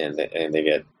 and they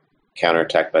get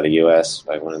counterattacked by the U.S.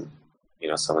 by when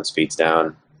someone speeds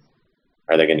down.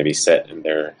 Are they going to be set in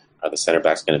their? Are the center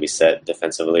backs going to be set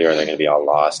defensively, or are they going to be all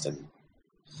lost and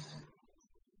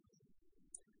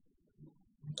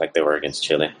like they were against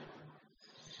Chile?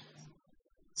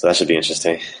 So that should be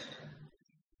interesting.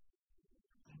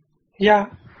 Yeah,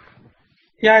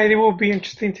 it will be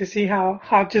interesting to see how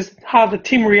the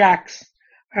team reacts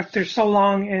after so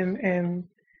long and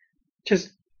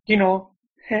just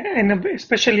and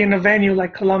especially in a venue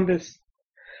like Columbus.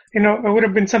 It would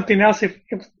have been something else if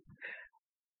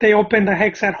they opened the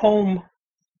Hex at home,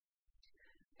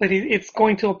 but it's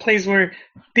going to a place where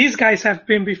these guys have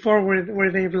been before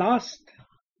where they've lost.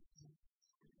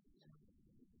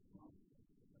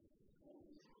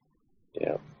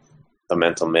 Yeah. The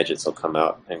mental midgets will come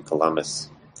out in Columbus.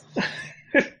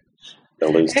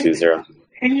 They'll lose 2-0.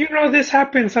 And this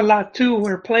happens a lot too,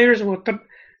 where players will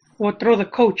throw the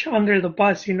coach under the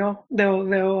bus. They'll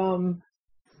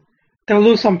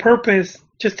lose on purpose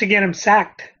just to get him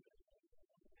sacked,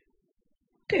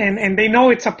 and they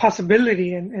know it's a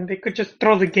possibility, and they could just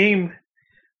throw the game,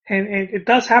 and it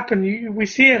does happen. We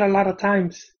see it a lot of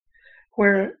times,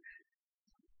 where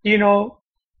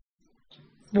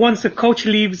once the coach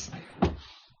leaves,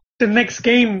 the next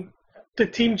game, the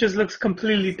team just looks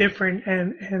completely different,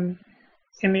 and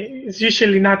it's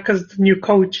usually not because of the new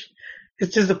coach.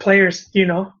 It's just the players,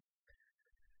 You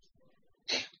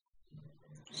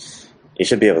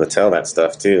should be able to tell that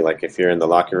stuff too. Like if you're in the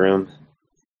locker room,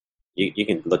 you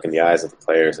can look in the eyes of the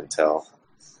players and tell.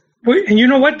 And you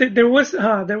know what? There was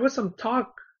some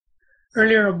talk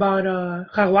earlier about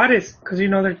Jaguares because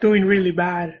they're doing really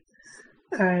bad,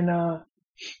 and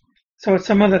so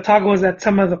some of the talk was that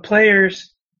some of the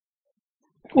players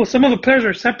were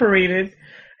separated,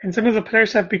 and some of the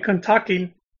players have begun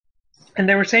talking, and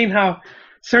they were saying how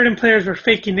certain players were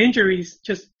faking injuries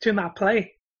just to not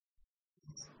play.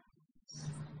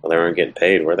 Well, they weren't getting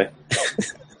paid, were they?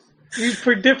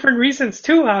 For different reasons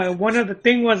too. One of the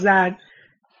thing was that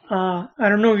I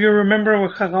don't know if you remember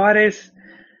with Jaguares,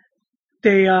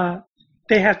 they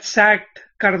had sacked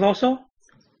Cardoso,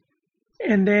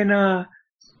 and then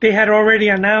they had already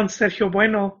announced Sergio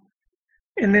Bueno,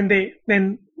 and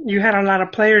then you had a lot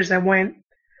of players that went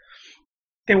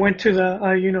to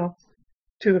the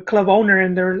to the club owner,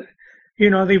 and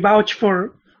they vouched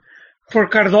for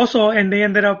Cardoso, and they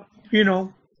ended up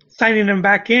signing him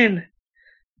back in.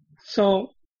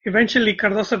 So eventually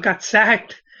Cardoso got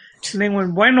sacked, and then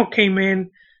when Bueno came in,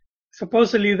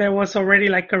 supposedly there was already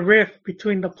like a rift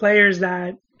between the players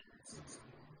that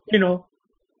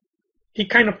he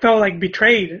kind of felt like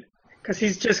betrayed because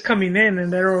he's just coming in,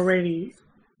 and they're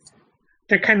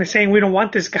kind of saying, we don't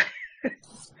want this guy.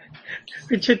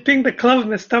 Which I think the club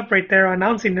messed up right there,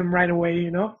 announcing him right away,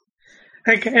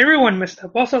 Like everyone messed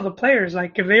up. Also the players,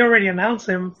 like if they already announced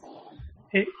him,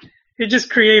 it just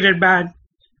created bad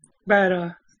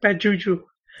juju.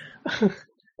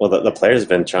 Well, the players have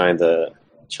been trying to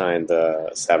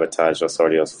sabotage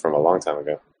Osorio from a long time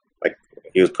ago. Like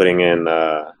he was putting in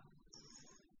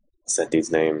what's that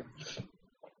dude's name?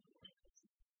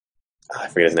 I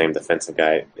forget his name, defensive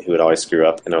guy. He would always screw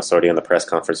up. And Osorio in the press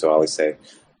conference would always say,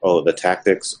 the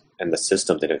tactics and the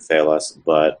system didn't fail us,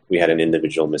 but we had an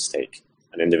individual mistake.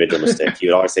 He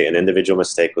would always say an individual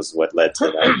mistake was what led to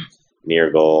that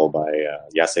near goal by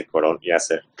Yasser.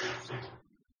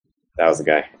 That was the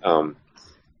guy.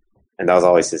 And that was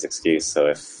always his excuse. So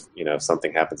if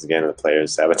something happens again and the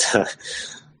players sabotage,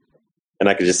 and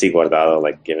I could just see Guardado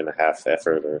like giving a half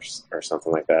effort or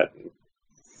something like that. And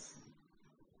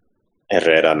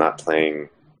Herrera not playing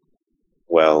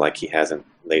well like he hasn't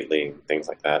lately, and things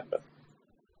like that. But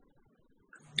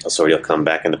Osorio will come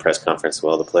back in the press conference.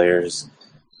 Well, the players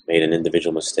made an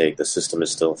individual mistake. The system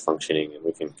is still functioning, and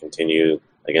we can continue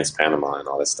against Panama and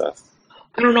all this stuff.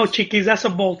 I don't know, Chiquis. That's a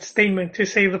bold statement to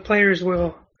say the players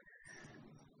will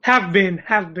have been.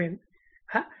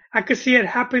 I could see it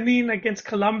happening against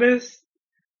Columbus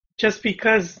just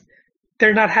because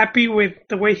they're not happy with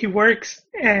the way he works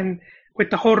and with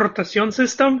the whole rotación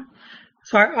system.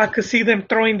 So I could see them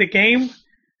throwing the game,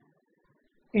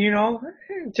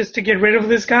 just to get rid of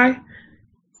this guy.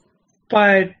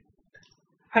 But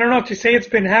I don't know, to say it's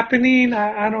been happening.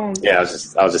 I don't. Yeah, I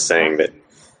was just saying that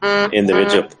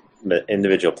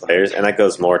individual players, and that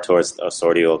goes more towards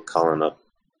Osorio calling up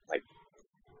like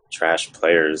trash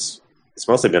players. It's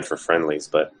mostly been for friendlies,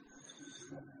 but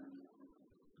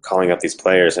calling up these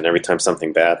players, and every time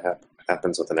something bad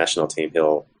happens with the national team,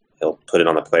 he'll put it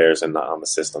on the players and not on the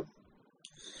system.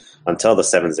 Until the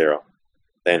 7-0,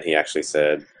 then he actually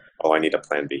said, "Oh, I need a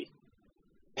plan B.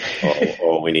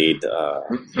 We need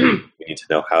to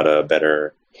know how to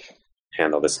better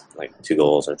handle this, like 2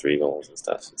 goals or 3 goals and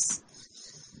stuff."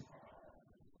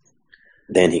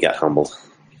 Then he got humbled.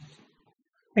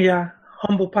 Yeah,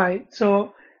 humble pie.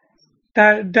 So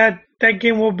that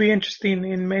game will be interesting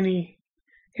in many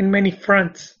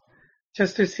fronts,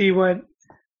 just to see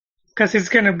because it's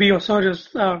gonna be Osorio's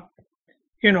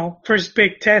first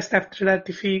big test after that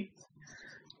defeat.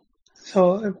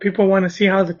 So people want to see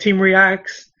how the team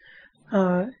reacts.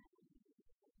 And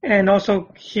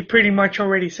also, he pretty much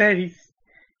already said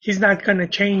he's not going to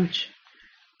change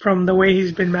from the way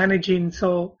he's been managing.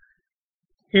 So,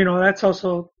 that's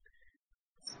also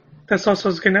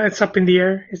it's up in the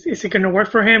air. Is it going to work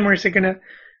for him, or is he going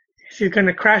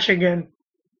to crash again?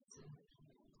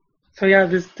 So yeah,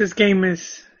 this game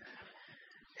is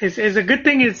a good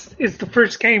thing. Is the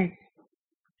first game.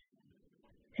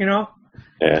 Yeah.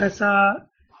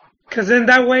 Because then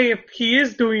that way, if he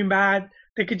is doing bad,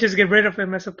 they could just get rid of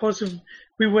him, as opposed to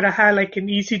we would have had like an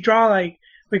easy draw. Like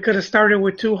we could have started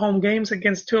with 2 home games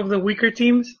against 2 of the weaker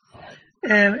teams,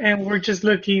 and we're just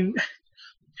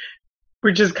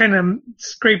kind of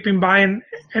scraping by, and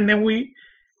then we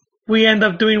end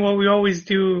up doing what we always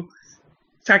do,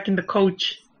 sacking the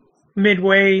coach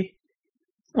midway,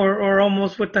 or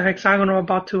almost with the hexagonal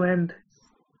about to end.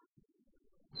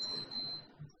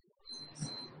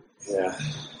 Yeah,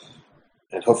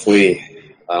 and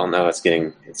hopefully, I don't know. It's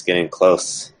getting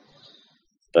close,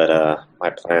 but my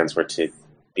plans were to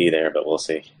be there, but we'll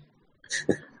see.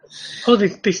 Oh,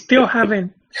 they still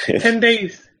haven't 10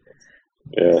 days.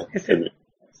 Yeah,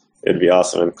 it'd be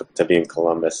awesome to be in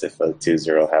Columbus if a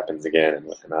 2-0 happens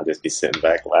again, and I'll just be sitting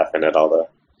back laughing at all the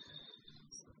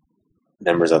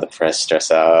members of the press stress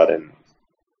out and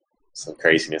some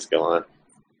craziness go on.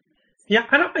 Yeah,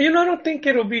 I don't think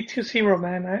it'll be 2-0,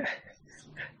 man.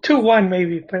 2-1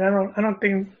 maybe, but I don't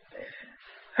think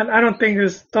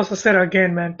it's 2-0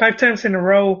 again, man. 5 times in a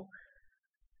row.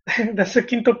 That's the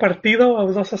quinto partido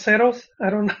of 2-0. I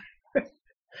don't know.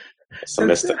 Some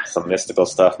mystical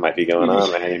stuff might be going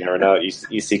on, man. You never know.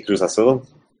 You see Cruz Azul,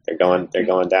 they're going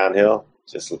downhill.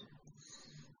 Just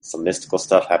some mystical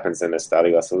stuff happens in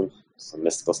Estadio Azul. Some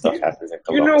mystical stuff happens in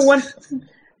Columbus.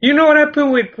 You know what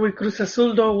happened with Cruz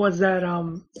Azul though was that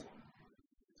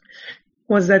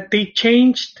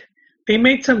they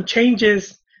made some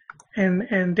changes,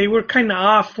 and they were kind of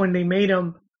off when they made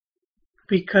them,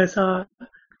 because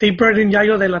they brought in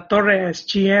Yayo de la Torre as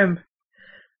GM.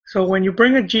 So when you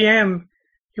bring a GM,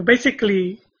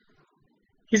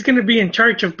 he's going to be in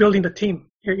charge of building the team.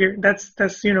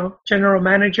 That's general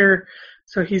manager.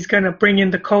 So he's going to bring in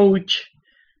the coach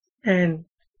and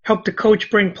help the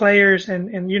coach bring players and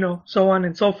so on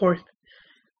and so forth.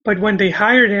 But when they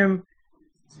hired him,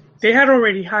 they had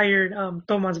already hired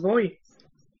Thomas Boy.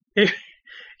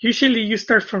 Usually you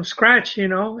start from scratch,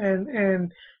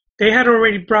 and they had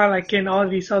already brought in all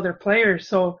these other players.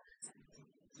 So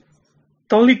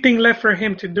the only thing left for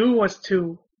him to do was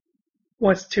to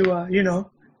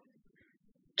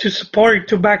support,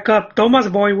 to back up Thomas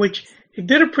Boy, which he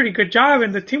did a pretty good job,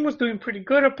 and the team was doing pretty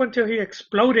good up until he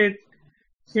exploded,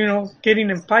 getting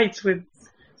in fights with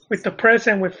the press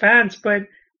and with fans. But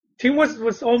team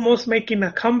was almost making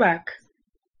a comeback.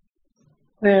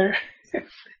 there.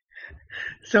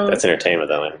 So That's entertainment,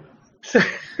 though, man. so,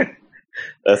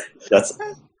 That's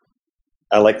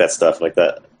I like that stuff, like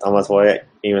that. Thomas Boy,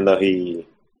 even though he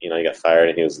got fired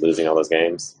and he was losing all those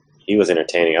games, he was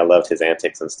entertaining. I loved his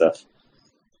antics and stuff,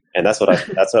 and that's what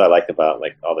I like about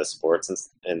like all this sports.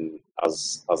 And I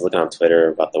was looking on Twitter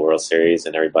about the World Series,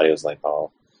 and everybody was like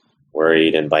all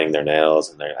worried and biting their nails,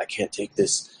 and they're, I can't take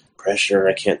this pressure,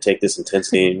 I can't take this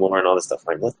intensity anymore, and all this stuff.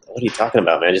 I'm like, what are you talking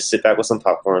about, man? Just sit back with some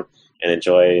popcorn and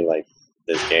enjoy like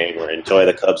this game, or enjoy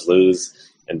the Cubs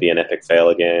lose and be an epic fail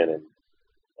again,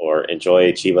 or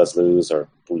enjoy Chivas lose, or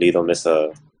Pulido miss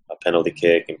a penalty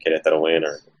kick and Queretaro win,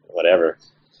 or whatever.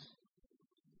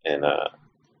 And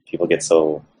people get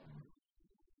so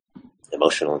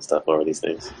emotional and stuff over these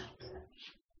things.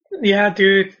 yeah,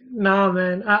 dude. No,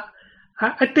 man.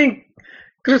 I think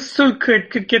Cruz Azul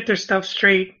could get their stuff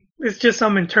straight. It's just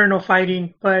some internal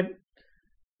fighting, but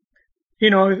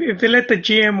if they let the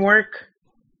GM work,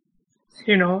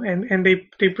 and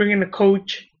they bring in a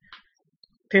coach,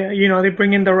 they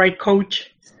bring in the right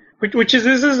coach, which is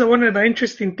this is one of the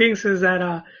interesting things is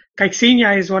that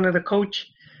Caixinha is one of the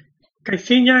coach.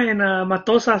 Caixinha and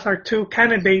Matosas are two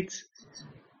candidates,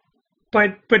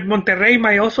 but Monterrey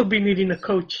might also be needing a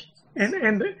coach,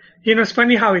 and it's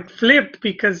funny how it flipped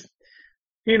because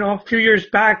a few years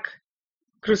back,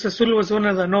 Cruz Azul was one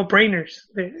of the no-brainers.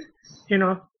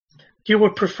 You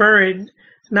would prefer it.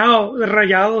 Now the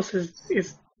Rayados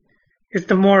is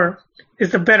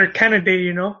the better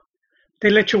candidate. They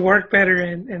let you work better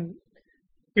and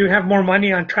you have more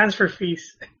money on transfer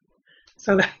fees.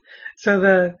 So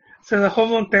the whole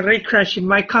Monterrey crashing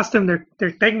might cost them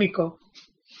their technical.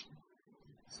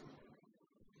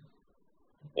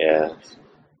 Yeah.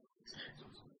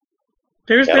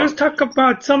 There's talk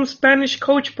about some Spanish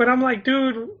coach, but I'm like,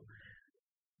 dude,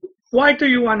 why do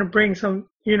you want to bring some?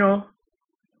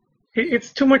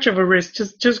 It's too much of a risk.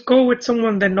 Just go with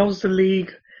someone that knows the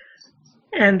league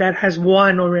and that has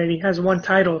won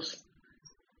titles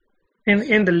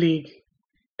in the league,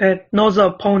 that knows the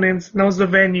opponents, knows the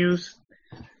venues.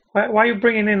 Why are you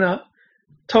bringing in a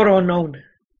total unknown?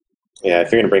 Yeah,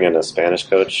 if you're gonna bring in a Spanish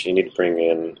coach, you need to bring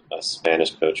in a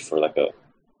Spanish coach for like a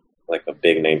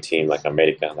big name team like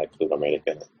America, like Futbol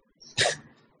America.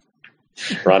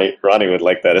 Ronnie would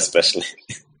like that especially.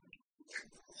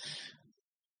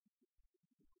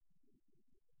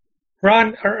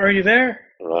 Ron, are you there?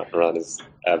 Ron is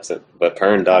absent, but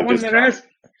Pern Dog I wanted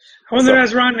to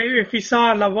ask Ron if he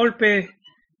saw La Volpe.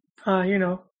 La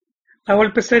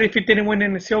Volpe said if he didn't win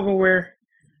in the silverware,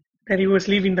 that he was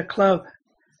leaving the club,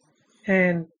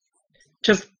 and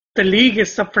just the league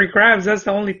is up for grabs. That's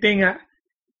the only thing. I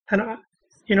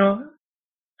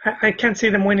can't see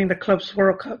them winning the club's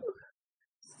World Cup.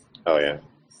 Oh yeah.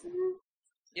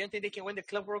 You don't think they can win the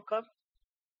Club World Cup?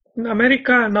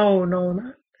 America, no,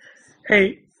 not.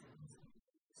 Hey,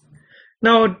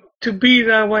 no, to be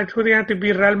who they have to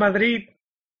be Real Madrid.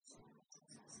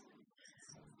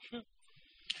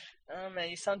 Oh man,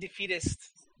 you sound defeatist.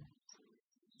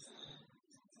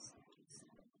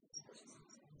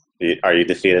 Are you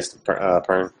defeatist,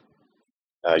 Pern?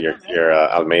 Your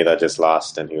Almeyda just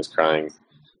lost, and he was crying,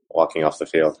 walking off the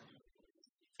field.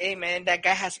 Hey man, that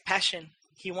guy has passion.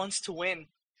 He wants to win.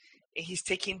 And he's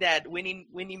taking that winning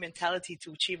mentality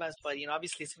to Chivas, but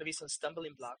obviously it's gonna be some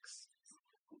stumbling blocks.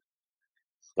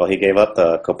 Well, he gave up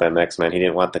the CopaMX, man. He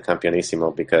didn't want the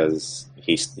Campeonissimo because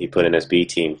he put in his B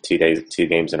team 2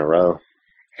 games in a row.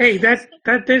 Hey, that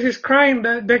this is crying.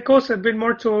 That goes a bit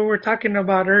more to what we were talking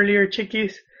about earlier,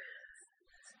 Chiquis.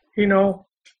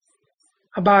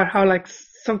 About how like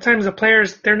sometimes the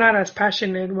players, they're not as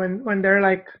passionate when they're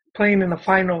like playing in the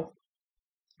final.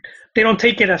 They don't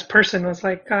take it as personal. It's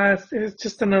like it's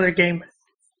just another game.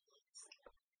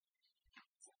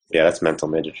 Yeah, that's mental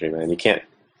midgetry, man. You can't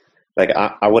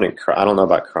I wouldn't cry. I don't know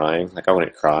about crying. Like I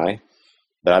wouldn't cry,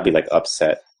 but I'd be like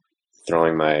upset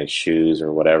throwing my shoes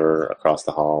or whatever across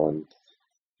the hall, and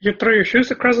you throw your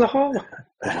shoes across the hall.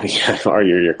 Yeah, or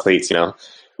your cleats, So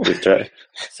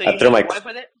I throw my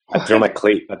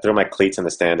cleats in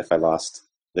the stand if I lost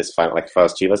this final. Like if I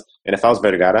was Chivas, and if I was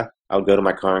Vergara, I would go to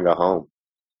my car and go home,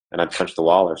 and I'd punch the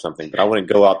wall or something. But I wouldn't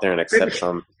go out there and accept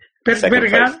some second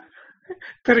place.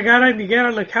 Vergara and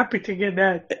Higuera look happy to get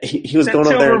that. He was going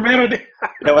over there.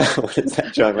 What is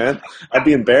that junk, man? I'd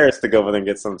be embarrassed to go over there and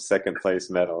get some second place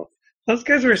medal. Those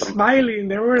guys were smiling.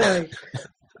 They were like,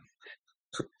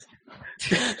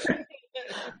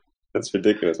 that's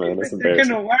ridiculous, man. That's embarrassing.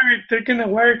 They're gonna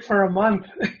wear it for a month.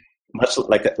 Much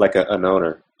like an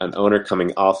owner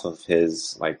coming off of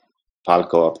his like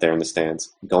palco up there in the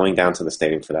stands, going down to the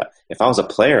stadium for that. If I was a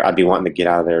player, I'd be wanting to get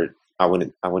out of there. I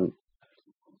wouldn't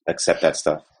accept that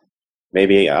stuff.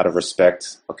 Maybe out of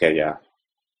respect, okay, yeah,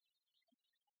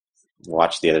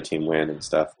 watch the other team win and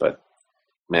stuff. But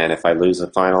man, if I lose the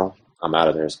final, I'm out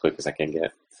of there as quick as I can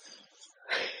get.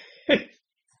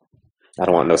 I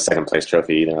don't want no second place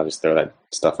trophy either. I'll just throw that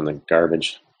stuff in the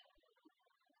garbage.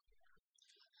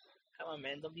 Come on,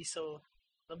 man. Don't be so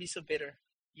bitter.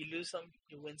 You lose some,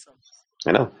 you win some.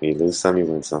 I know. You lose some, you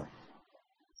win some.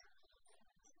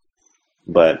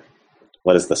 But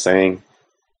what is the saying?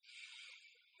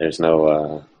 There's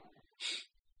no,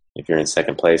 if you're in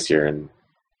second place, you're in,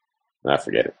 I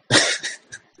forget it.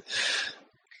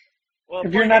 Well,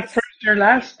 If you're not first, you're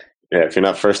last. Yeah, if you're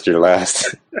not first, you're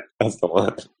last. That's the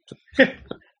one.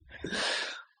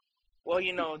 Well,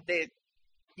 you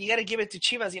got to give it to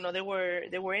Chivas. They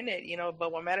were in it.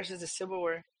 But what matters is the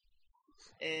silverware,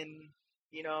 and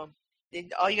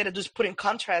all you got to do is put in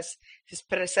contrast his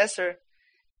predecessor.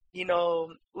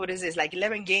 What is this? Like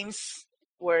 11 games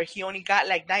where he only got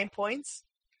like 9 points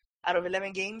out of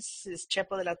 11 games. Is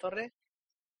Chepo de la Torre.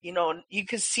 You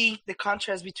can see the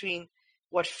contrast between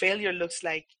what failure looks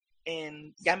like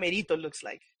and ya merito looks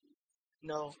like.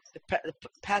 The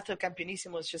path to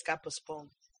Campeonissimos just got postponed.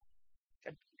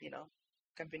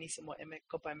 Campeonisimo,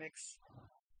 CopaMX.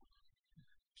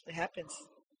 It happens.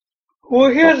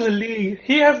 Well, he has the league.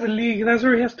 He has the league. That's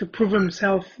where he has to prove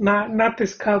himself. Not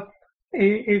this cup.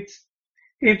 It's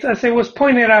as it was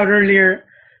pointed out earlier.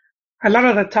 A lot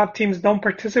of the top teams don't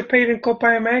participate in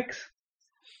CopaMX,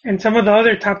 and some of the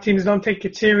other top teams don't take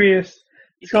it serious.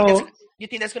 You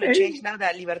think that's going to change now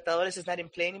that Libertadores is not in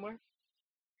play anymore?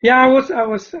 Yeah, I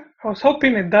was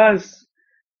hoping it does,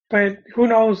 but who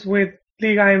knows with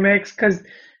Liga MX, because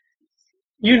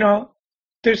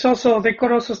they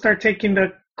could also start taking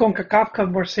the CONCACAF Cup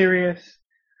more serious.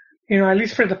 At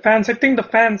least for the fans. I think the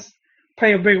fans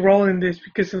play a big role in this,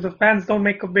 because if the fans don't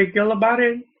make a big deal about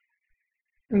it,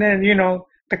 then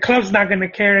the club's not gonna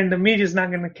care and the media's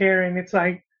not gonna care, and it's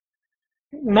like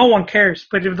no one cares.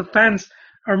 But if the fans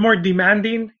are more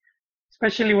demanding,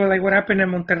 especially with like what happened in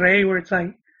Monterrey, where it's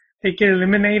like they get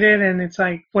eliminated and it's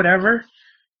like whatever,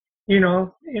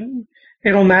 it'll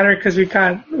matter because we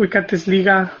got this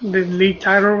Liga, the league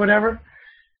title or whatever.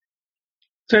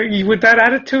 So with that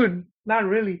attitude, not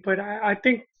really. But I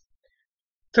think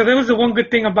so. That was the one good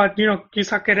thing about you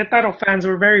saw Queretaro fans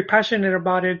were very passionate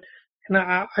about it, and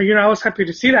I was happy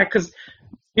to see that, because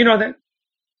that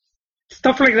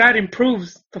stuff like that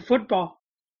improves the football.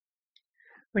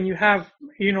 When you have,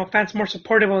 fans more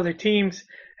supportive of their teams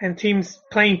and teams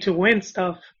playing to win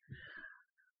stuff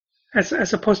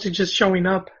as opposed to just showing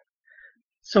up.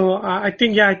 So I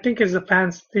think as the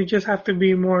fans, they just have to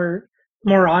be more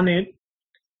on it.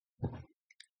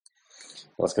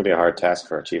 Well, it's going to be a hard task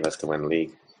for Chivas to win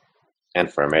league,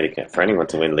 and for America. For anyone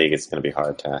to win league, it's going to be a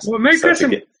hard task. Well,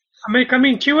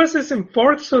 Chivas is in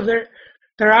fourth, so they're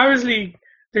obviously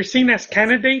they're seen as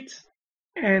candidates,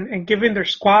 and given their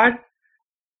squad,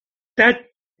 that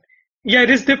it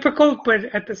is difficult, but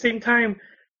at the same time,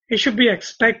 it should be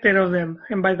expected of them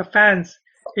and by the fans.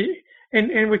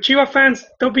 And with Chivas fans,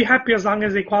 they'll be happy as long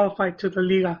as they qualify to the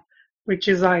Liga, which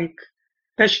is like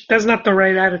that's not the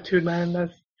right attitude,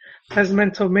 man. That's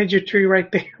mental midgetry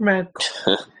right there, man.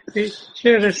 They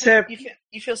should have said.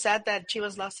 You feel sad that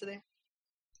Chivas lost today?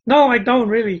 No, I don't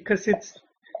really, because it's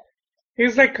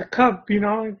like a cup,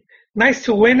 Nice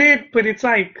to win it, but it's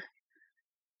like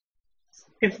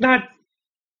it's not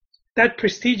that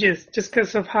prestigious just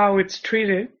because of how it's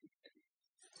treated.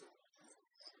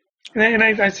 And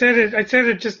I said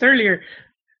it just earlier.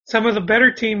 Some of the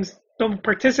better teams don't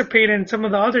participate, and some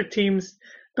of the other teams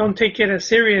don't take it as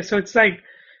serious. So it's like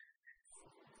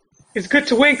it's good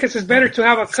to win because it's better to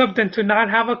have a cup than to not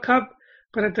have a cup.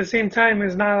 But at the same time,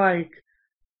 it's not like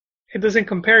it doesn't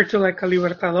compare to like a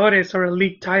Libertadores or a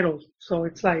league title. So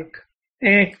it's like,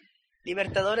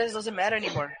 Libertadores doesn't matter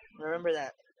anymore. Remember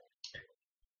that.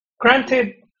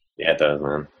 Granted. Yeah, it does,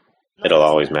 man. It'll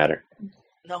always matter.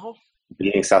 No.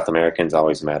 Beating South Americans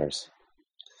always matters.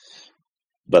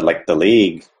 But like the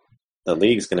league's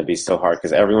going to be so hard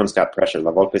because everyone's got pressure.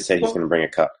 La Volpe said he's going to bring a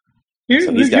cup.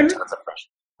 So he's got tons of pressure.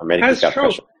 America's got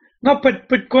pressure. No,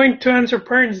 but going to answer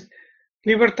Perns,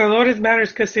 Libertadores matters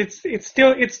because it's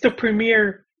the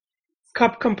premier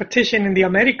cup competition in the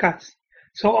Americas.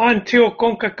 So until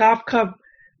CONCACAF Cup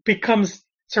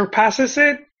surpasses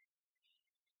it,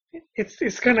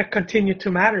 it's gonna continue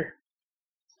to matter.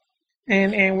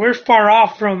 And we're far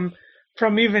off from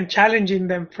even challenging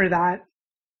them for that.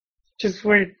 Just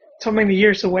we're so many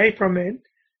years away from it.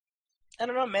 I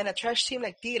don't know, man. A trash team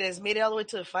like Tigres made it all the way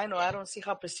to the final. I don't see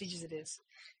how prestigious it is.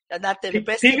 Not the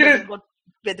best team doesn't go.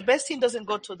 The best team doesn't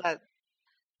go to that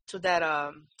to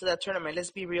that tournament.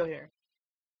 Let's be real here.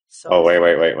 So Oh, wait.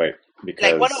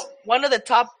 Because like one of the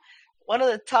top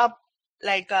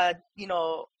like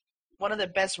one of the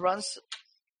best runs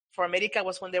for America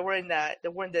was when they were in the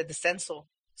descenso.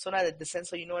 So not the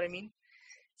descenso, you know what I mean?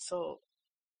 So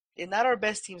not our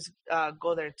best teams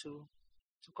go there to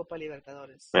Copa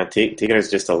Libertadores. man, Tigres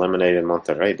just eliminated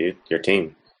Monterrey, dude. Your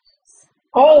team.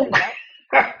 Oh,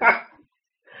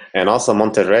 And also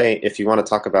Monterrey, if you want to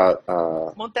talk about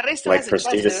Monterrey still like has a chance,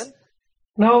 prestigious. dude.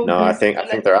 no. No, I think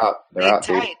they're out. They're out,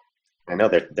 dude. tied. I know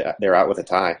they're out with a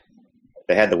tie.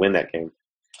 They had to win that game,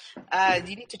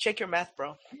 You need to check your math,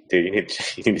 bro. dude. You need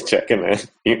to check it,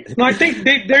 man. No, I think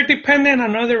they're dependent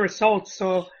on other results.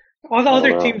 So all the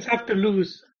other no. teams have to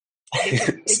lose. They Yeah,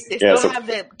 still so- have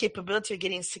the capability of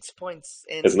getting 6 points.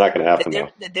 And It's not going to happen though.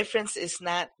 the difference is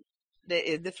not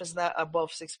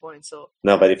above 6 points. So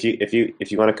No, but if you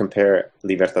want to compare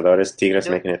Libertadores, Tigres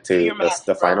Do- making it do to your math,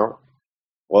 the bro. final.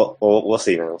 Well, we'll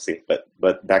see, man. We'll see.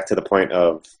 But back to the point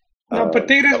of No, but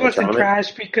Tigres of the wasn't tournament.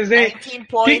 trash because they 19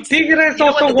 points. Tigres You know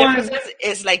what also the won. difference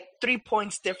is like 3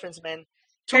 points difference, man.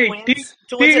 Two Hey, wins in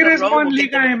a Tigres row won will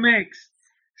get Liga them. MX.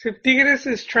 So if Tigres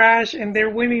is trash and they're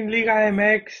winning Liga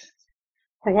MX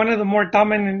or one of the more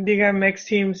dominant Liga MX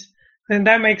teams, then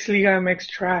that makes Liga MX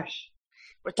trash.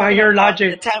 We're By talking your about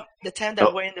logic. the time that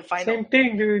No. we're in the final. Same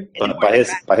thing, dude. And But we're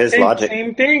by his logic,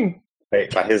 Same thing.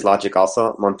 by his logic,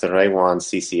 also Monterrey won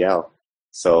CCL.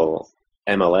 So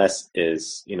MLS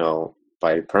is,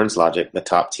 by Pern's logic, the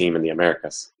top team in the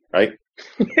Americas, right?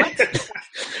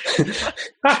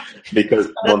 Because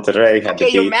Monterrey had Okay,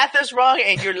 to your beat math is wrong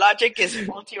and your logic is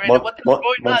faulty right now. What is going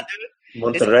on, dude?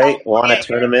 Monterrey won a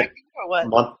tournament. Or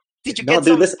what? Did you No, get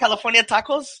dude, some listen. California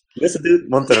tacos? Listen, dude,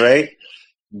 Monterrey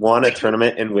won a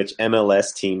tournament in which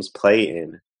MLS teams play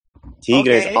in.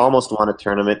 Tigres Okay. almost won a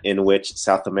tournament in which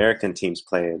South American teams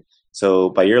play in. So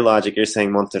by your logic, you're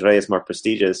saying Monterrey is more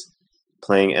prestigious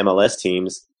playing MLS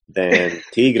teams than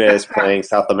Tigres playing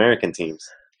South American teams.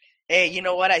 Hey, you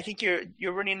know what? I think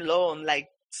you're running low on like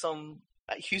some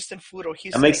Houston food or That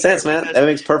Houston. makes sense, man. That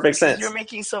makes perfect sense. You're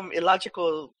making some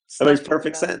illogical That stuff. makes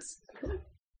perfect sense.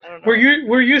 I don't know.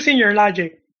 We're using your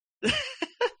logic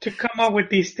to come up with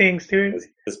these things, dude.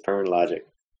 It's Pern logic.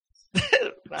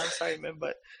 I'm sorry, man,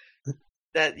 but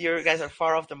that you guys are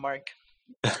far off the mark.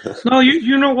 No,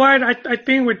 you know what? I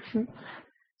think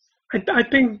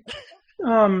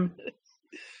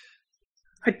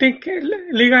I think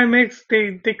Liga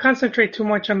MX they concentrate too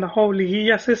much on the whole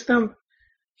Liguilla system,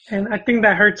 and I think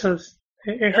that hurts us.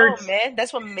 It hurts. No, man,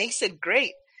 that's what makes it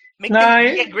great. Make Nah,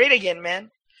 it get great again,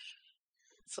 man.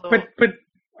 So But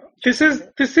this is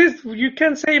you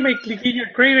can't say make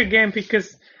Liguilla great again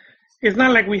because it's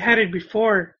not like we had it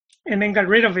before and then got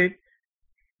rid of it.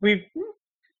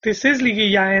 This is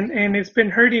Liguilla and it's been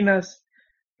hurting us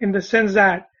in the sense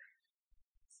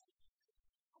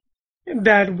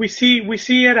that we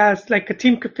see it as like a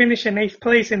team could finish in 8th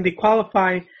place and they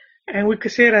qualify, and we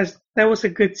could say it as that was a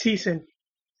good season.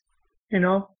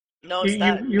 no, it's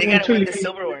not. you They went gotta to win the Liguilla.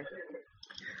 silverware.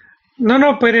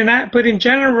 No, but in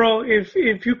general, if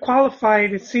you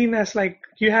qualified, it's seen as like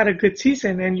you had a good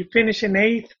season and you finish in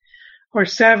 8th or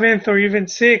 7th or even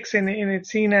 6th, and it's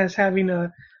seen as having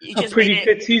a pretty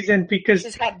good season because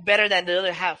Just had better than the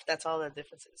other half. That's all the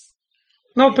difference is.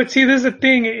 no, but see, this is the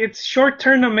thing. It's short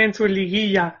tournaments with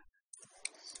Liguilla,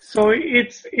 so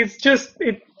it's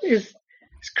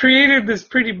created this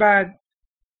pretty bad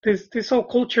this whole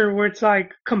culture where it's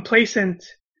like complacent,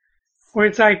 where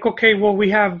it's like, okay, well,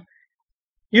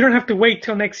 you don't have to wait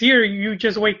till next year. You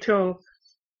just wait till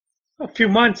a few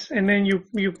months and then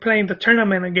you play in the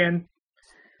tournament again,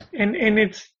 and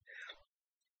it's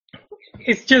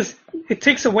just it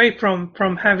takes away from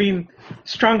having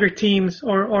stronger teams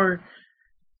or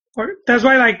that's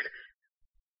why like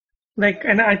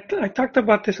and I talked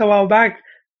about this a while back.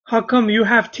 How come you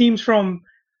have teams from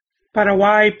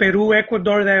Paraguay, Peru,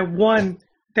 Ecuador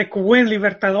that could win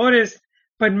Libertadores,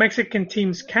 but Mexican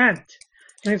teams can't?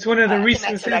 And it's one of the I can reasons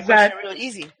answer is that that question real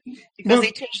easy because Well-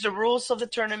 they changed the rules of the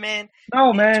tournament.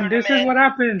 no, The man, this is tournament, what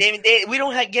happens. We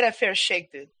don't get a fair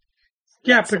shake, dude.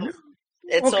 Yeah, So- but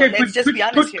So okay, let's just be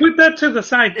honest here. put that to the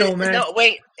side though, man. No,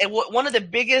 wait. One of the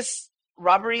biggest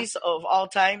robberies of all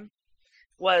time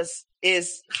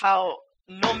is how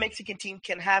no Mexican team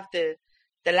can have the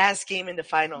last game in the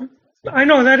final. I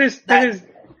know that's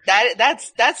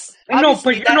I know,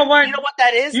 but you know what? You know what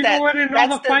that is? You know what? In all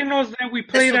That's the finals that we the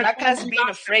played at Sudacas being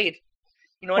afraid.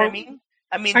 You know what I mean?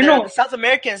 I mean, I know. the South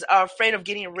Americans are afraid of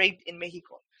getting raped in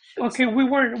Mexico. Okay, we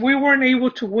weren't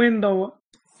able to win though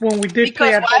when we did play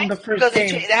Because at why? home the first Because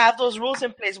game. they have those rules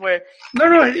in place where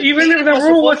No, even if the was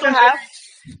rule supposed to wasn't have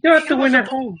You have to Tigres was win at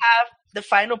supposed home. to have the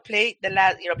final play, the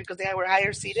last, because they were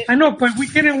higher seeded. I know, but we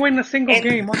didn't win a single And-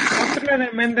 game. All three of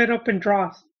them ended up in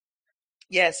draws.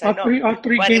 Yes, I All know.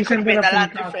 three But it games could have ended been up a in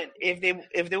lot draws. different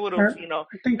if they would have, I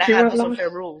think not had Chivas those lost. unfair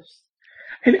rules.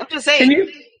 And, I'm just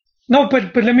saying, no,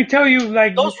 but let me tell you,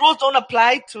 like, those rules don't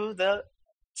apply to the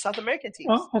South American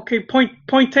teams. okay,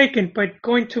 point taken. But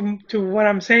going to what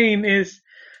I'm saying is,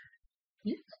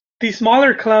 these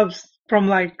smaller clubs from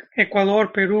like Ecuador,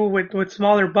 Peru, with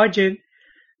smaller budget,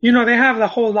 they have the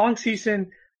whole long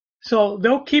season, so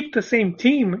they'll keep the same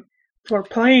team for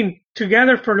playing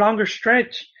together for longer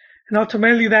stretch, and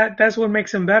ultimately that's what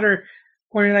makes them better.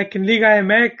 Where like in Liga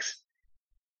MX,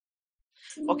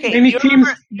 Okay, many you teams,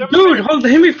 remember, dude, hold,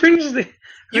 let me finish the.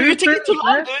 you're taking too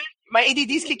long, man. dude. My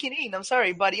ADD's kicking in. I'm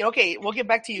sorry, but okay, we'll get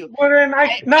back to you. Well, then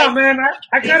I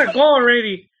gotta go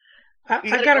already.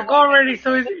 I gotta go already.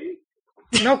 So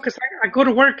because I go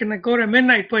to work and I go to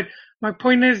midnight. But my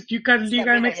point is, you got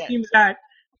Liga MX teams that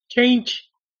change.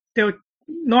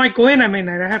 No, I go in at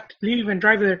midnight. I have to leave and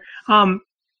drive there.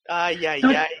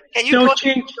 Yeah. Can you They'll go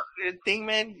change. to the thing,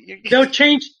 man? They'll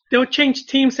change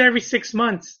teams every 6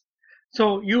 months.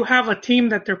 So you have a team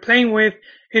that they're playing with.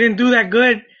 They didn't do that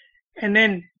good, and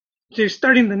then they're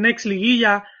starting the next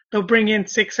liguilla. They'll bring in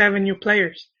 6, 7 new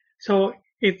players. So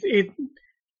it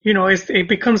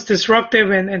becomes disruptive,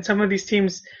 and some of these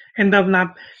teams end up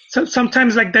not. So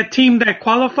sometimes, like that team that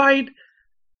qualified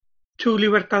to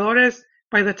Libertadores,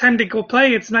 by the time they go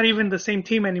play, it's not even the same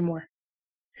team anymore.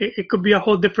 It could be a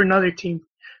whole different other team.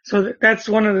 So that's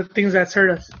one of the things that's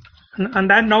hurt us. On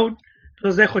that note,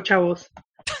 los dejo, chavos.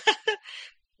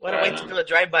 What a way to do a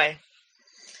drive-by.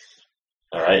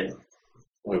 All right.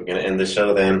 We're going to end the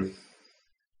show then.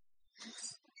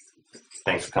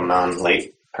 Thanks for coming on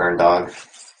late, Kern Dog.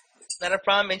 Not a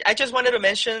problem. I just wanted to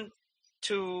mention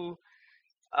to,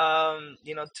 in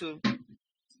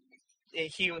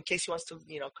case he wants to,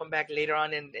 come back later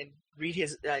on and read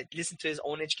his, listen to his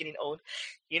ownage getting owned.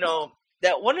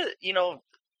 That one of,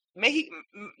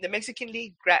 the Mexican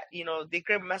League, they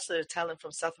grab most of their talent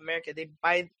from South America. They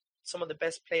buy some of the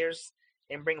best players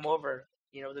and bring them over.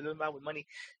 They little amount with money.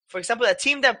 For example, that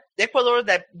team Ecuador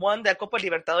that won the Copa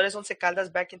Libertadores Once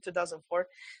Caldas back in 2004.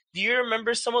 Do you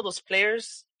remember some of those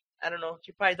players? I don't know.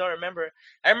 You probably don't remember.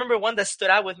 I remember one that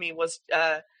stood out with me was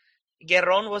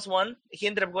Guerrón was one. He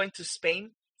ended up going to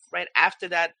Spain right after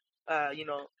that,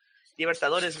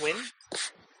 Libertadores win.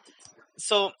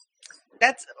 So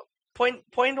that's point.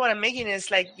 What I'm making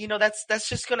is like, that's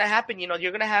just gonna happen.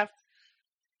 You're gonna have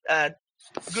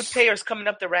good players coming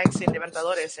up the ranks in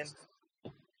Libertadores,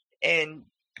 and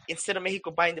instead of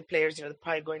Mexico buying the players, they're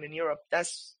probably going in Europe.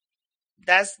 That's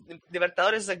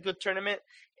Libertadores is a good tournament,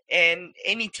 and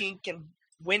any team can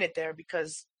win it there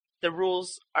because the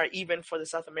rules are even for the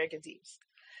South American teams,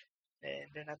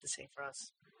 and they're not the same for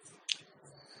us.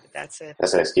 But that's it.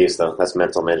 That's an excuse, though. That's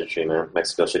mental military, man.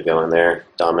 Mexico should go in there,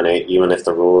 dominate, even if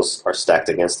the rules are stacked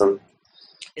against them.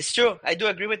 It's true. I do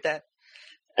agree with that.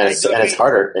 And it's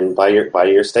harder. And by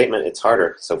your statement, it's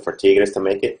harder. So for Tigres to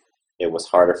make it, it was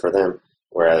harder for them.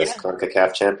 Whereas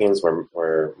CONCACAF champions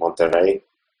were Monterrey,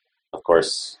 of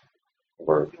course,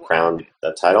 were crowned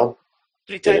the title.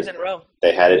 3 times in a row.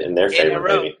 They had it in their favor,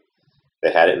 maybe.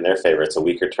 They had it in their favor. It's a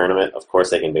weaker tournament. Of course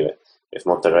they can do it. If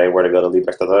Monterrey were to go to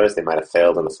Libertadores, they might have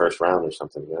failed in the first round or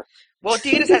something. Yeah. Well,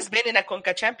 Tigres has been in a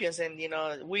CONCACAF champions, and,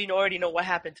 we already know what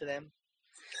happened to them.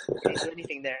 They didn't do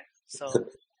anything there. So.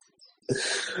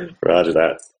 Roger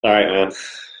that. All right, man.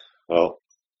 Well,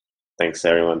 thanks to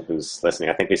everyone who's listening.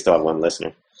 I think we still have one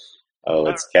listener. Oh,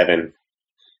 it's Kevin.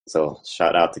 So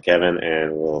shout out to Kevin,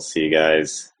 and we'll see you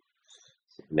guys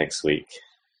next week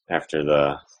after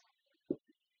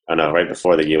right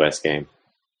before the U.S. game.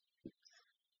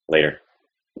 Later.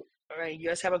 All right. You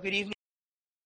guys have a good evening.